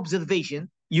based on observation,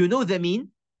 you know the mean,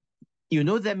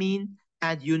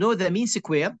 and you know the mean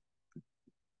square,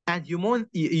 and you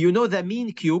know the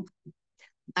mean cube,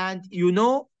 and you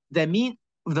know the mean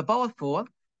of the power 4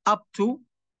 up to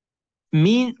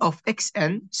mean of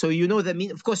xn. So you know the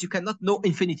mean. Of course, you cannot know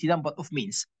infinity number of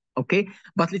means. Okay,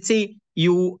 but let's say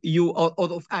you or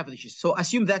of averages. So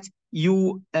assume that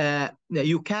you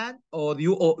can, or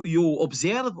you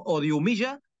observe, or you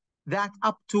measure that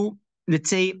up to, let's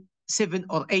say, 7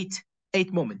 or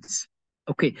 8 moments.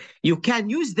 Okay, you can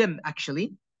use them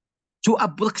actually to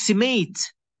approximate.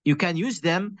 You can use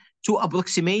them to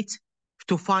approximate,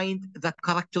 to find the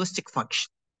characteristic function.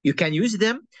 You can use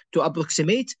them to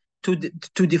approximate, to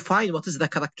define what is the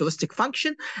characteristic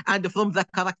function. And from the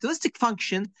characteristic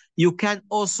function, you can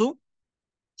also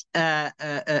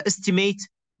estimate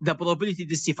the probability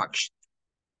density function.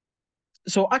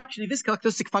 So actually, these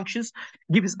characteristic functions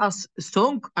gives us a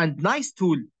strong and nice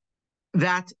tool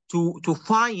that to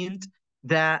find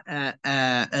the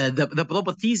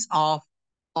properties of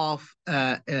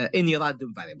any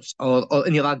random variables or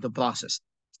any random process.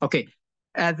 Okay,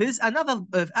 there is another.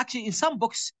 Actually, in some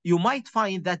books, you might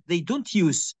find that they don't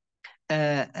use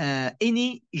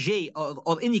any j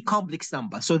or any complex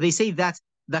number. So they say that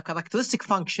the characteristic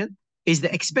function is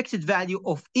the expected value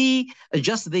of e.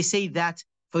 Just they say that,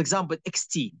 for example,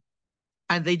 xt,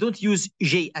 and they don't use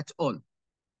j at all.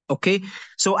 Okay,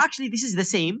 so actually this is the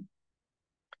same.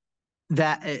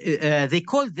 That they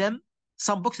call them,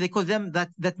 some books they call them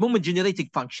that moment generating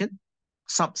function.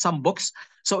 Some books.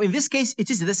 So in this case, it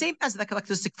is the same as the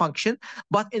characteristic function,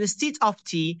 but instead of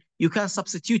t, you can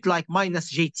substitute like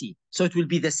minus jt. So it will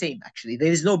be the same actually.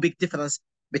 There is no big difference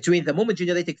between the moment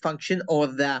generating function or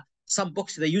some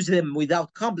books they use them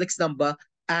without complex number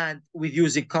and with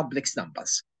using complex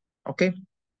numbers. Okay.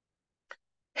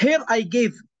 Here I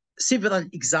gave several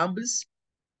examples,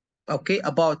 okay,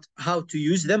 about how to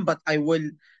use them, but I will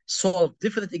solve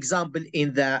different example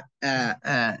in the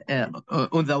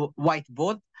on the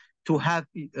whiteboard to have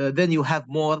then you have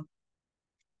more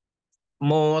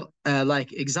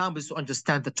like examples to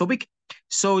understand the topic.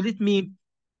 So let me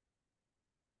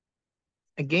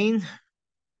again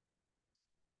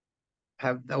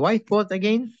have the whiteboard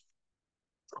again.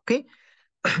 Okay.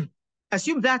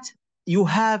 Assume that you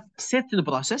have certain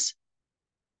process,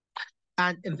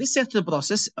 and in this certain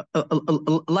process,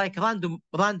 like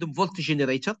random voltage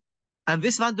generator, and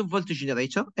this random voltage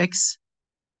generator X,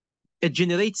 it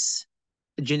generates,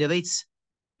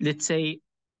 let's say,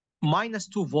 minus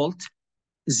 2 volt,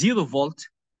 0 volt,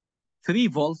 3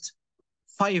 volt,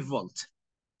 5 volt,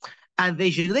 and they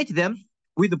generate them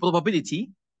with the probability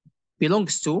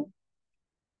belongs to,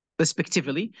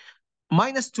 respectively,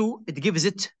 minus 2, it gives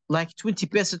it like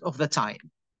 20% of the time.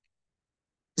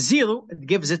 0, it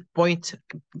gives it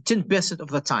 10% of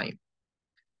the time.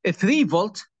 A 3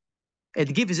 volt,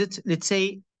 it gives it, let's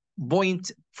say,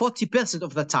 0.40%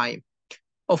 of the time.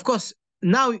 Of course,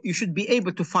 now you should be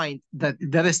able to find the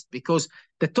rest because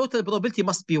the total probability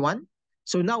must be 1.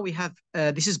 So now we have,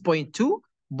 this is 0.2,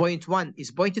 0.1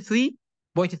 is 0.3,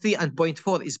 0.3 and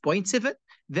 0.4 is 0.7.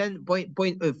 Then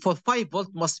for 5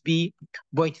 volt must be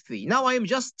 0.3. Now I am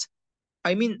just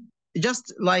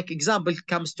like example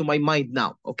comes to my mind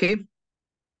now, okay?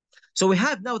 So we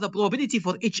have now the probability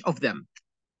for each of them,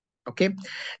 okay?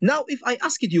 Now, if I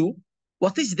asked you,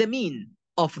 what is the mean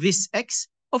of this x?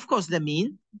 Of course, the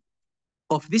mean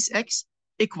of this x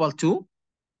equal to,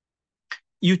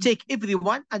 you take every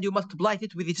one and you multiply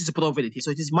it with its probability.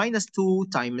 So it is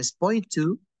 -2 times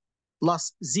 0.2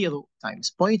 plus 0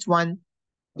 times 0.1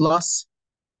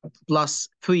 plus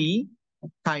 3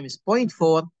 times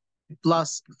 0.4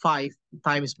 plus 5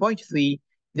 times 0.3,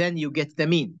 then you get the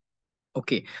mean.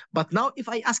 Okay, but now if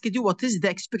I ask you what is the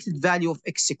expected value of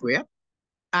x squared,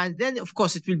 and then of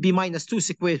course it will be -2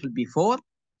 squared, it will be 4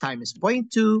 times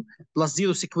 0.2 plus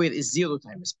 0 squared is 0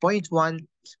 times 0.1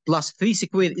 plus 3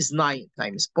 squared is 9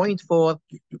 times 0.4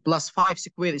 plus 5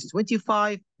 squared is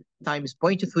 25 times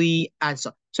 0.3, and so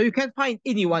on. So you can find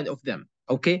any one of them,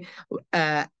 okay?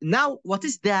 Now, what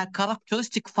is the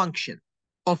characteristic function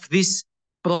of this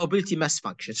probability mass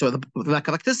function? So the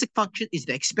characteristic function is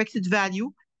the expected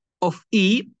value of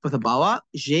e to the power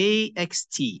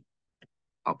jxt,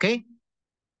 okay?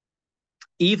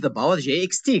 E to the power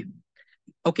jxt.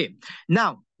 Okay,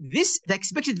 now the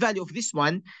expected value of this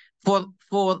one for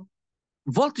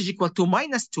voltage equal to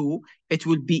 -2, it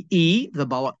will be e to the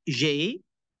power j,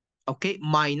 okay,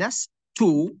 minus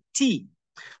 2t.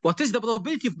 What is the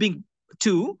probability of being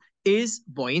 2 is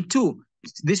 0.2.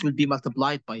 This will be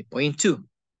multiplied by 0.2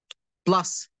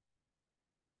 plus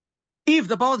e to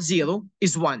the power 0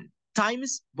 is 1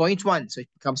 times 0.1, so it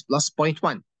becomes plus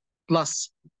 0.1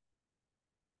 plus,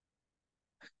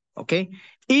 okay,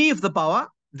 e to the power,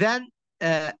 then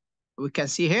we can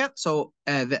see here, so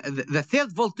the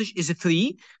third voltage is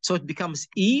 3, so it becomes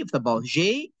e to the power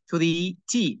j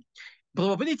 3t.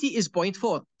 Probability is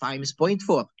 0.4 times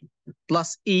 0.4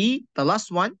 plus e, the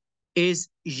last one, is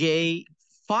j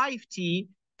 5t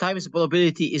times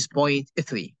probability is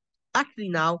 0.3. Actually,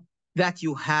 now that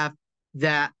you have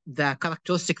the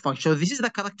characteristic function, so this is the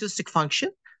characteristic function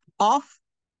of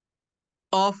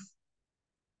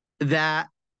the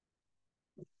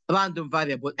random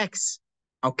variable x,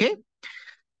 okay?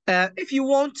 If you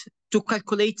want to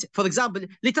calculate, for example,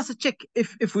 let us check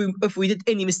if we did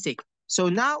any mistake. So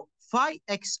now phi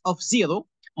x of 0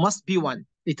 must be 1.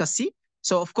 Let us see.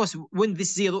 So of course, when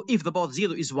this 0, if the power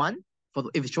 0 is 1 for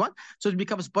each one, so it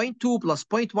becomes 0.2 plus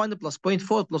 0.1 plus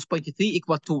 0.4 plus 0.3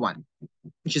 equal to 1,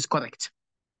 which is correct.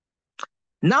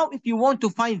 Now, if you want to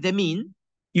find the mean,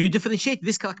 you differentiate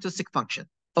this characteristic function.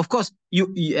 Of course, you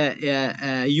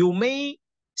may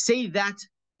say that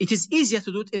it is easier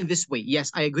to do it in this way. Yes,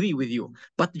 I agree with you.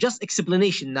 But just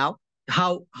explanation now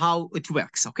how it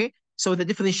works, okay? So the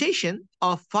differentiation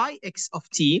of phi x of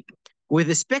t with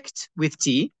respect with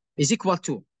t is equal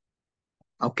to,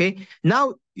 okay?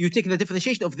 Now you take the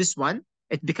differentiation of this one,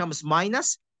 it becomes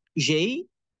minus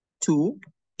j2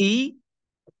 e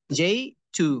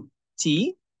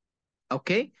j2t,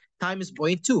 okay, times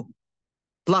 0.2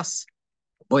 plus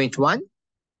 0.1.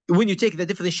 When you take the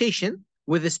differentiation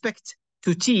with respect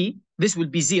to t, this will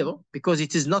be 0 because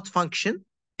it is not function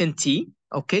in t,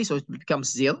 okay? So it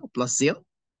becomes 0 plus 0,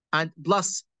 and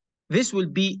plus this will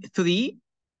be 3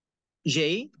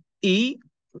 j e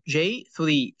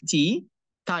j3t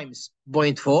times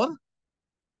 0.4,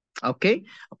 okay,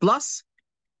 plus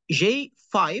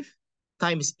j5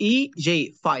 times e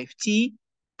j5t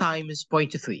times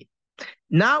 0.3.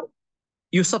 Now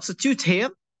you substitute here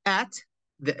at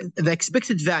the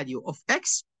expected value of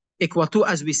x equal to,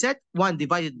 as we said, 1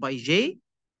 divided by j,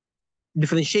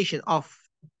 differentiation of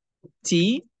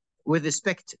t with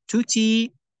respect to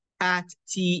t at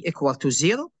t equal to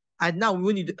 0. And now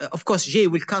when you, of course, j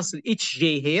will cancel each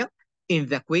j here in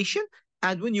the equation.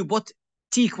 And when you put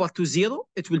t equal to 0,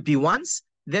 it will be once.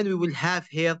 Then we will have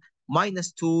here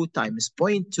 -2 times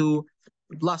 0.2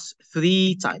 plus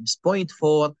 3 times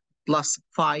 0.4 plus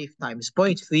 5 times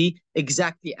 0.3,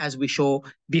 exactly as we show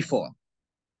before.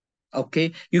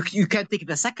 Okay, you can take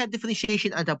the second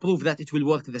differentiation and prove that it will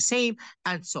work the same,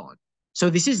 and so on. So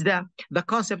this is the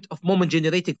concept of moment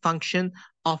generating function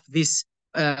of this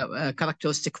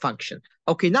characteristic function.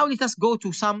 Okay, now let us go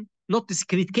to some not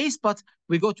discrete case, but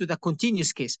we go to the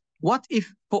continuous case. What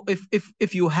if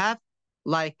you have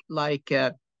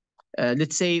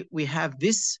let's say we have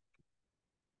this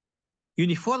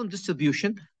uniform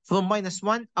distribution from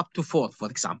 -1 up to 4, for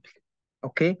example.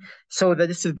 Okay, so the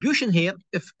distribution here,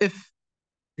 if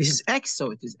This is x,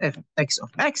 so it is fx of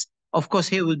x. Of course,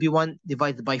 here will be 1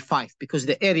 divided by 5 because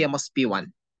the area must be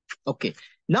 1. Okay.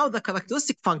 Now the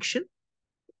characteristic function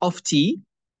of t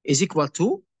is equal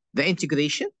to the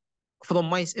integration from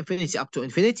minus infinity up to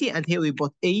infinity. And here we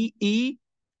put e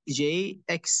j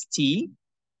x t.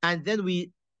 And then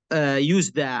we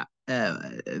use the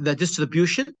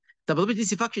distribution. The probability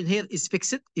density function here is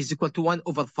fixed, is equal to 1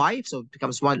 over 5. So it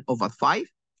becomes 1 over 5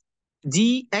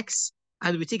 dx.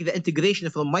 And we take the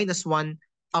integration from minus 1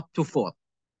 up to 4.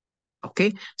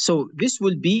 Okay, so this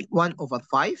will be 1 over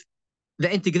 5.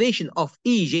 The integration of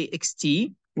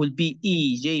ejxt will be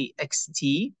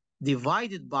ejxt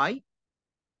divided by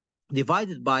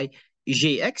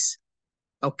jx.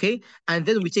 Okay, and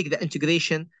then we take the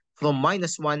integration from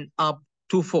minus 1 up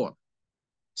to 4.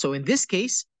 So in this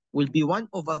case, will be 1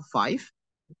 over 5.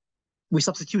 We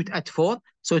substitute at 4,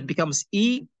 so it becomes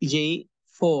ej4t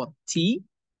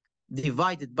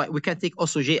divided by, we can take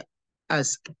also j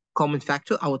as common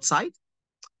factor outside.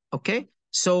 Okay,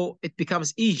 so it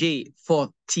becomes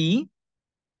ej4t,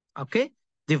 okay,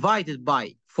 divided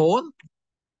by 4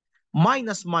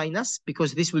 minus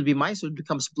because this will be minus, so it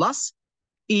becomes plus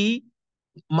e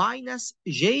minus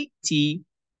jt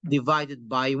divided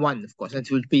by 1, of course, and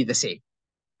it will be the same.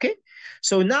 Okay,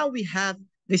 so now we have,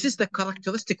 this is the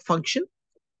characteristic function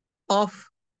of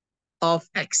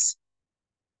x,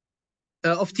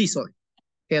 of t, sorry.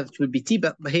 Here it will be t,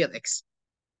 but here x.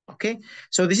 Okay,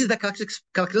 so this is the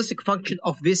characteristic function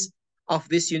of this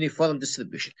uniform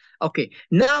distribution. Okay,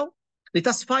 now let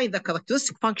us find the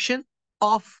characteristic function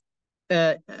of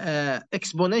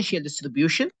exponential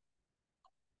distribution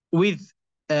with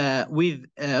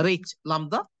rate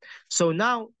lambda. So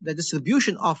now the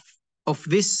distribution of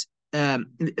this,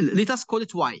 let us call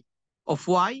it y of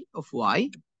y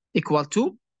equal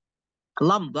to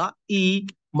lambda e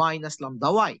minus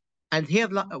lambda y, and here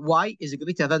y is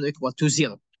greater than or equal to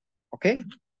 0. Okay,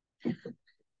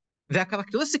 the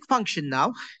characteristic function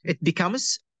now, it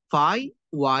becomes phi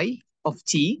y of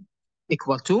t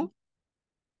equal to,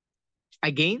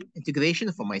 again,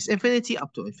 integration from minus infinity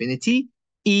up to infinity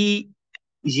e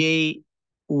j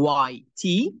y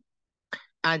t,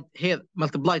 and here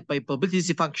multiplied by probability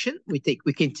density function. We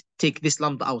can take this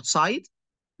lambda outside.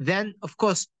 Then of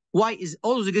course y is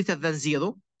always greater than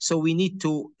 0, so we need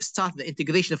to start the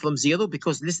integration from 0,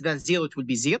 because less than 0 it will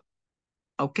be 0.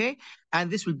 Okay, and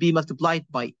this will be multiplied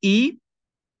by e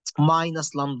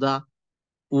minus lambda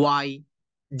y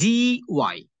dy.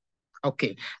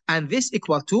 Okay, and this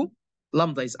equal to,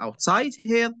 lambda is outside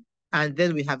here, and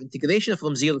then we have integration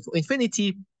from 0 to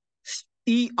infinity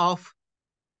e of,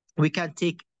 we can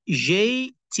take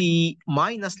jt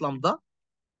minus lambda,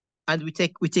 and we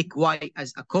take y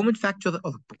as a common factor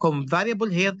of common variable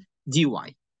here, dy.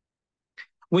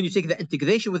 When you take the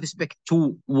integration with respect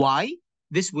to y,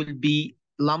 this will be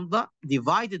lambda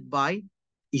divided by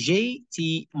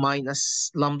jt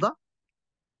minus lambda.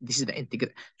 This is the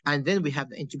integral. And then we have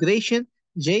the integration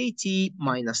jt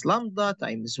minus lambda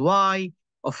times y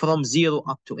from 0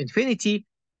 up to infinity.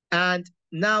 And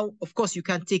now, of course, you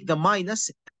can take the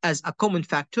minus as a common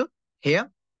factor here.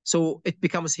 So it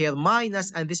becomes here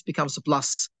minus, and this becomes a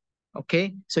plus.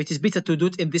 Okay, so it is better to do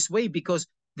it in this way, because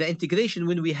the integration,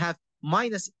 when we have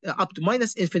minus up to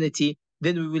minus infinity,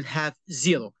 then we will have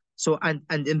 0. So, and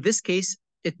in this case,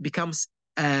 it becomes,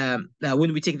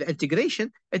 when we take the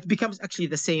integration, it becomes actually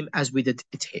the same as we did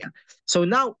it here. So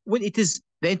now when it is,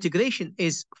 the integration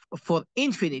is for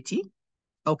infinity,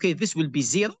 okay, this will be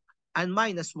 0 and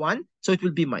minus 1. So it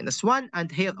will be minus 1.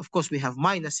 And here, of course, we have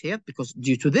minus here because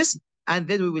due to this. And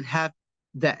then we will have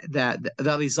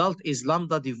the result is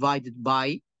lambda divided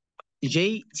by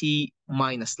jt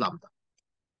minus lambda.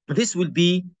 This will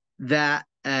be the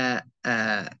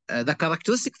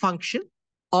characteristic function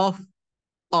of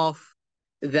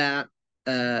the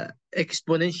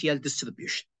exponential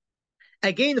distribution.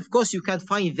 Again, of course, you can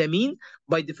find the mean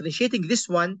by differentiating this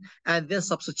one and then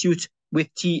substitute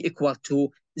with t equal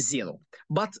to 0.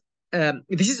 But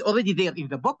this is already there in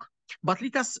the book. But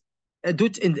let us do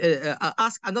it in,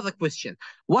 ask another question.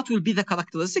 What will be the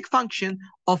characteristic function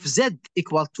of z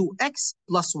equal to x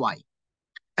plus y?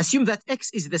 Assume that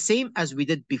x is the same as we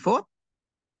did before.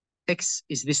 X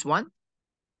is this one.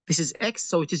 This is x,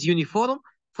 so it is uniform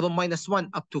from minus 1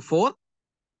 up to 4.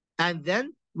 And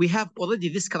then we have already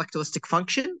this characteristic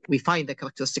function. We find the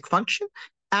characteristic function.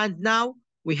 And now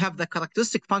we have the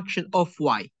characteristic function of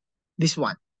y, this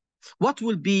one. What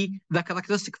will be the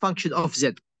characteristic function of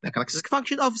z? The characteristic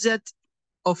function of z,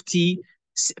 of t,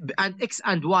 and x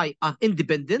and y are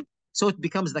independent. So it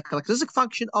becomes the characteristic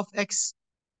function of x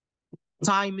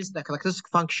times the characteristic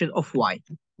function of y.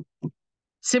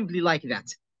 Simply like that.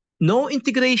 No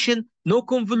integration, no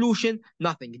convolution,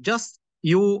 nothing. Just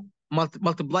you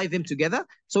multiply them together.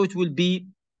 So it will be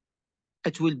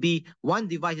 1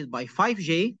 divided by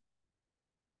 5j.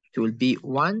 It will be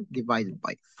 1 divided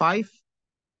by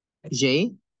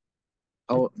 5j.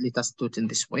 Or let us do it in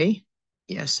this way.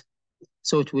 Yes.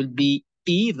 So it will be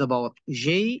e to the power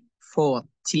j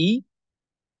 4t.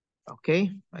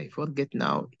 Okay, I forget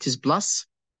now. It is plus.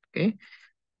 Okay,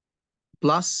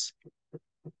 plus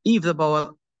e to the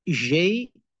power j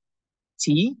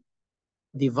t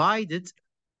divided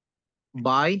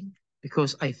by,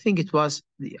 because I think it was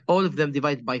all of them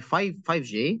divided by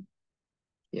 5j.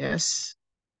 Yes,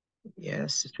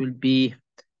 yes, it will be,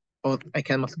 or I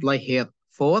can multiply here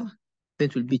 4. Then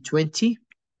it will be 20j.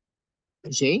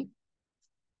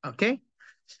 Okay,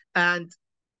 and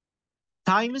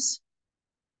times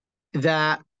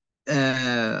the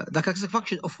characteristic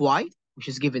function of y, which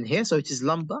is given here. So it is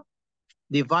lambda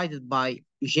divided by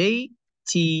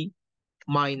jt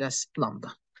minus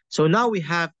lambda. So now we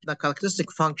have the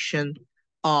characteristic function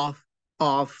of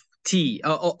t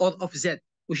or of z,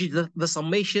 which is the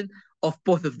summation of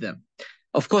both of them.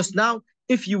 Of course, now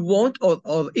if you want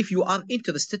or if you are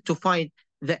interested to find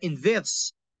the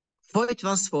inverse Fourier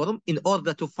transform in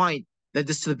order to find the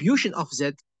distribution of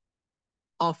z,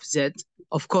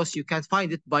 of course you can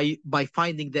find it by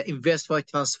finding the inverse Fourier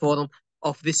transform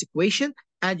of this equation.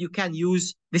 And you can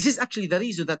use, this is actually the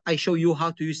reason that I show you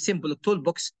how to use symbolic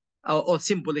toolbox or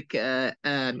symbolic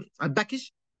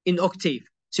package in Octave.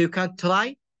 So you can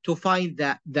try to find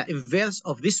the inverse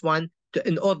of this one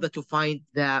in order to find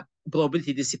the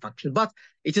probability density function. But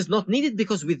it is not needed,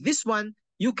 because with this one,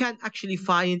 you can actually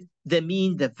find the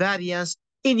mean, the variance,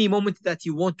 any moment that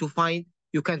you want to find,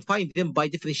 you can find them by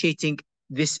differentiating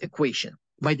this equation,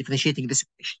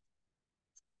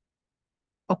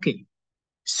 Okay.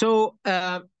 So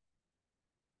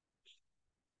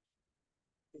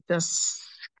let's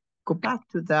go back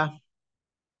to the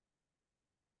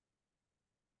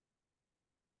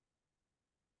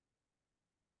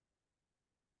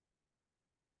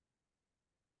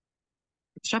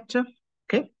chapter.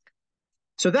 Okay.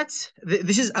 So that's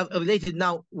this is related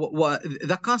now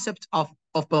the concept of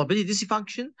probability density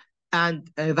function and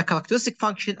the characteristic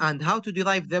function and how to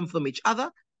derive them from each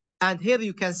other. And here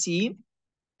you can see,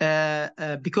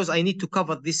 because I need to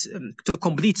cover this to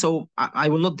complete, so I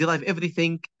will not derive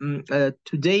everything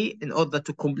today in order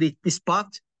to complete this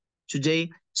part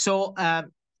today. So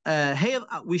here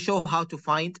we show how to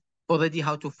find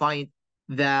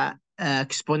the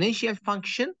exponential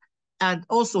function, and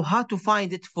also how to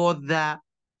find it for the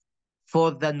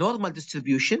normal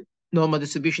distribution. Normal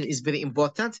distribution is very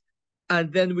important.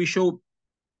 And then we show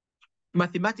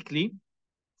mathematically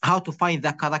how to find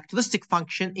the characteristic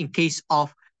function in case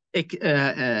of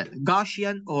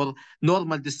Gaussian or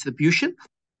normal distribution.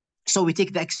 So we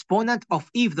take the exponent of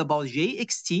e to the power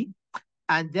jxt,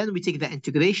 and then we take the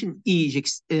integration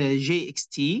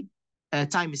jxt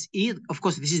times e. Of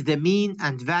course, this is the mean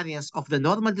and variance of the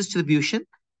normal distribution.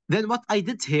 Then what I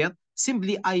did here,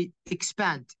 simply I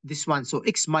expand this one. So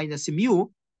x minus mu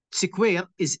square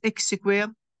is x square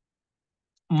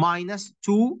minus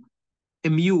 2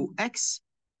 mu x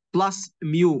plus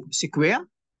mu square.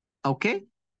 Okay.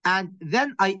 And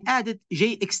then I added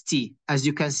jxt, as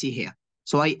you can see here.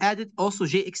 So I added also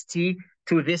jxt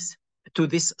to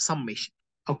this summation.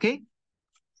 Okay.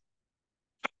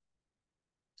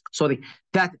 Sorry,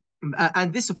 that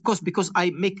and this, of course, because I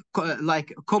make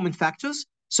like common factors.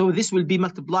 So this will be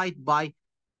multiplied by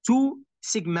 2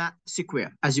 sigma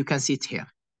square, as you can see it here.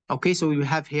 Okay, so we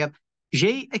have here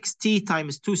jxt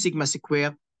times 2 sigma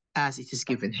square, as it is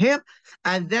given here.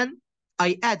 And then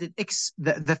I added x,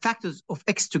 the factors of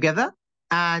x together,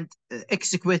 and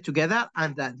x squared together,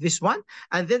 and this one.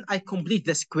 And then I complete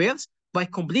the squares. By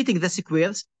completing the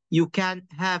squares, you can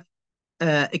have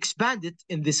expanded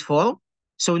in this form.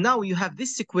 So now you have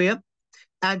this square,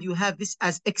 and you have this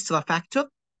as extra factor.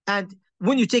 And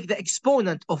when you take the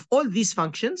exponent of all these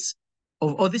functions,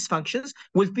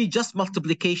 will be just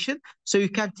multiplication. So you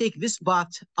can take this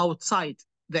part outside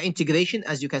the integration,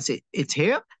 as you can see it's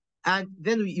here. And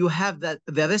then you have the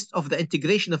rest of the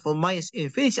integration from minus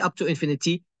infinity up to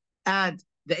infinity. And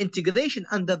the integration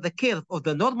under the curve of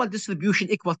the normal distribution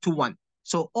equal to 1.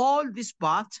 So all this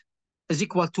part is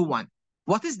equal to 1.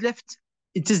 What is left?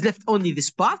 It is left only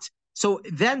this part. So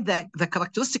then the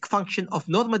characteristic function of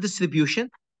normal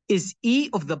distribution is e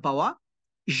of the power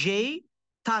j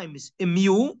times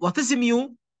mu. What is mu?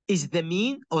 Is the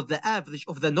mean or the average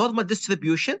of the normal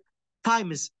distribution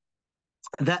times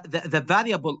the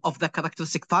variable of the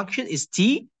characteristic function is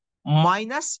t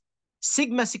minus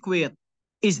sigma squared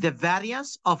is the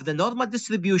variance of the normal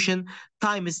distribution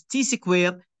times t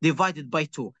squared divided by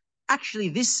 2. Actually,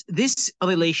 this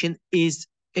relation is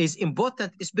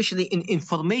important, especially in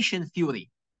information theory.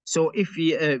 So if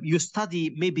you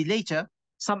study maybe later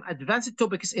some advanced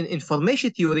topics in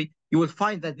information theory, you will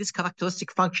find that this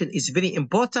characteristic function is very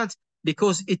important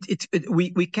because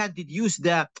we can deduce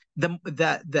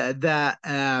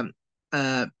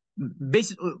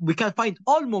we can find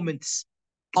all moments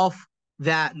of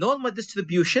the normal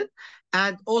distribution,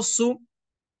 and also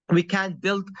we can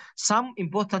build some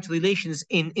important relations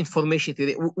in information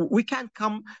theory. We can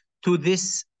come to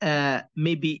this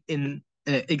maybe in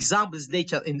examples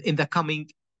later in the coming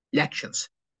lectures.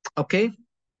 Okay.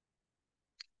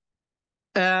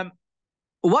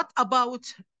 What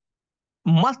about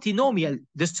multinomial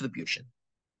distribution?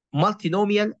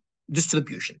 Multinomial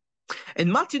distribution. In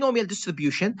multinomial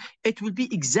distribution, it will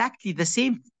be exactly the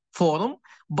same form,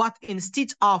 but instead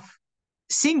of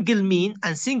single mean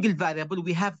and single variable,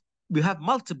 we have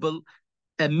multiple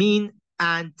mean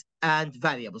and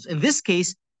variables. In this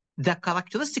case, the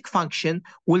characteristic function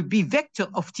will be vector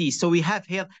of t. So we have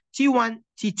here t1,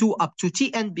 t2 up to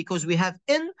tn because we have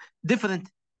n different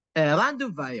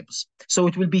random variables. So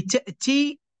it will be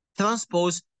t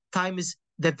transpose times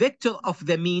the vector of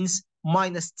the means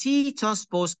minus t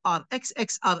transpose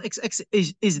rxx. Rxx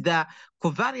is the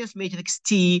covariance matrix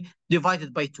T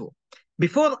divided by 2.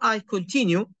 Before I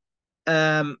continue,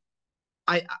 I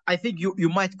think you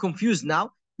might confuse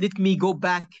now. Let me go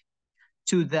back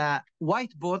to the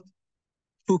whiteboard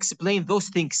to explain those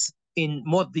things in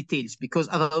more details, because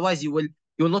otherwise you will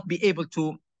not be able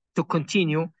to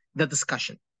continue the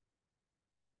discussion.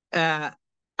 I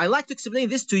like to explain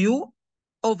this to you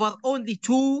over only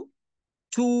two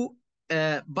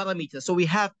parameters. So we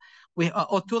have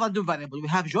or two random variables. We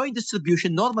have joint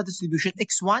distribution, normal distribution,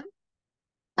 x1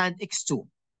 and x2.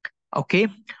 Okay,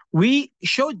 we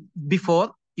showed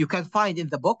before, you can find in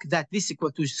the book, that this is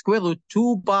equal to square root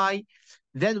 2 by,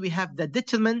 then we have the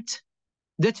determinant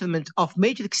of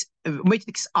matrix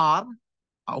R,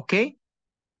 okay,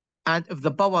 and of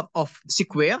the power of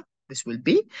square, this will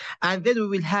be, and then we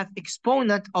will have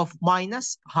exponent of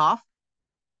minus half.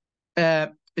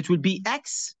 It will be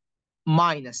x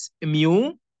minus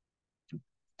mu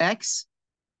x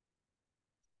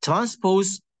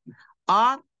transpose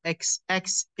R x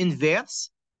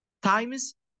inverse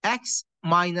times x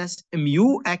minus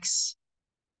mu x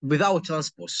without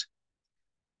transpose.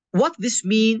 What this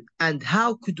mean and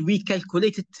how could we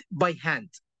calculate it by hand?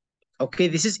 Okay,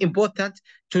 this is important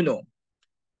to know.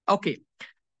 Okay,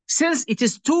 since it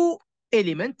is 2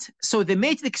 element, so the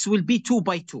matrix will be 2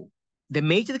 by 2. The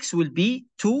matrix will be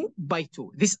 2 by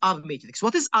 2. This R matrix.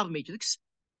 What is R matrix?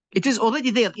 It is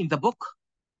already there in the book,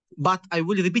 but I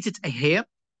will repeat it here.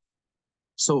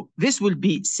 So this will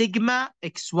be sigma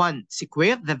x1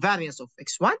 squared, the variance of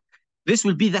x1. This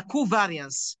will be the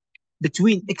covariance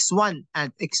between x1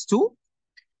 and x2.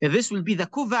 And this will be the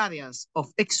covariance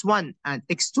of x1 and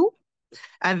x2.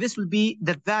 And this will be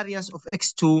the variance of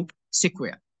x2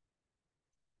 squared.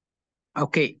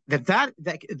 Okay, the variance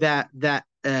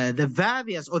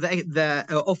or the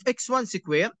of x1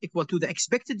 squared equal to the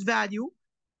expected value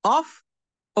of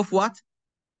what?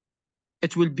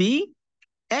 It will be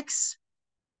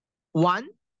x1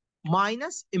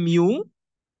 minus mu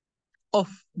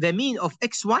of the mean of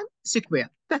x1 squared.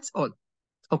 That's all.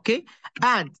 Okay,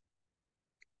 and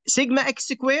sigma x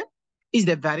squared is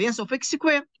the variance of x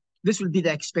squared. This will be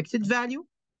the expected value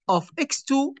of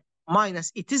x2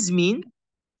 minus its mean,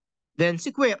 then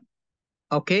square.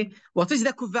 Okay, what is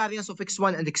the covariance of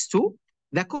x1 and x2?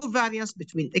 The covariance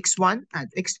between x1 and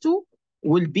x2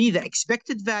 will be the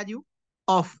expected value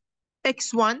of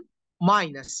x1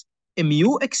 minus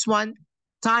mu x1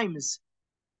 times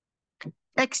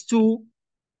x2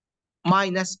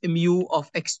 minus mu of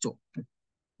x2.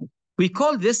 We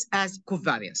call this as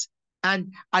covariance.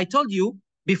 And I told you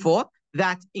before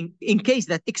that in case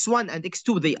that x1 and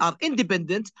x2, they are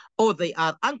independent or they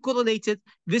are uncorrelated,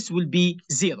 this will be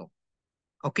 0.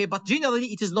 Okay, but generally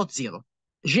it is not 0.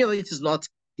 Generally it is not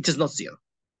 0.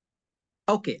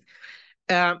 Okay,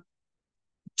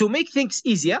 to make things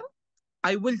easier,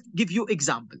 I will give you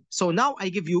example. So now I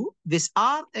give you this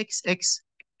Rxx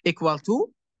equal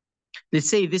to, let's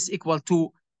say this equal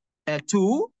to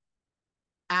 2,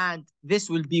 and this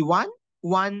will be 1,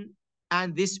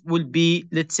 and this will be,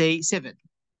 let's say, 7.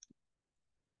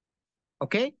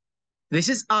 Okay, this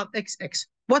is Rxx.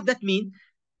 What that mean?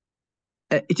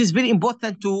 It is very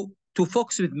important to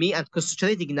focus with me and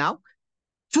concentrating now.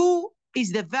 2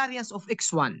 is the variance of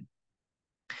x1.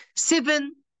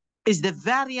 7 is the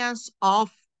variance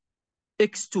of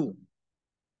x2.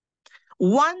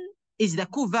 1 is the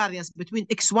covariance between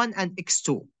x1 and x2.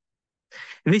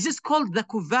 This is called the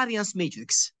covariance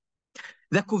matrix.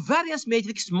 The covariance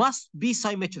matrix must be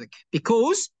symmetric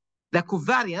because the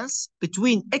covariance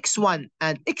between x1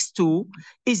 and x2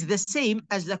 is the same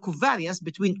as the covariance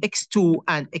between x2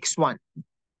 and x1.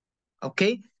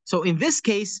 Okay, so in this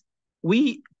case,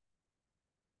 we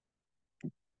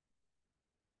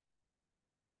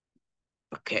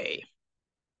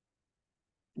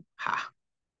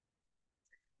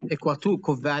equal to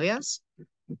covariance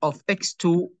of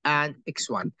x2 and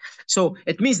x1. So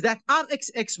it means that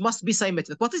Rxx must be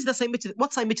symmetric. What is the symmetric?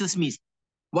 What symmetric means?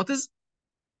 What is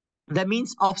the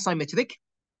means of symmetric?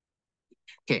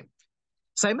 Okay,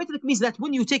 symmetric means that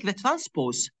when you take the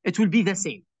transpose, it will be the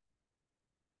same.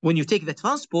 When you take the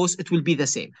transpose, it will be the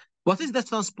same. What is the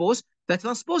transpose? The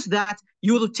transpose that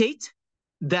you rotate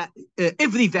the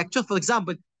every vector. For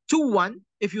example, 2, 1.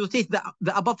 If you rotate the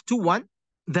above 2, 1,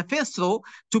 the first row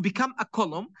to become a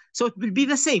column, so it will be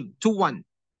the same 2, 1.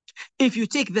 If you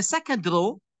take the second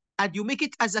row and you make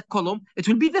it as a column, it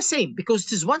will be the same because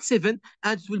it is 1, 7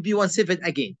 and it will be 1, 7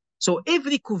 again. So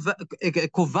every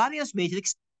covariance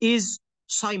matrix is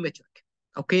symmetric.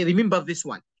 Okay, remember this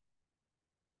one.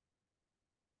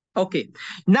 Okay,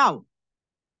 now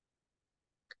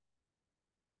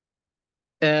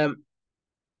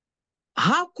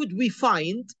how could we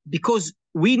find, because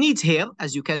we need here,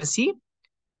 as you can see,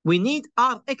 we need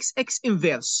Rxx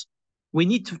inverse. We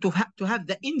need to have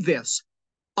the inverse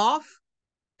of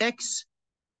x1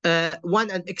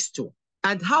 and x2.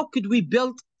 And how could we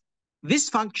build this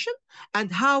function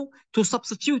and how to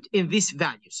substitute in these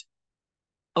values?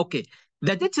 Okay,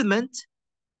 the determinant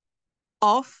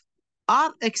of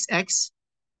Rxx,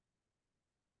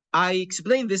 I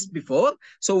explained this before.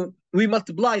 So we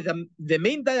multiply the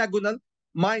main diagonal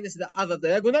minus the other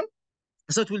diagonal.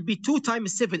 So it will be 2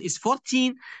 times 7 is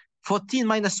 14. 14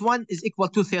 minus 1 is equal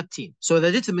to 13. So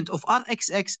the determinant of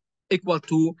Rxx equal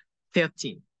to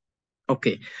 13.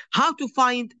 Okay, how to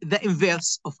find the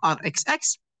inverse of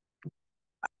Rxx?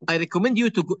 I recommend you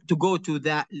to go to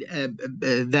the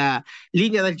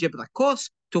linear algebra course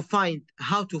to find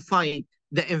how to find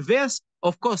the inverse.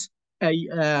 Of course,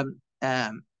 in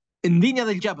linear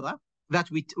algebra that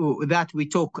we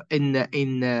talk in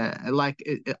like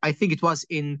I think it was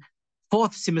in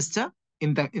 4th semester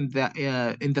in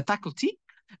the faculty.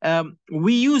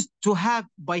 We used to have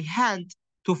by hand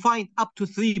to find up to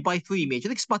 3 by 3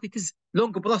 matrix, but it is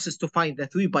longer process to find the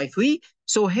 3 by 3.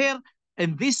 So here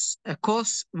in this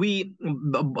course, we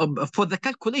for the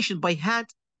calculation by hand,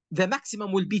 the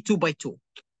maximum will be 2 by 2,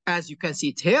 as you can see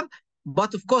it here.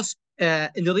 But of course,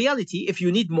 in reality, if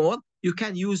you need more, you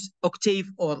can use Octave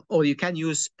or you can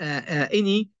use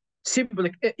any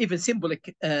symbolic, even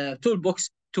symbolic toolbox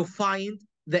to find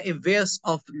the inverse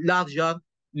of larger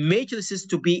matrices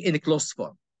to be in a closed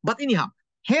form. But anyhow,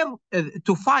 here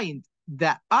to find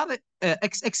the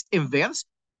Rxx inverse,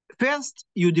 first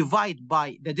you divide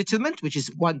by the determinant, which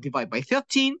is 1 divided by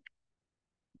 13,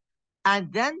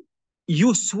 and then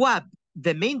you swap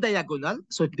the main diagonal,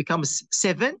 so it becomes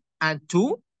 7 and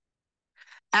 2,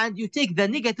 and you take the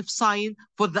negative sign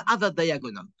for the other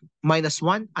diagonal, minus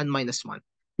 1 and minus 1.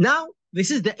 Now,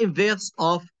 this is the inverse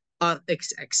of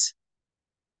Rxx.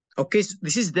 Okay, so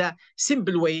this is the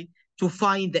simple way to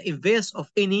find the inverse of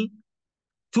any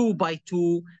 2 by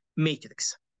 2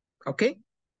 matrix. Okay,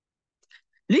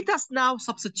 let us now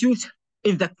substitute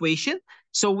in the equation.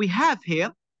 So we have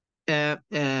here,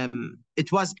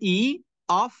 it was E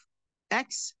of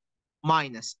x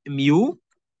minus mu.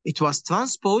 It was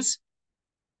transpose,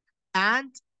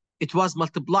 and it was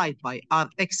multiplied by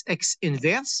Rxx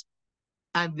inverse,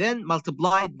 and then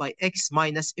multiplied by x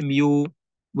minus mu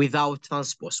without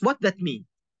transpose. What that mean?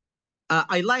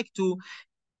 I like to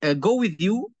go with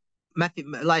you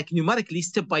like numerically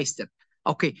step by step.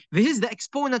 Okay, this is the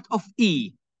exponent of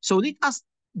E. So let us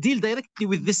deal directly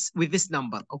with this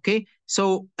number. Okay,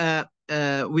 so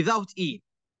without E.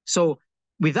 So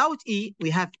without E, we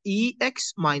have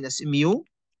Ex minus mu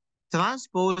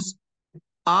transpose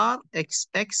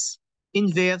Rxx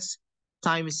inverse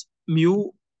times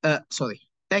mu,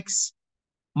 x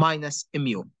minus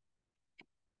mu.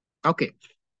 Okay.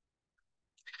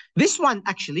 This one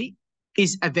actually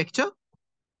is a vector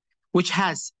which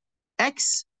has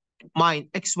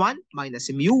x1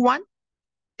 minus mu1,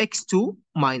 x2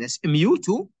 minus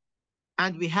mu2,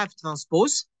 and we have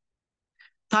transpose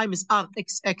times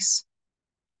Rxx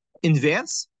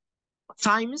inverse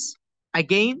times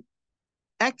again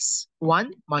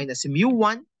x1 minus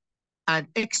mu1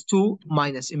 and x2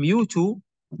 minus mu2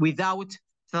 without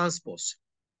transpose.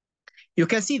 You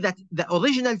can see that the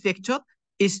original vector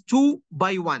is 2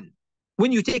 by 1.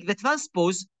 when you take the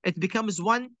transpose, it becomes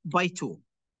 1 by 2.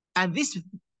 And this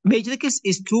matrix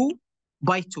is 2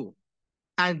 by 2.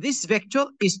 And this vector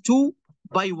is 2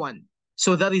 by 1.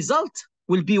 So the result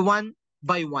will be 1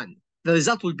 by 1. The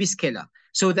result will be scalar.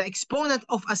 So the exponent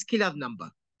of a scalar number.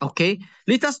 Okay,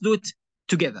 let us do it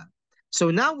together.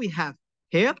 So now we have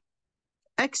here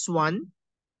x1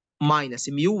 minus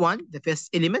mu1, the first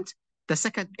element. The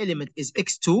second element is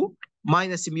x2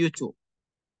 minus mu2.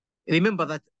 Remember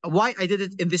that why I did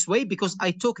it in this way, because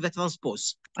I took the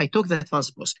transpose.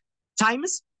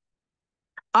 Times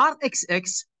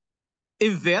rxx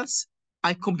inverse.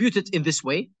 I compute it in this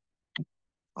way.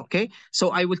 Okay, so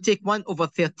I will take 1 over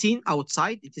 13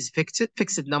 outside. It is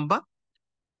fixed number.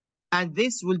 And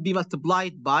this will be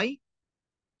multiplied by,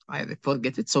 I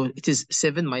forget it. So it is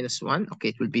 7 minus 1. Okay,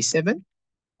 it will be 7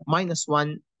 minus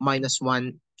 1 minus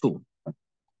 1, 2.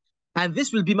 And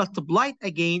this will be multiplied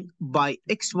again by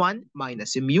x1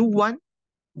 minus mu1,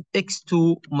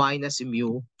 x2 minus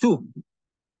mu2.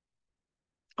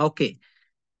 Okay.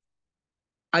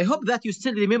 I hope that you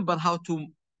still remember how to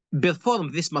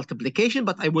perform this multiplication,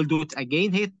 but I will do it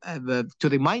again here to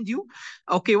remind you.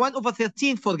 Okay, 1 over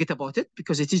 13, forget about it,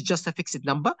 because it is just a fixed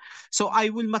number. So I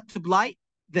will multiply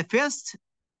the first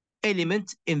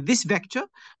element in this vector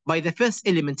by the first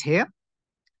element here,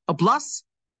 plus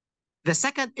the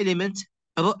second element.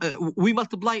 We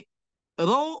multiply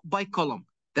row by column.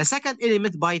 The second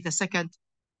element by the second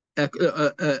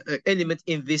element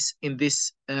in this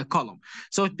column.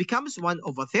 So it becomes 1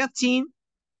 over 13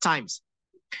 times.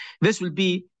 This will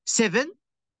be 7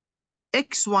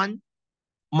 x1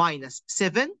 minus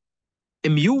 7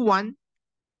 mu1.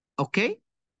 Okay,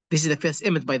 this is the first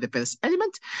element by the first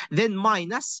element. Then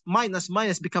minus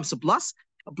becomes a plus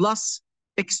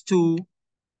x2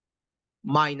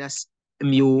 minus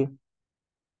mu2.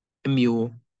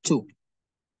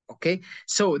 Okay,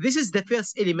 so this is the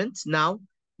first element now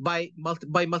by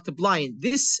multiplying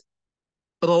this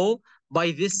row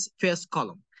by this first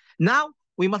column. Now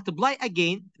we multiply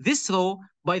again this row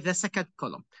by the second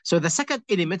column. So the second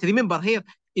element, remember here,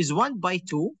 is 1 by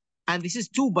 2, and this is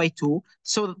 2 by 2.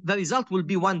 So the result will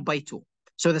be 1 by 2.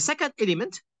 So the second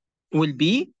element will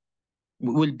be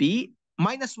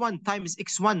minus 1 times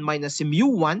x1 minus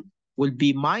mu1 will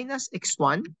be minus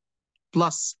x1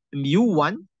 plus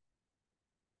mu1.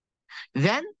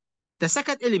 Then the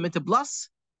second element plus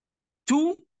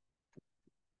 2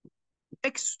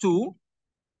 x2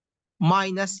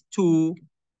 minus 2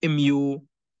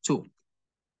 mu2.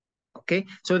 Okay,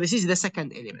 so this is the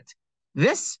second element.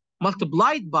 This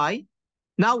multiplied by,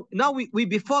 now we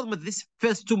perform this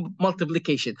first two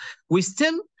multiplication. We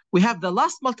have the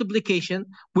last multiplication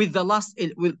with the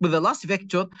last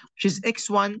vector, which is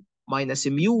x1 minus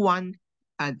mu1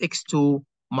 and x2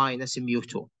 minus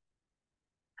mu2.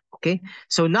 Okay,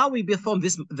 so now we perform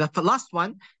the last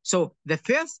one. So the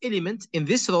first element in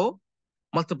this row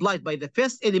multiplied by the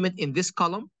first element in this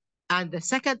column, and the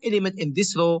second element in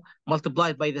this row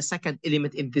multiplied by the second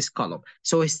element in this column.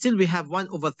 So still we have 1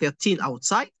 over 13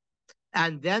 outside,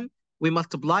 and then we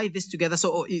multiply this together.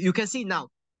 So you can see now,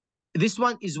 this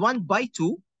one is 1 by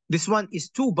 2, this one is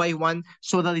 2 by 1,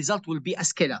 so the result will be a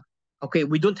scalar. Okay,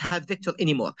 we don't have vector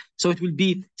anymore. So it will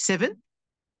be 7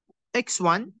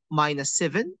 x1 minus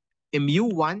 7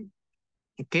 mu1,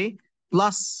 okay,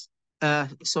 plus,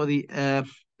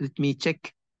 let me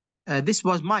check. This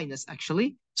was minus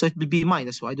actually, so it will be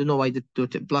minus. So I don't know why I did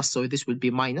it plus. So this will be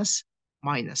minus.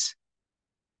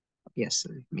 Yes,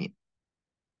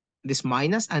 this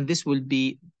minus, and this will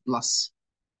be plus.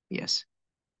 Yes,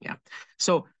 yeah.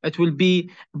 So it will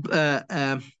be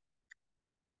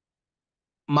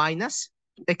minus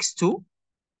x2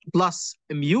 plus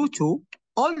mu2.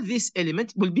 All this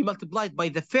element will be multiplied by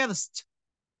the first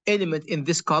element in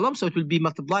this column. So it will be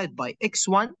multiplied by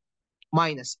x1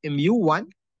 minus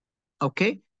mu1,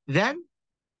 okay? Then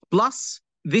plus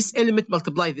this element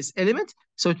multiply this element.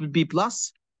 So it will be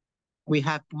plus, we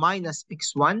have minus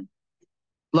x1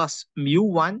 plus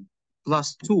mu1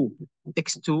 plus 2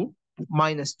 x2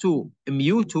 minus 2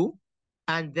 mu2,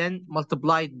 and then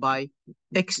multiplied by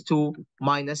x2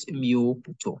 minus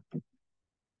mu2.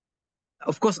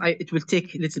 Of course, it will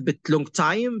take a little bit long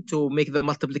time to make the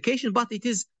multiplication, but it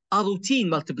is a routine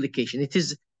multiplication. It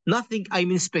is nothing,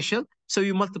 special. So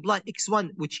you multiply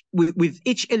x1 with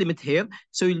each element here.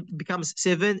 So it becomes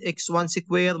 7 x1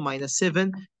 squared minus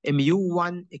 7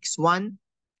 mu1 x1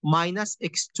 minus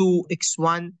x2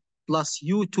 x1 plus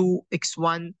u2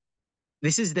 x1.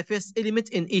 This is the first element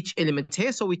in each element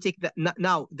here. So we take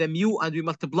now the mu and we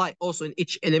multiply also in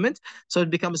each element. So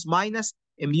it becomes minus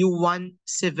mu1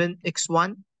 7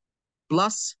 x1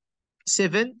 plus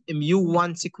 7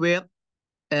 mu1 squared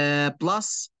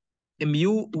plus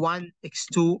mu1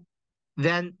 x2,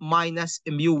 then minus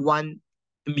mu1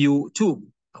 mu2.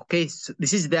 Okay, so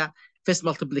this is the first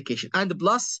multiplication. And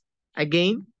plus,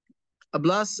 again, a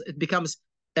plus, it becomes,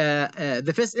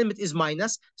 the first element is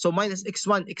minus, so minus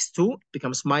x1 x2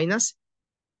 becomes minus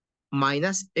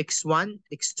x1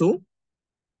 x2,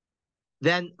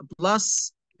 then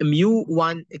plus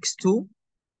mu1 x2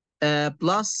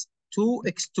 plus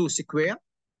 2x2 square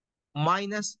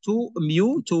minus 2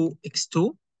 mu2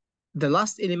 x2. The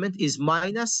last element is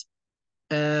minus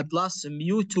plus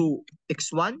mu2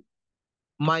 x1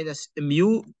 minus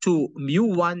mu2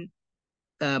 mu1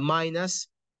 minus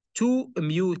 2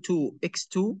 mu2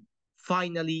 x2,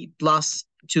 finally plus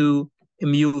 2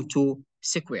 mu2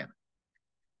 square.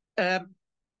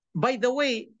 By the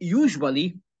way,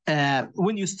 usually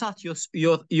when you start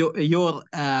your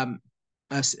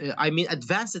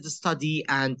advanced study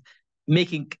and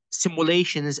making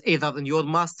simulations either in your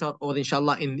master or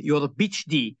inshallah in your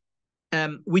PhD,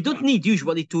 we don't need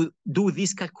usually to do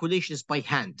these calculations by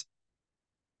hand.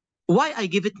 Why I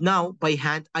give it now by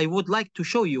hand? I would like to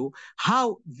show you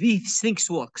how these things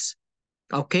works,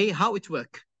 okay, how it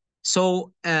works.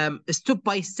 So step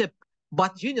by step,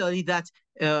 but generally that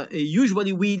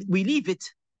usually we leave it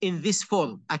in this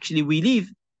form. Actually, we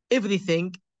leave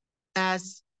everything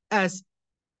as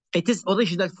it is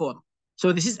original form.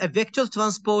 So this is a vector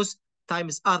transpose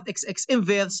times Rxx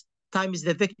inverse times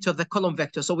the vector, the column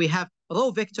vector. So we have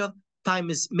row vector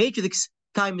times matrix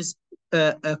times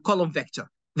column vector.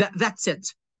 That's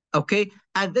it, okay?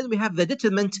 And then we have the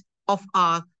determinant of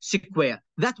R square.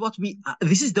 That's what we,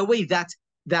 this is the way that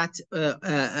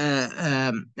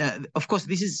of course,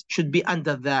 this should be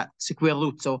under the square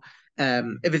root. So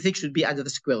everything should be under the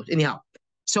square root. Anyhow,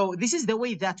 so this is the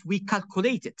way that we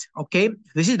calculate it, okay?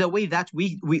 This is the way that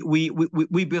we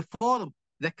perform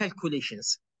the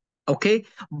calculations, okay?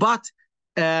 But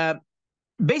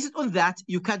based on that,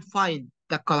 you can find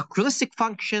the characteristic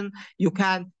function, you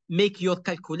can make your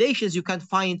calculations, you can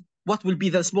find what will be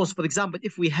the response. For example,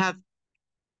 if we have,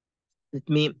 let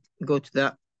me go to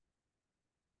the,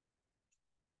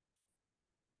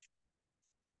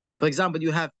 for example,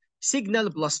 you have signal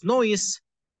plus noise,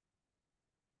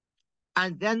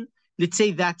 and then let's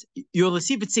say that your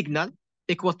received signal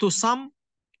equal to some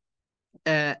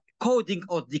coding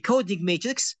or decoding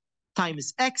matrix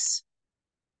times X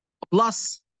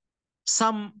plus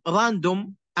some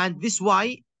random, and this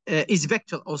Y is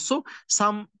vector also,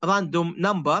 some random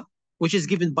number, which is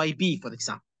given by B, for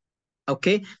example.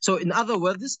 Okay, so in other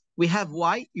words, we have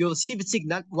Y, your received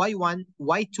signal, Y1,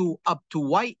 Y2 up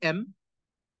to Ym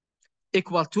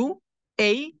equal to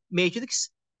A matrix,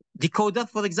 decoder,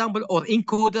 for example, or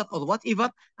encoder, or whatever,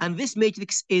 and this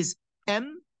matrix is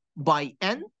M by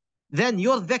N. Then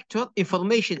your vector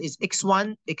information is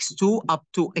X1, X2 up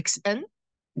to Xn.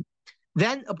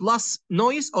 Then a plus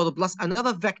noise or plus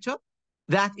another vector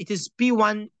that it is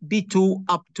P1, B2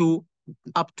 up to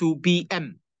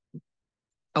Bm.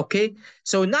 Okay,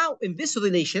 so now in this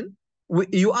relation,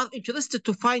 you are interested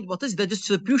to find what is the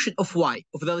distribution of Y,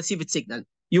 of the received signal.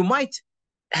 You might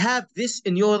have this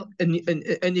in your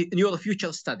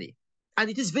future study, and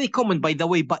it is very common, by the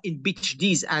way, but in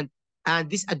PhDs and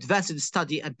this advanced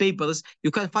study and papers,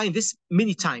 you can find this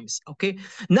many times. Okay,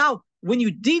 now when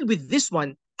you deal with this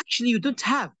one, actually you don't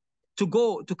have to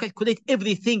go to calculate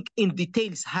everything in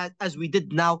details as we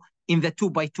did now in the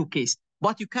 2x2 case,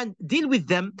 but you can deal with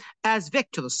them as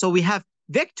vectors. So we have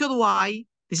vector Y,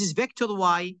 this is vector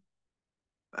Y,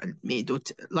 let me do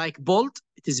it like bold,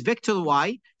 it is vector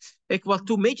Y equal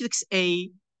to matrix A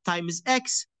times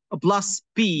X plus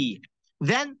P.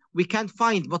 Then we can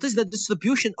find what is the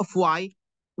distribution of Y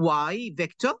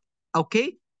vector,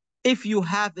 okay, if you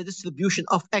have the distribution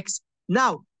of X.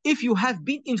 Now, if you have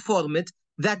been informed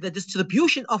that the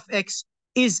distribution of X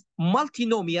is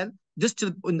multinomial,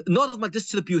 normal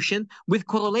distribution with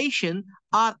correlation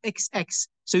Rxx.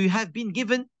 So you have been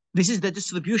given, this is the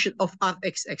distribution of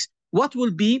Rxx. What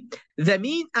will be the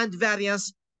mean and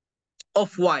variance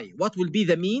of Y? What will be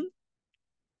the mean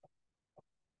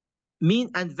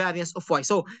and variance of Y?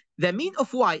 So the mean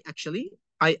of Y, actually,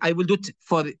 I will do it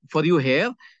for you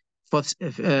here, for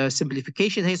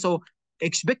simplification here. So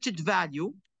expected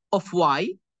value of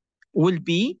Y will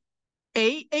be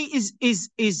A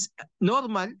is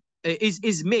normal,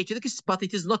 is matrix, but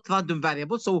it is not random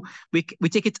variable. So we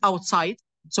take it outside.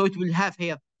 So it will have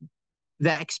here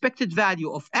the expected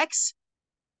value of X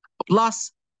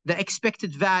plus the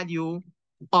expected value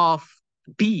of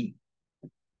B.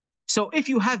 So if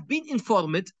you have been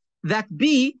informed that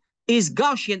B is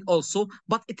Gaussian also,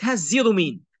 but it has zero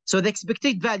mean, so the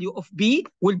expected value of B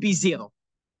will be 0.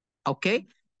 Okay,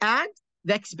 and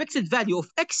the expected value of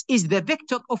x is the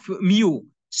vector of mu.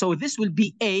 So this will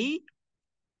be A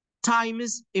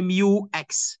times mu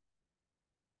x.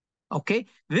 Okay,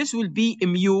 this will be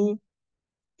mu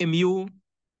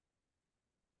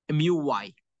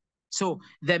y. So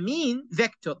the mean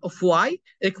vector of y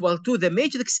equal to the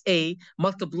matrix A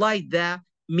multiplied the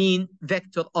mean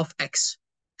vector of x.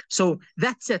 So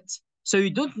that's it. So you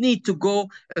don't need to go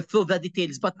through the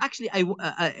details. But actually,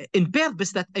 in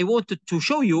purpose that I wanted to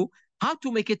show you how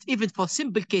to make it even for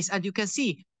simple case. And you can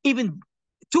see even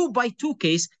 2 by 2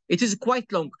 case, it is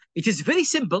quite long. It is very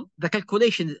simple. The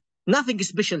calculation, nothing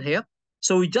special here.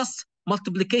 So just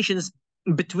multiplications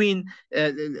between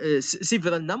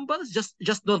several numbers,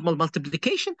 just normal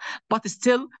multiplication, but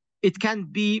still it can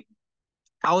be,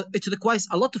 it requires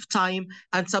a lot of time,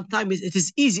 and sometimes it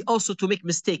is easy also to make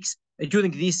mistakes during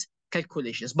these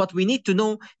calculations. But we need to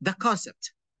know the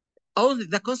concept. Only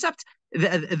the concept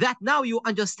that now you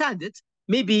understand it,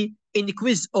 maybe in a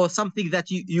quiz or something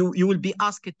that you will be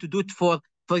asked to do it for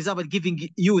example, giving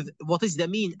you what is the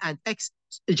mean and x,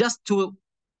 just to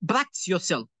practice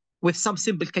yourself with some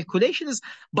simple calculations.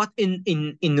 But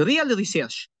in real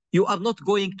research, you are not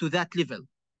going to that level.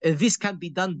 This can be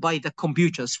done by the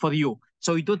computers for you.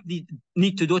 So you don't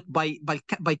need to do it by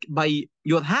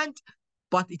your hand,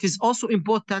 but it is also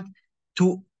important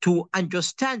to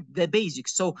understand the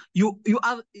basics. So you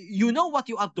know what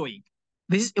you are doing.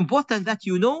 This is important that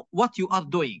you know what you are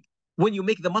doing. When you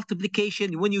make the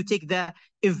multiplication, when you take the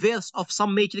inverse of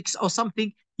some matrix or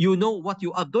something, you know what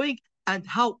you are doing and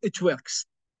how it works.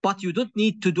 But you don't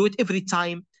need to do it every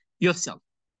time yourself.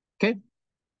 Okay?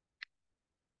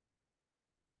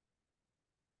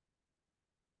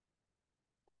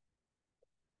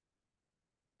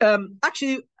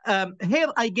 Actually,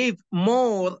 here I gave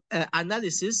more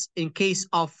analysis in case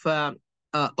of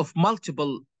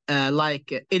multiple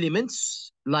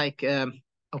elements.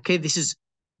 Okay, this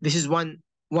is one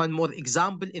more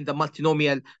example in the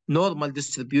multinomial normal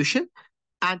distribution.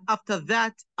 And after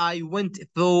that, I went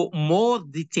through more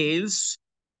details,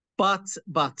 but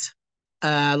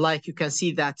like you can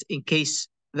see that in case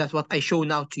that what I show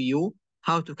now to you,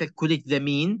 how to calculate the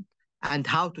mean and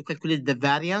how to calculate the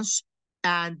variance.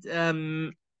 And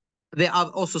there are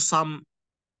also some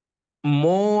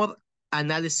more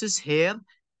analysis here,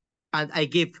 and I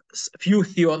gave a few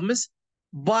theorems,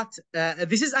 but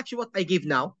this is actually what I give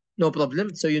now, no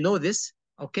problem. So you know this,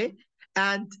 okay?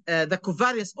 And the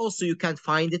covariance also, you can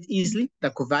find it easily,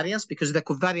 the covariance, because the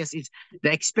covariance is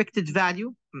the expected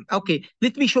value. Okay,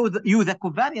 let me show you the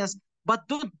covariance, but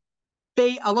don't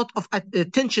pay a lot of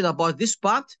attention about this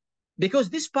part, because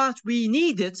this part we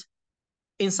need it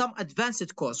in some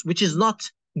advanced course, which is not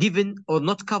given or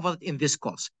not covered in this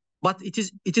course. But it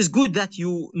is good that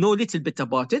you know a little bit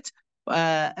about it.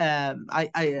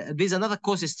 There's another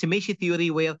course, estimation theory,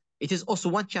 where it is also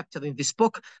one chapter in this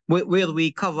book where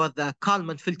we cover the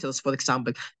Kalman filters, for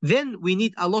example. Then we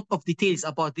need a lot of details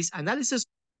about this analysis,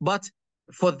 but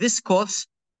for this course,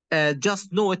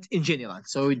 just know it in general.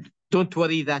 So don't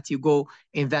worry that you go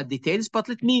in that details, but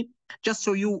let me just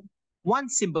show you one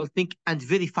simple thing and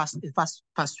very fast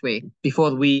way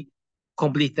before we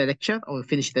complete the lecture or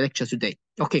finish the lecture today.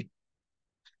 Okay.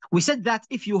 We said that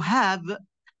if you have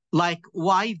like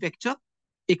y vector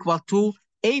equal to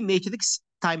a matrix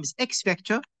times x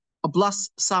vector plus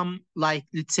some, like,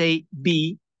 let's say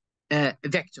b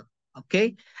vector,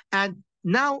 okay? And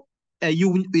now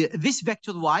this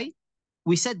vector y,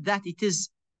 we said that it is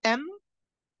m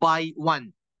by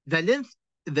 1. The length,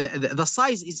 the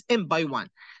size is m by 1.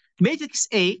 Matrix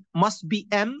A must be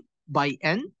m by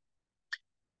n.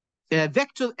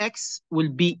 Vector x will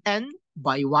be n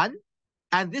by 1.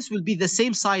 And this will be the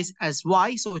same size as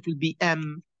y, so it will be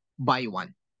m by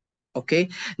 1. Okay.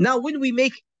 Now, when we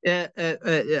make,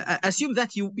 assume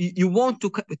that you want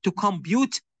to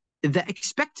compute the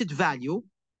expected value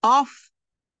of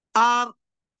r,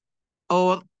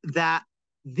 or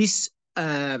this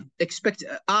expect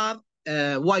r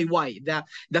yy,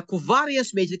 the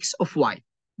covariance matrix of y.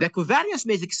 The covariance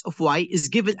matrix of y is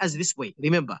given as this way.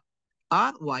 Remember,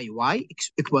 r yy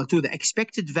equal to the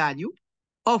expected value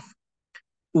of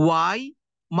y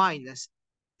minus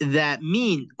the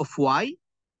mean of y.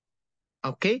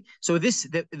 Okay, so this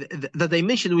the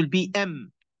dimension will be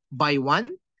m by 1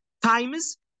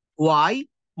 times y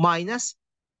minus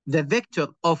the vector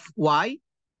of y,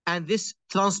 and this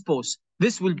transpose.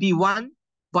 This will be 1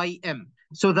 by m.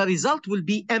 So the result will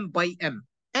be m by m.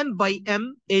 M by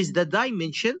m is the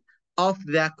dimension of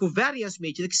the covariance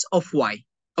matrix of y.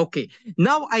 Okay,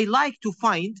 now I like to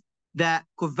find the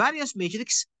covariance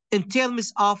matrix in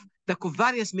terms of the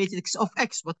covariance matrix of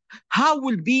x. But how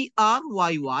will be r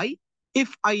y y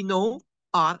if I know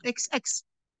RXX.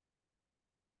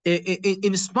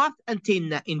 In smart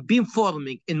antenna, in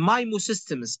beamforming, in MIMO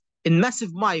systems, in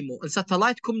massive MIMO, and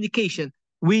satellite communication,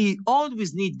 we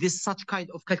always need such kind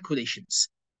of calculations.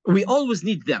 We always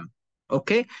need them.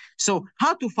 Okay, so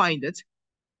how to find it?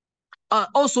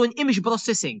 Also in image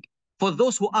processing, for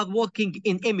those who are working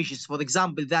in images, for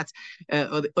example, that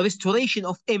restoration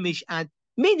of image and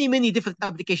many different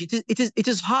applications. It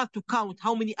is hard to count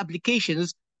how many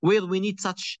applications where we need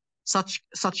such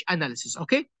analysis.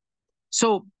 Okay,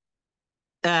 so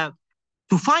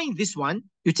to find this one,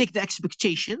 you take the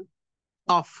expectation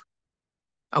of.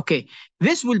 Okay,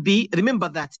 this will be, remember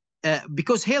that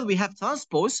because here we have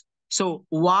transpose, so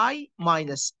y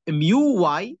minus mu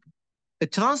y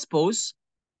transpose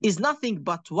is nothing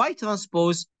but y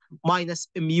transpose minus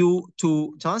mu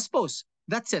 2 transpose.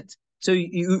 That's it. So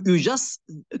you just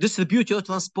distribute your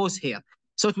transpose here.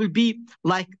 So it will be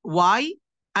like y,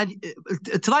 and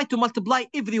try to multiply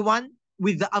everyone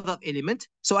with the other element.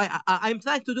 So I'm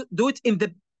trying to do it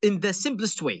in the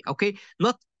simplest way. Okay,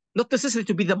 not necessarily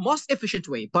to be the most efficient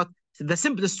way, but the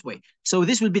simplest way. So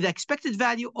this will be the expected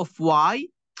value of y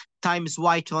times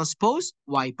y transpose,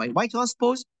 y by y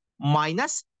transpose,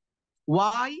 minus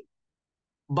y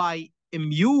by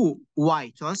mu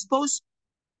y transpose.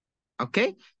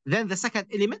 Okay, then the second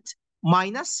element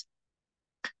minus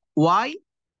y,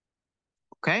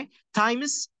 okay,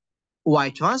 times y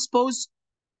transpose,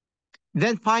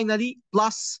 then finally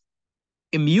plus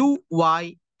mu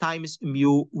y times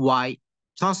mu y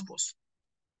transpose.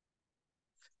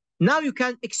 Now you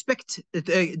can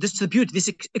distribute this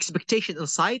expectation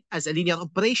inside as a linear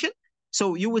operation.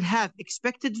 So you will have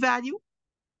expected value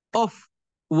of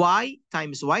y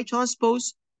times y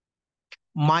transpose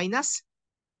minus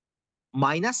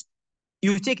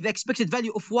you take the expected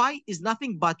value of y is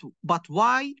nothing but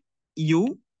y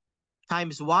u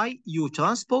times y u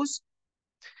transpose,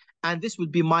 and this will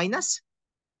be minus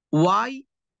y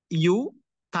u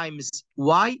times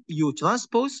y u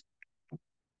transpose,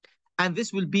 and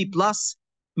this will be plus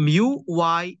mu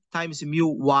y times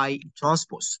mu y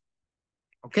transpose.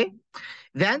 Okay,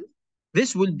 then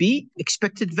this will be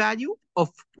expected value of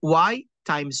y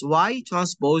times y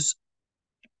transpose,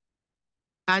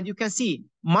 and you can see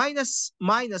minus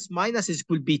it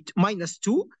will be minus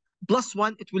 2, plus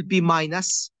 1 it will be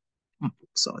minus,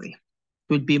 sorry,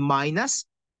 it will be minus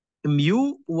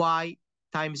mu y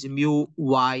times mu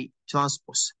y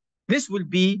transpose. This will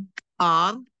be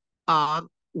r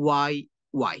y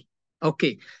y.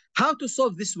 Okay, how to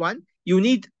solve this one? You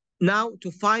need now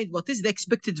to find what is the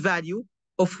expected value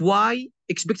of y,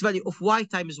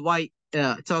 times y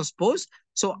transpose.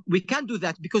 So we can do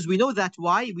that because we know that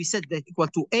y, we said that equal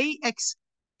to ax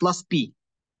plus b.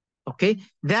 Okay,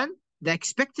 then the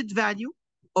expected value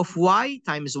of y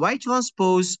times y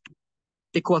transpose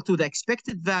equal to the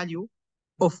expected value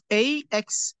of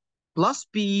ax plus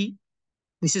b,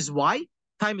 this is y,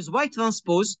 times y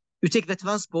transpose. You take the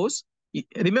transpose.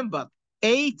 Remember,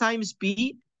 a times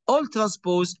b, all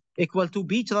transpose equal to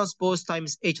b transpose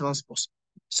times a transpose.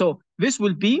 So this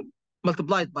will be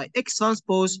multiplied by x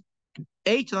transpose,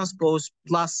 a transpose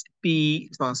plus b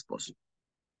transpose.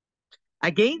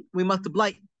 Again, we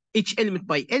multiply each element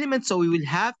by element, so we will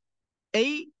have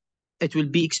it will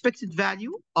be expected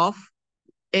value of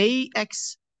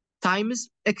ax times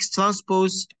x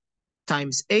transpose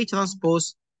times a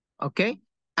transpose, okay,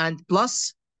 and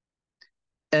plus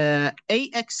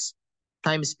ax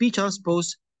times b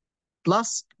transpose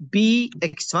plus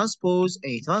bx transpose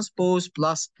a transpose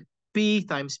plus b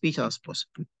times b transpose.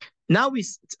 Now we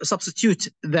substitute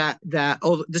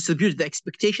or distribute the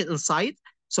expectation inside.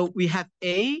 So we have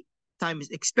a times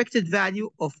expected value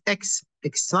of x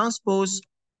transpose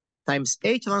times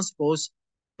a transpose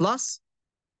plus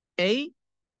the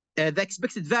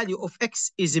expected value of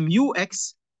x is mu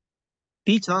x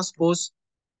p transpose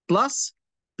plus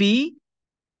p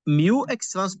mu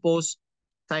x transpose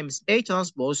times a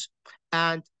transpose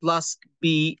and plus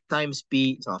b times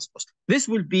b transpose. This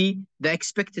will be the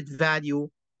expected value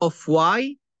of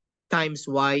y times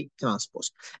y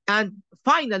transpose. And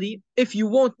finally, if you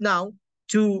want now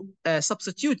to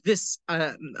substitute this,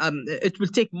 it will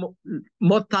take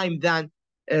more time than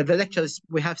the lectures.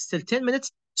 We have still 10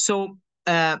 minutes. So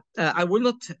I will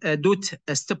not do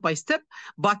it step by step.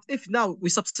 But if now we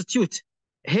substitute,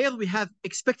 here we have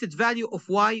expected value of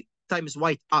y times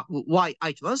y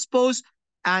I transpose,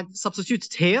 and substitute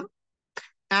it here.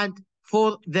 And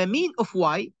for the mean of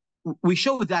y, we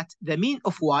show that the mean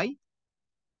of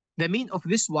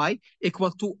this y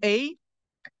equal to a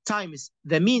times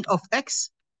the mean of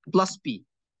x plus b.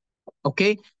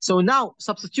 Okay, so now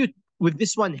substitute with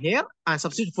this one here and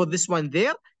substitute for this one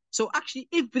there, So actually,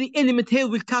 every element here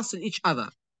will cancel each other.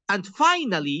 And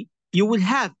finally, you will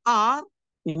have R,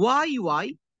 Y,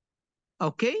 Y,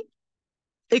 okay,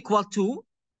 equal to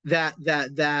the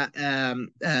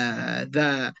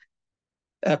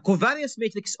covariance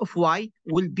matrix of Y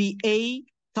will be A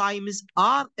times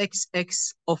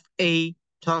RXX of A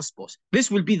transpose. This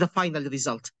will be the final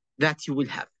result that you will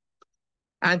have.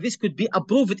 And this could be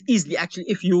approved easily, actually,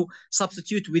 if you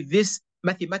substitute with this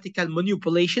mathematical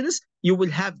manipulations, you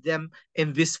will have them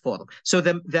in this form. So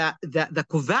the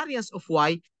covariance of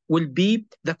Y will be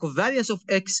the covariance of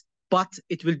X, but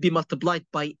it will be multiplied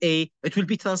by A. It will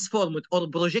be transformed or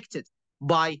projected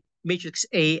by matrix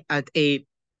A and A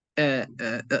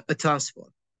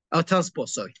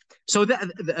transpose, sorry. So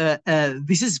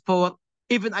this is for,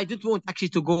 even I don't want actually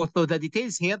to go through the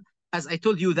details here, as I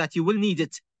told you that you will need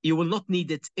it. You will not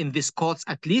need it in this course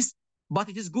at least, but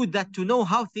it is good that to know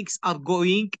how things are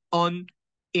going on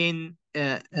in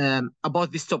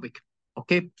about this topic.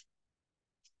 Okay.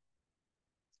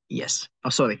 Yes. Oh,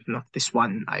 sorry, not this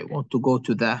one. I want to go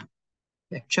to the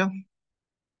lecture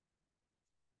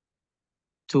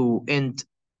to end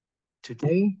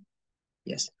today.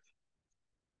 Yes.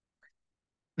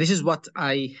 This is what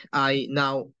I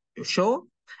now show,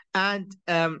 and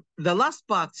the last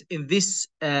part in this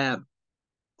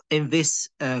in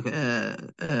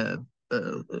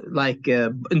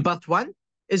part one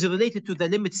is related to the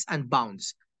limits and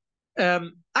bounds.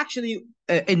 Actually,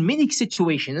 in many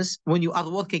situations, when you are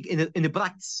working in a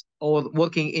practice or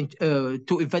working in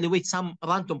to evaluate some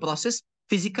random process,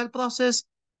 physical process,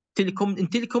 in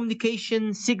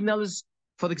telecommunication, signals,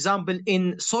 for example,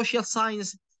 in social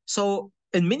science. So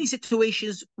in many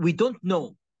situations, we don't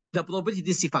know the probability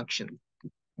density function,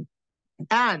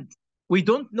 and we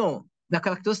don't know the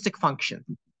characteristic function.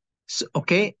 So,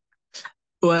 okay.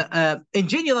 In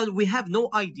general, we have no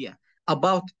idea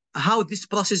about how this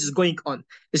process is going on,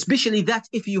 especially that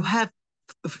if you have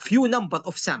a few number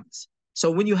of samples. So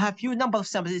when you have few number of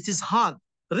samples, it is hard,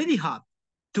 really hard,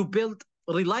 to build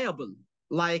reliable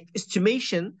like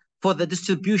estimation for the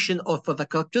distribution or for the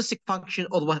characteristic function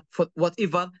or for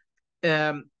whatever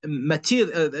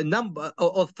material number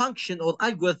or function or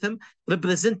algorithm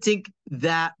representing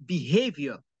the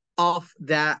behavior of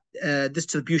the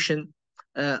distribution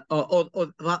or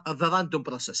the random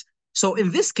process. So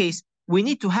in this case, we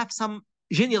need to have some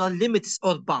general limits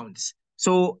or bounds.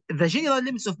 So the general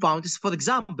limits of bounds, for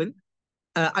example,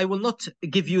 I will not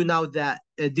give you now the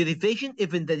derivation,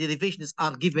 even the derivations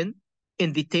are given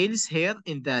in details here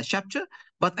in the chapter,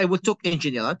 but I will talk in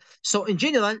general. So in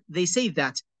general, they say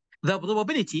that the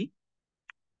probability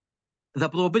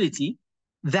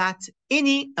that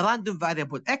any random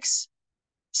variable X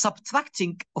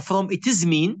subtracting from its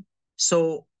mean,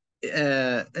 so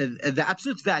the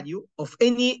absolute value of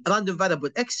any random variable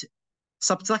X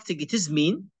subtracting its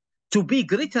mean to be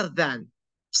greater than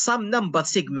some number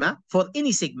sigma for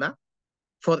any sigma,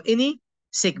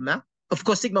 of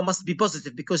course, sigma must be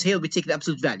positive because here we take the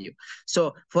absolute value.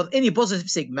 So for any positive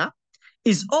sigma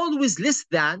is always less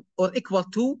than or equal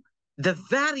to the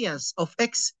variance of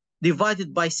X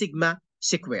divided by sigma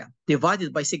square,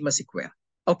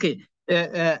 Okay.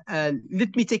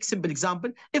 Let me take simple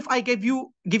example. If I give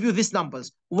you these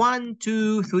numbers 1,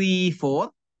 2, 3,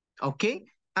 4, okay,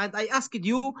 and I asked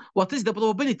you what is the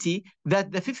probability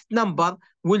that the fifth number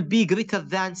will be greater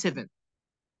than 7.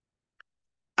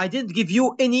 I didn't give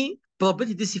you any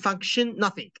probability density function,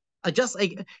 nothing.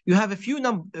 You have a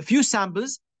few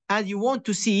samples, and you want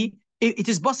to see if it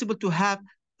is possible to have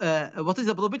what is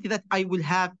the probability that I will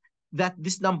have that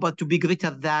this number to be greater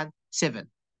than 7.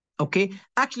 Okay,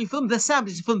 actually from the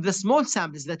small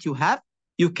samples that you have,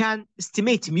 you can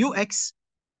estimate mu x,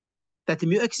 that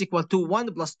mu x equal to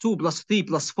 1 plus 2 plus 3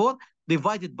 plus 4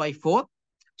 divided by 4.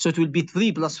 So it will be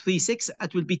 3 plus 3, 6.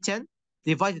 It will be 10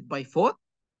 divided by 4.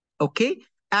 Okay,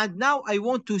 and now I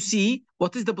want to see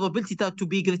what is the probability to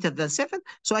be greater than 7.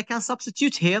 So I can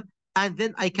substitute here, and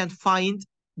then I can find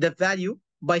the value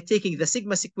by taking the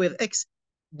sigma square x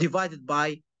divided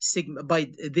by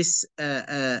this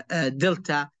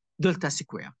delta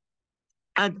square.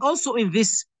 And also in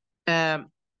this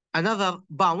another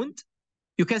bound,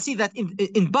 you can see that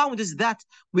in bound is that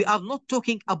we are not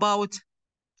talking about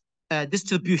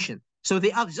distribution. So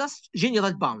they are just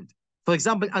general bound. For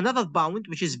example, another bound,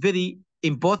 which is very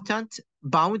important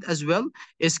bound as well,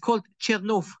 is called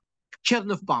Chernoff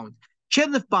bound.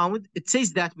 Chernoff bound, it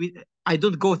says that I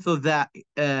don't go through the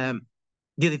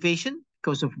derivation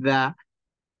because of the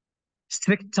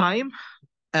strict time,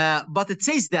 but it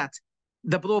says that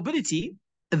the probability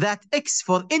that X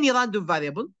for any random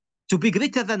variable to be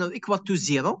greater than or equal to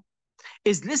 0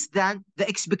 is less than the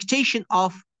expectation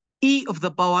of e of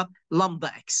the power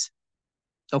lambda x.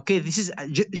 Okay, this is a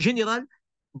general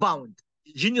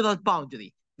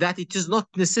boundary, that it is not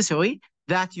necessary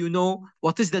that you know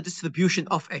what is the distribution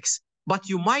of x. But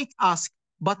you might ask,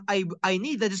 but I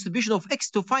need the distribution of x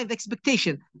to find the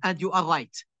expectation, and you are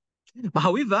right.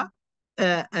 However,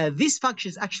 this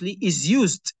function actually is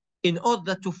used in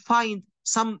order to find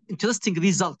some interesting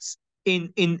results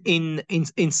in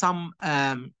some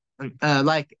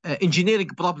engineering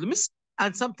problems,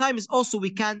 and sometimes also we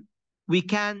can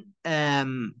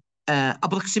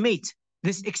approximate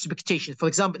this expectation. For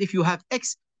example, if you have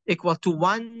x equal to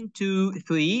 1, 2,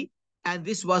 3, and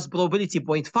this was probability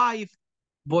 0.5,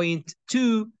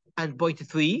 0.2, and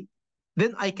 0.3,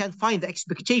 then I can find the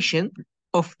expectation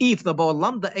of e of the power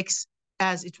lambda x,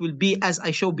 as it will be, as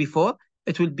I showed before,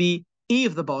 it will be e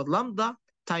of the power lambda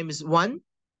times 1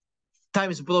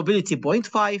 times probability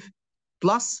 0.5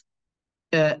 plus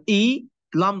e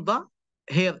lambda,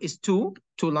 here is 2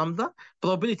 lambda,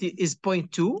 probability is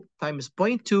 0.2 times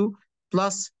 0.2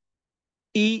 plus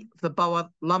e of the power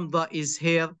lambda is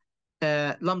here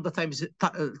lambda times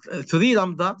 3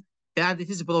 lambda, and it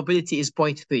is probability is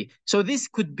 0.3. So this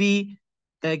could be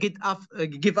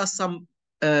give us some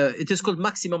it is called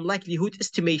maximum likelihood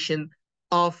estimation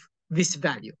of this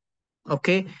value.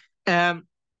 Okay,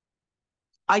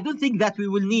 I don't think that we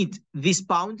will need these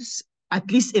bounds, at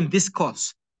least in this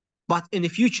course, but in the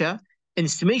future, in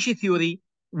estimation theory,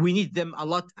 we need them a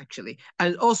lot, actually.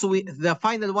 And also, the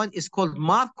final one is called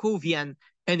Markovian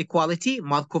inequality.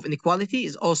 Markov inequality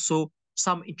is also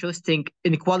some interesting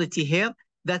inequality here,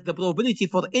 that the probability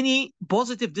for any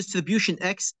positive distribution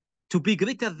x to be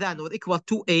greater than or equal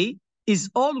to a is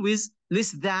always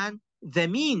less than the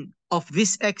mean of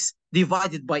this x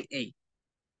divided by a.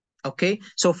 Okay,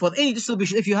 so for any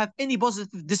distribution, if you have any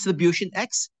positive distribution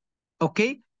x,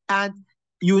 okay, and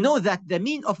you know that the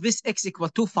mean of this x equal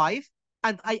to 5,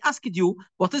 and I asked you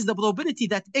what is the probability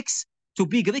that x to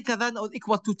be greater than or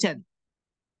equal to 10.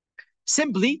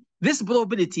 Simply, this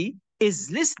probability is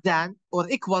less than or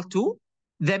equal to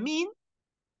the mean.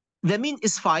 The mean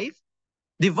is 5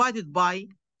 divided by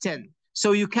 10.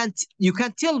 So you can't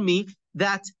tell me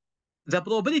that the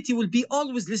probability will be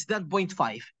always less than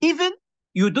 0.5, even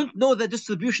you don't know the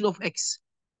distribution of x.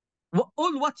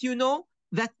 All what you know,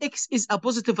 that x is a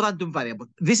positive random variable.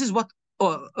 This is what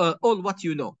all what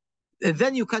you know.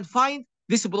 Then you can find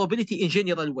this probability in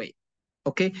general way.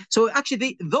 Okay, so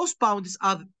actually those bounds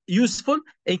are useful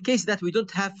in case that we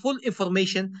don't have full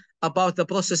information about the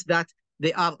process that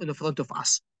they are in front of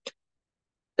us.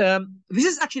 This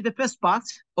is actually the first part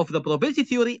of the probability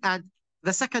theory, and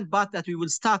the second part that we will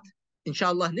start,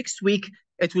 inshallah, next week,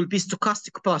 it will be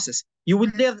stochastic process. You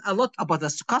will learn a lot about the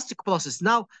stochastic process.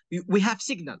 Now we have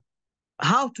signal,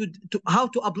 how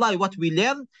to apply what we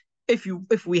learn if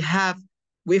we have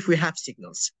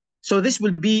signals. So this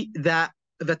will be the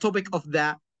topic of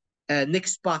the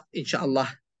next part, inshallah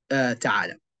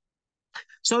ta'ala.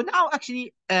 So now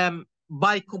actually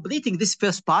by completing this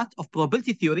first part of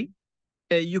probability theory,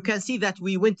 you can see that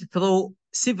we went through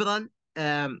several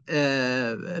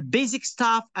basic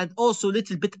stuff and also a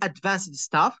little bit advanced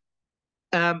stuff.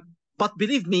 But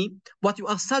believe me, what you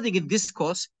are studying in this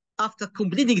course, after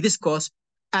completing this course,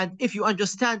 and if you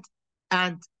understand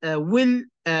and will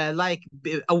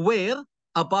be aware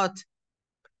about,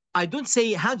 I don't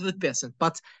say 100%,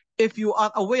 but if you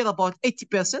are aware about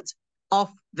 80%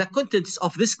 of the contents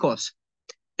of this course,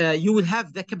 you will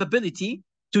have the capability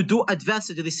to do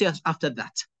advanced research after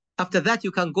that. After that,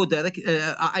 you can go direct.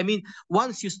 I mean,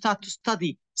 once you start to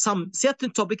study some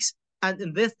certain topics, and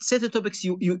in these certain topics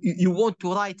you want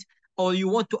to write or you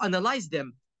want to analyze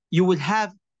them, you will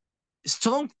have a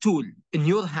strong tool in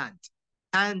your hand.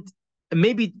 And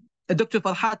maybe Dr.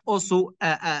 Farhat also,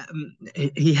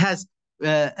 he has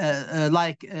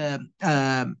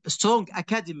strong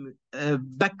academic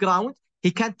background.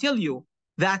 He can tell you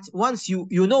that once you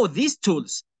know these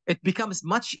tools, it becomes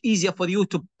much easier for you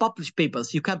to publish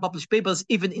papers. You can publish papers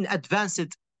even in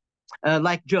advanced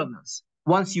journals.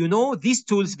 Once you know these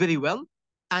tools very well,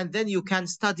 and then you can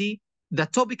study the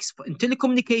topics in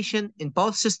telecommunication, in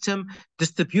power system,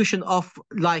 distribution of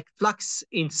flux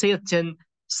in certain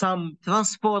some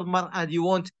transformer, and you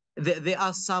want there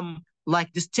are some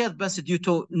disturbance due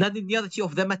to nonlinearity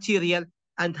of the material,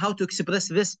 and how to express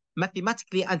this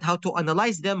mathematically, and how to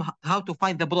analyze them, how to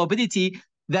find the probability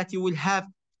that you will have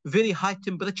very high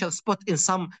temperature spot in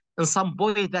some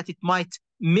point that it might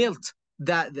melt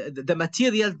the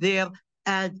material there,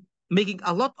 and making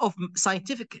a lot of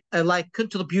scientific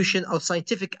contribution or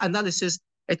scientific analysis.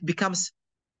 It becomes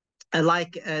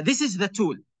this is the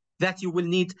tool that you will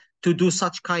need to do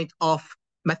such kind of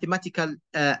mathematical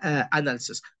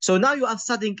analysis. So now you are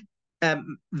studying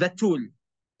the tool.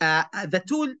 The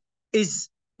tool is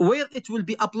where it will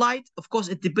be applied. Of course,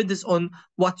 it depends on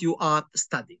what you are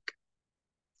studying.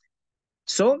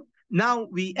 So now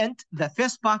we end the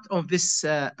first part of this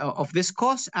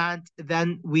course, and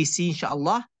then we see,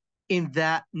 inshallah, in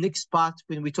the next part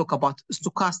when we talk about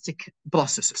stochastic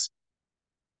processes.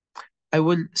 I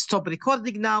will stop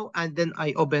recording now, and then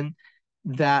I open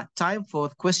the time for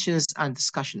questions and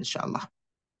discussion, inshallah.